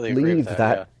cannot leave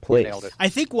that place. I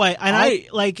think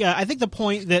I think the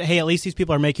point that, hey, at least these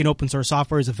people are making open source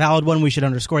software is a valid one. We should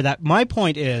underscore that. My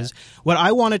point is, what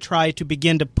I want to try to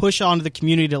begin to push onto the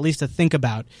community to at least to think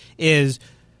about is,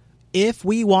 if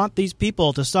we want these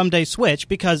people to someday switch,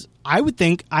 because I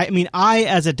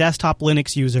as a desktop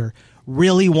Linux user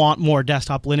really want more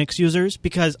desktop Linux users,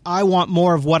 because I want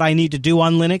more of what I need to do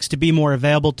on Linux to be more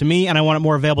available to me, and I want it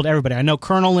more available to everybody. I know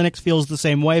kernel Linux feels the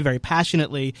same way very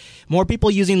passionately. More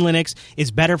people using Linux is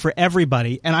better for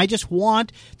everybody, and I just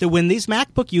want that when these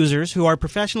MacBook users who are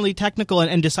professionally technical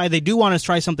and decide they do want to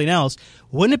try something else,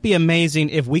 wouldn't it be amazing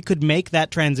if we could make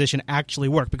that transition actually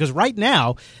work? Because right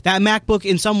now, that MacBook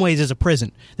in some ways is a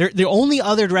prison. The only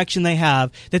other direction they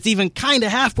have that's even kind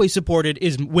of halfway supported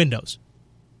is Windows.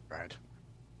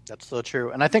 That's so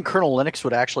true. And I think kernel Linux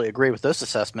would actually agree with this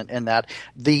assessment in that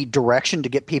the direction to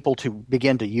get people to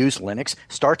begin to use Linux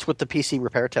starts with the PC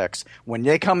repair techs. When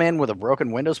they come in with a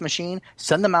broken Windows machine,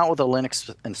 send them out with a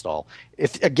Linux install.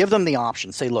 Give them the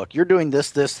option. Say, look, you're doing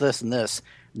this, and this.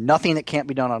 Nothing that can't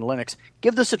be done on Linux.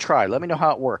 Give this a try. Let me know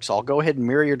how it works. I'll go ahead and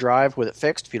mirror your drive with it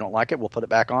fixed. If you don't like it, we'll put it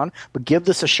back on. But give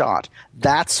this a shot.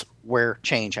 That's where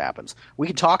change happens. We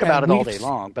can talk about it all day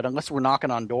long, but unless we're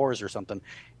knocking on doors or something,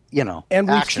 and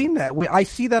we've seen that. I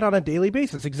see that on a daily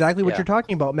basis, exactly what you're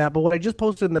talking about, Matt. But what I just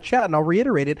posted in the chat, and I'll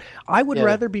reiterate it, I would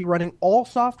rather be running all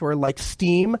software like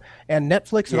Steam and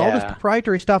Netflix and all this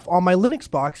proprietary stuff on my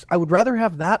Linux box. I would rather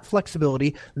have that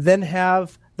flexibility than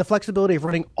have the flexibility of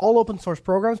running all open source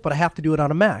programs, but I have to do it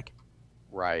on a Mac.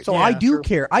 Right. So I do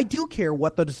care. I do care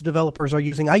what those developers are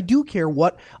using. I do care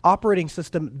what operating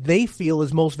system they feel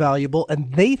is most valuable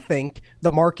and they think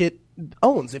the market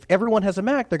owns. If everyone has a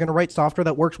Mac, they're going to write software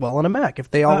that works well on a Mac.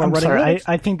 If they all are running Linux.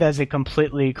 I think that's a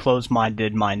completely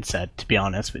closed-minded mindset, to be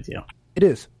honest with you. It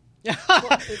is.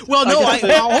 Well, no,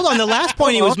 hold on. The last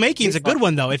point he was making is a good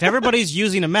one, though. If everybody's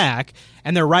using a Mac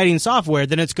and they're writing software,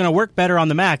 then it's going to work better on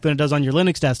the Mac than it does on your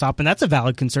Linux desktop, and that's a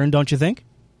valid concern, don't you think?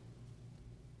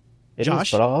 It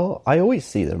Josh? Is, but I always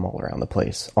see them all around the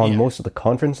place. On most of the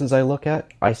conferences I look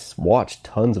at, I watch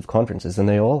tons of conferences, and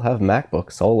they all have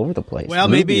MacBooks all over the place. Well,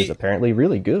 Ruby maybe is apparently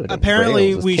really good.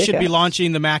 Apparently, we should be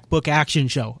launching the MacBook Action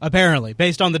Show. Apparently,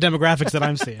 based on the demographics that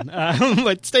I'm seeing.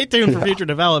 But stay tuned for future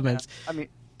developments. I mean,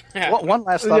 one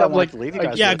last thought I want to leave you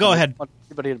guys. Yeah, go ahead. Want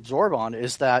everybody to absorb on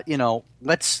is that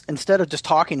let's, instead of just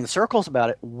talking in circles about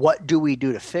it, what do we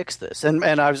do to fix this? And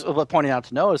I was pointing out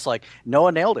to Noah, it's like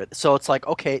Noah nailed it. So it's like,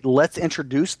 okay, let's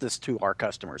introduce this to our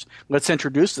customers. Let's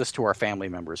introduce this to our family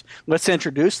members. Let's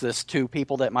introduce this to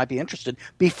people that might be interested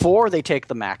before they take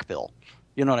the Mac bill.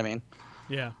 You know what I mean?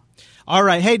 Yeah. All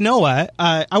right. Hey, Noah,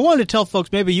 I wanted to tell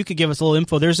folks, maybe you could give us a little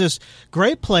info. There's this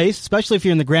great place, especially if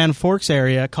you're in the Grand Forks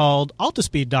area, called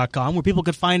altispeed.com, where people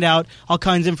could find out all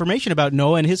kinds of information about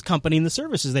Noah and his company and the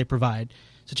services they provide.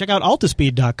 So check out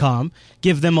altispeed.com.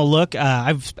 Give them a look.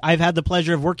 I've had the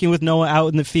pleasure of working with Noah out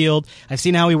in the field. I've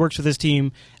seen how he works with his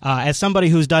team. As somebody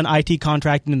who's done IT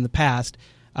contracting in the past,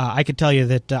 I could tell you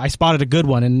that I spotted a good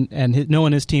one, and Noah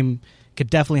and his team could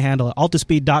definitely handle it.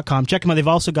 Altispeed.com. Check them out. They've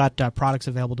also got products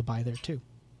available to buy there, too.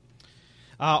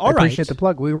 All right. I appreciate the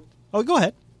plug. Oh, go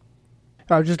ahead.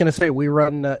 I was just going to say, we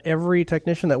run every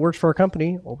technician that works for our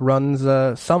company runs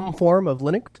some form of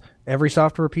Linux. Every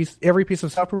piece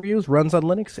of software we use runs on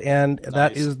Linux, and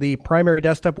that is the primary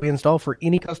desktop we install for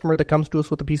any customer that comes to us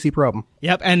with a PC problem.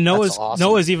 Yep, and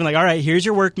Noah's even like, all right, here's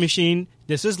your work machine.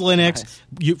 This is Linux. Nice.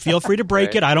 You feel free to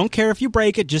break it. I don't care if you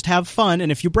break it. Just have fun, and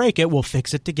if you break it, we'll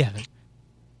fix it together.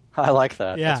 I like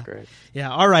that. Yeah. That's great.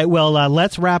 Yeah. All right. Well,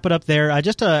 let's wrap it up there.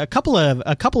 Just a couple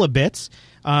of bits,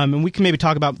 and we can maybe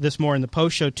talk about this more in the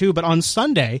post show too. But on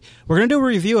Sunday, we're going to do a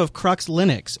review of Crux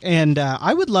Linux, and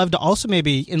I would love to also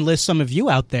maybe enlist some of you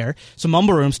out there. So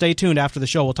Mumble Room, stay tuned after the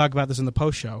show. We'll talk about this in the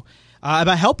post show.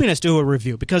 About helping us do a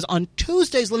review, because on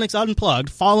Tuesday's Linux Unplugged,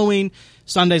 following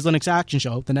Sunday's Linux Action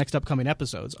Show, the next upcoming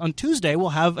episodes, on Tuesday we'll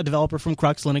have a developer from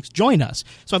Crux Linux join us.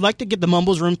 So I'd like to get the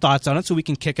Mumbles Room thoughts on it so we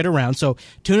can kick it around. So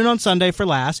tune in on Sunday for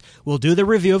last. We'll do the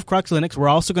review of Crux Linux. We're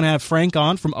also going to have Frank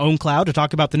on from OwnCloud to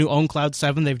talk about the new OwnCloud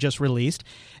 7 they've just released.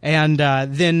 And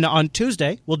then on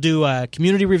Tuesday we'll do a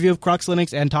community review of Crux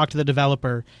Linux and talk to the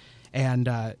developer. And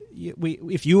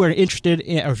if you are interested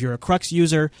or if you're a Crux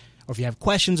user, or if you have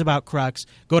questions about Crux,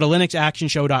 go to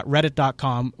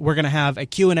linuxactionshow.reddit.com. We're going to have a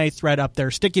Q&A thread up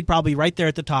there, sticky probably right there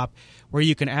at the top, where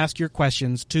you can ask your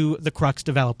questions to the Crux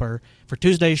developer for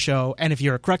Tuesday's show. And if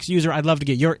you're a Crux user, I'd love to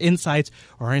get your insights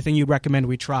or anything you'd recommend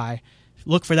we try.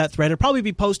 Look for that thread. It'll probably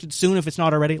be posted soon if it's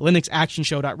not already.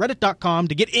 linuxactionshow.reddit.com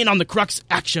to get in on the Crux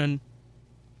action.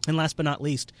 And last but not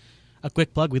least, a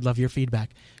quick plug. We'd love your feedback.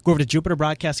 Go over to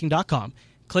jupiterbroadcasting.com.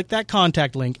 Click that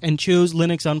contact link and choose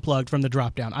Linux Unplugged from the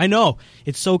drop-down. I know,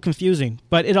 it's so confusing,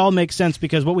 but it all makes sense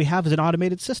because what we have is an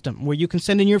automated system where you can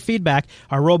send in your feedback,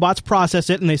 our robots process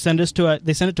it, and they send it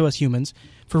to us humans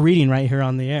for reading right here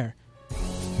on the air.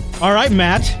 All right,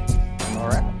 Matt. All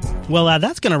right. Well,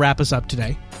 that's going to wrap us up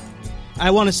today.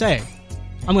 I want to say,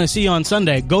 I'm going to see you on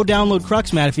Sunday. Go download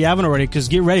Crux, Matt, if you haven't already, because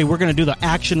get ready. We're going to do the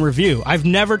action review. I've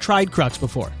never tried Crux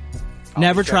before.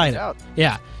 Never tried it.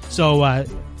 Yeah. So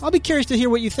I'll be curious to hear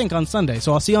what you think on Sunday.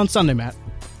 So I'll see you on Sunday, Matt.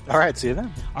 All right, see you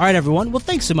then. All right, everyone. Well,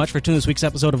 thanks so much for tuning this week's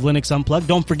episode of Linux Unplugged.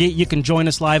 Don't forget you can join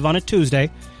us live on a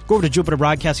Tuesday. Go over to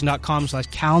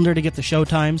jupiterbroadcasting.com/calendar to get the show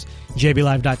times.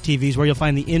 jblive.tv is where you'll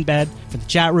find the embed for the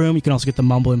chat room. You can also get the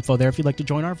Mumble info there if you'd like to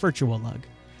join our virtual lug.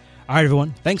 All right,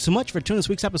 everyone. Thanks so much for tuning this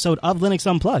week's episode of Linux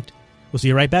Unplugged. We'll see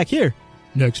you right back here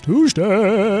next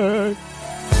Tuesday.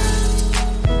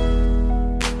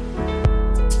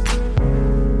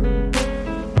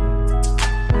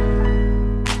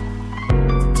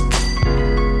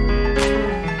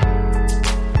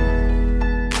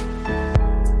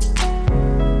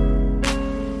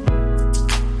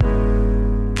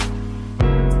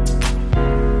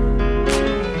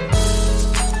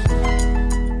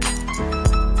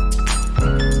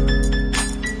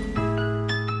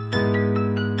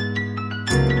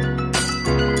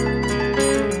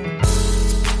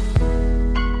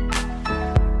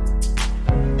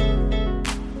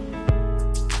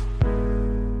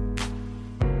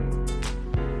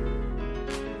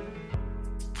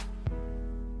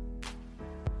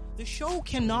 The show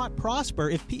cannot prosper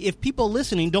if people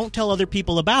listening don't tell other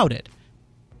people about it.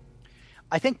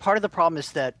 I think part of the problem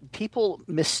is that people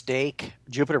mistake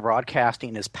Jupiter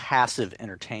Broadcasting as passive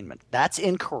entertainment. That's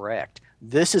incorrect.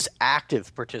 This is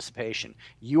active participation.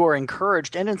 You are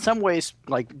encouraged, and in some ways,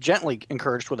 like gently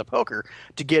encouraged with a poker,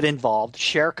 to get involved,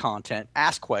 share content,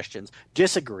 ask questions,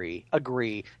 disagree,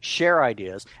 agree, share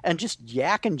ideas, and just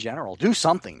yak in general. Do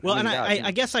something. Well, I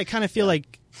guess I kind of feel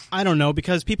like, I don't know,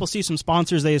 because people see some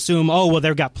sponsors, they assume, oh, well,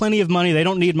 they've got plenty of money, they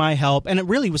don't need my help. And it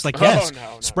really was like, yes,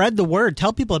 spread the word,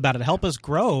 tell people about it, help us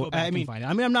grow. I'm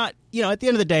not, at the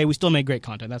end of the day, we still make great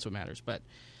content. That's what matters. But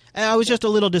I was just a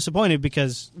little disappointed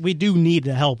because we do need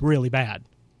the help really bad.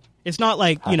 It's not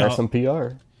like, some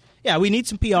PR. Yeah, we need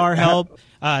some PR help.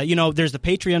 There's the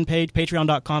Patreon page,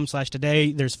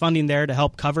 patreon.com/today. There's funding there to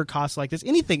help cover costs like this.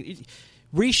 Anything,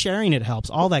 resharing it helps,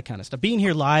 all that kind of stuff. Being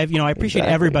here live, I appreciate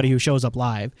everybody who shows up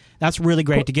live. That's really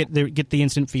great to get the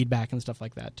instant feedback and stuff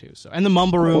like that too. So, and the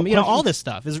Mumble Room, all this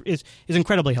stuff is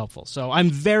incredibly helpful. So I'm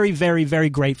very, very, very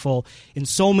grateful in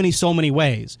so many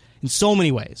ways. In so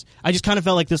many ways. I just kind of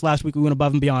felt like this last week we went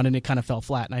above and beyond and it kind of fell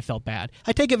flat and I felt bad.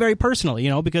 I take it very personally,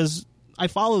 because I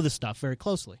follow this stuff very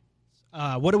closely.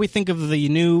 What do we think of the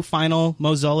new final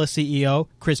Mozilla CEO,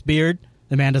 Chris Beard?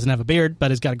 The man doesn't have a beard,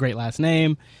 but has got a great last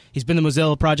name. He's been the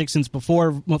Mozilla project since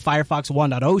before Firefox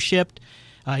 1.0 shipped.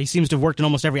 He seems to have worked in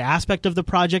almost every aspect of the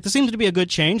project. It seems to be a good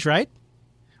change, right?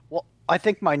 Well, I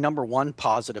think my number one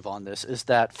positive on this is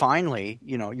that finally,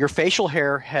 your facial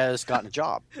hair has gotten a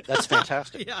job. That's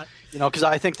fantastic. Yeah. Because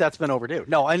I think that's been overdue.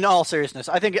 No, in all seriousness,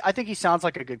 I think he sounds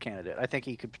like a good candidate. I think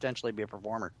he could potentially be a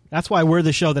performer. That's why we're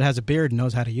the show that has a beard and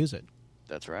knows how to use it.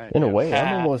 That's right. In a way,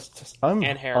 I'm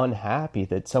unhappy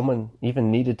that someone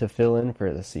even needed to fill in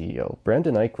for the CEO.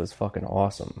 Brendan Eich was fucking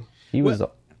awesome. He was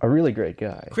a really great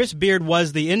guy. Chris Beard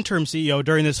was the interim CEO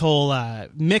during this whole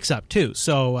mix-up too.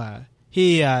 So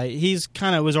he's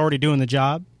kind of was already doing the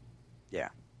job. Yeah.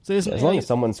 So as long as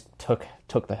someone's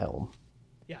took the helm.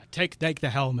 Yeah, take the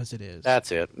helm as it is.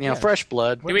 That's it. Fresh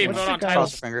blood. Do we vote on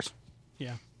titles? Fingers.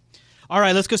 Yeah. All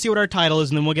right, let's go see what our title is,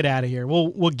 and then we'll get out of here.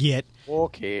 We'll get.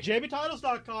 Okay.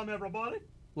 JBTitles.com, everybody.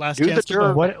 Last chance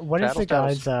to vote. What is the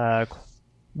guy's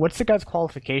what's the guy's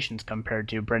qualifications compared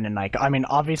to Brendan Eich? I mean,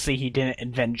 obviously he didn't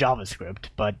invent JavaScript,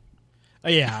 but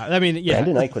Brendan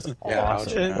Eich was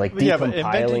awesome.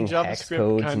 Decompiling hex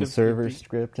codes and server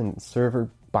script and server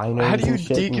binaries. How do you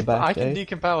I can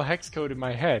decompile hex code in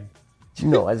my head.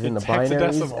 No, as in the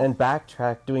binaries and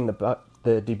backtrack doing the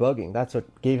debugging. That's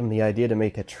what gave him the idea to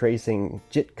make a tracing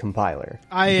JIT compiler.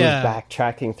 He was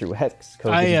backtracking through hex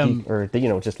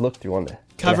code just look through on the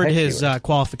covered his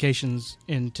qualifications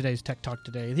in today's Tech Talk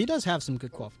today. He does have some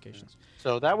good qualifications.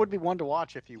 So that would be one to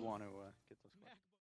watch if you want to